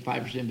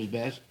 80-85% of his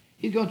best?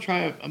 He's going to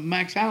try a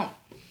max out.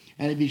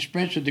 And if he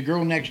sprints with the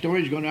girl next door,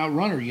 he's going to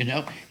outrun her, He's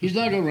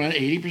not going to run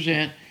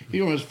 80%.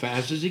 He's going as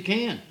fast as he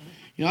can.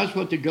 That's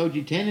what the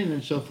Golgi tendon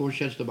and so forth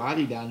shuts the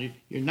body down.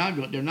 They're not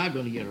going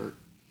to get hurt.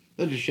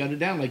 They'll just shut it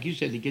down. Like you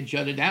said, they can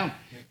shut it down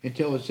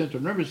until the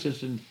central nervous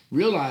system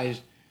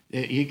realized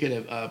that he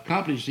could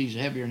accomplish these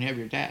heavier and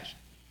heavier tasks.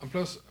 And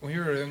plus, when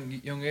you're at a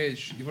young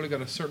age, you've only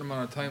got a certain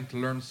amount of time to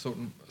learn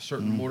certain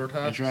motor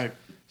tasks. That's right.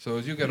 So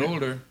as you get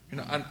older, and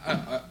I'm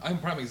a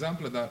prime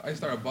example of that. I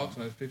started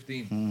boxing when I was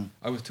 15.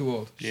 I was too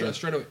old. Yeah.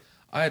 Straight away.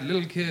 I had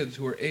little kids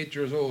who were 8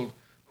 years old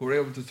who were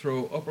able to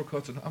throw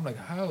uppercuts, and I'm like,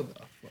 how the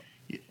fuck?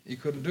 You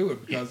couldn't do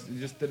it because you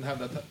just didn't have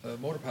that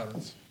motor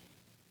patterns.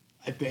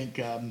 I think,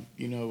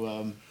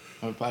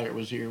 our fighter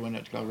was here when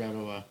at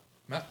Colorado.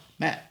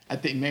 Matt. I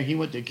think he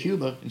went to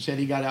Cuba and said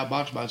he got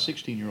outboxed by a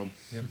 16-year-old.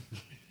 Yep.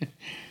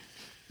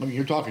 I mean,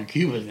 you're talking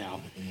Cuba now.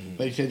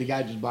 But he said the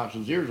guy just boxed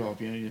his ears off,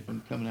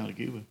 from coming out of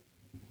Cuba.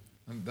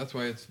 And that's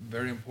why it's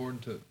very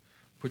important to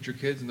put your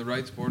kids in the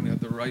right sport and have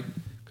the right,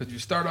 because you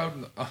start out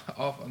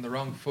off on the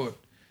wrong foot,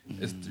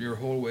 it's your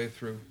whole way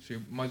through. So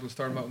you might as well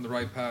start them out on the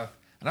right path.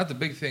 And that's the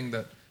big thing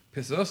that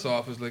pisses us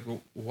off is like,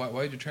 well,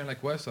 why did you train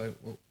like Westside?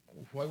 Well,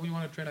 why would you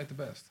want to train like the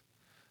best?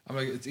 I'm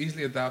like, it's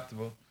easily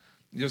adaptable.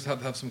 You just have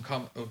to have some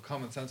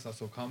common sense, not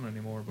so common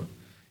anymore, but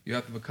you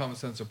have to have a common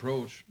sense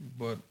approach.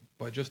 But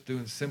by just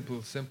doing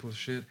simple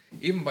shit,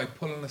 even by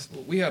pulling us,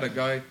 we had a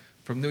guy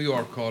from New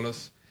York call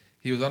us.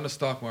 He was on the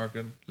stock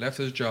market, left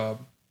his job,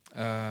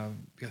 I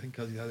think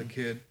because he had a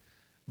kid,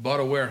 bought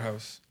a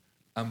warehouse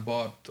and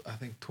bought, I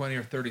think, 20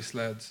 or 30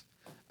 sleds.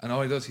 And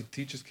all he does, he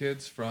teaches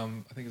kids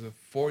from, I think it's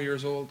 4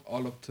 years old,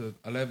 all up to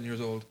 11 years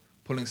old,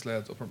 pulling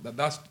sleds.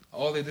 That's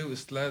all they do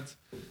is sleds,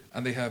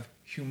 and they have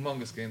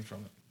humongous gains from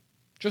it.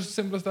 Just as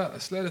simple as that.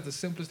 A sled is the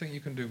simplest thing you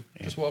can do.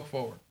 Just walk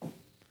forward.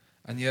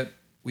 And yet,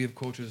 we have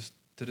coaches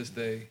to this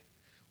day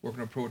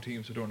working on pro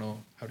teams who don't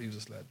know how to use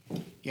a sled.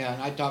 Yeah,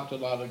 and I talked to a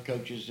lot of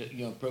coaches,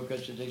 pro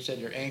coaches, they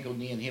said their ankle,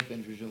 knee, and hip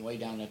injuries went way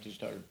down after they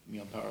started,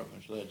 power up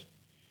on sleds.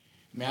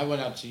 I mean, I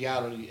went out to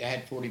Seattle, I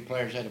had 40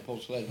 players, I had to pull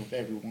sleds with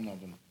every one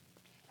of them.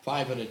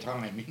 5 at a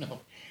time,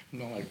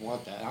 I'm like,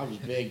 what the? I was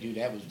big, dude,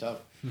 that was tough.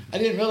 I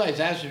didn't realize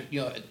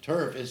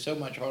turf is so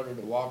much harder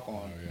to walk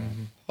on. Oh,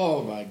 yeah.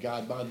 Oh my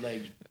God, my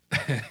legs.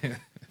 Yeah.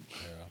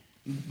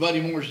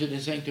 Buddy Morris did the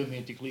same to me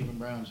at the Cleveland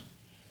Browns.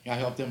 I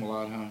helped them a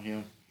lot, huh?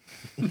 Yeah.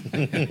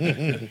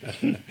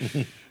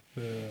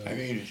 I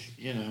mean,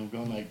 it's,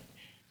 going like,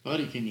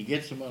 buddy, can you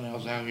get someone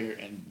else out here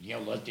and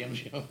let them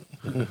show?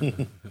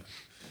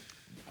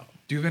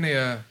 Do you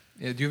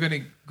have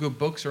any good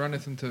books or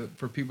anything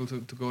for people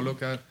to go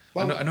look at?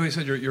 Well, I know you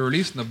said you're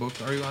releasing a book.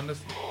 Are you on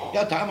this?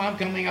 Yeah, Tom, I'm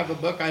coming up with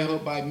a book. I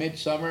hope by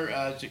midsummer.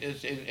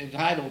 It's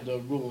entitled "The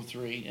Rule of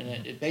Three,"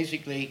 and it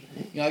basically,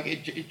 you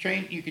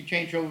can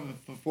train children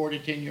from 4 to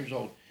 10 years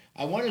old.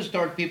 I want to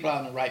start people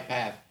on the right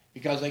path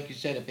because, like you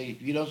said,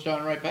 if you don't start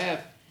on the right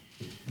path,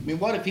 I mean,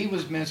 what if he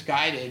was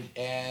misguided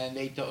and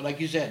they told, like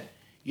you said,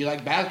 you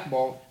like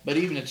basketball, but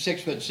even at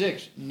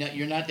 6'6",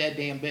 you're not that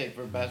damn big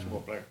for a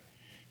basketball player.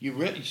 You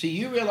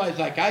realize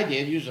like I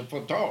did, you was a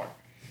foot taller,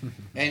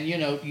 and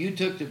you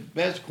took the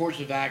best course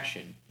of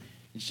action.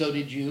 And so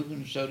did you,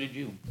 and so did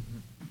you.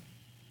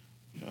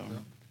 So.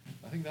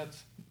 I think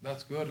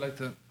that's good. I'd like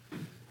to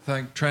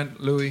thank Trent,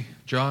 Louis,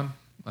 John.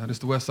 This is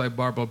the Westside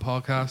Barbell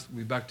Podcast. We'll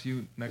be back to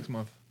you next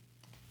month.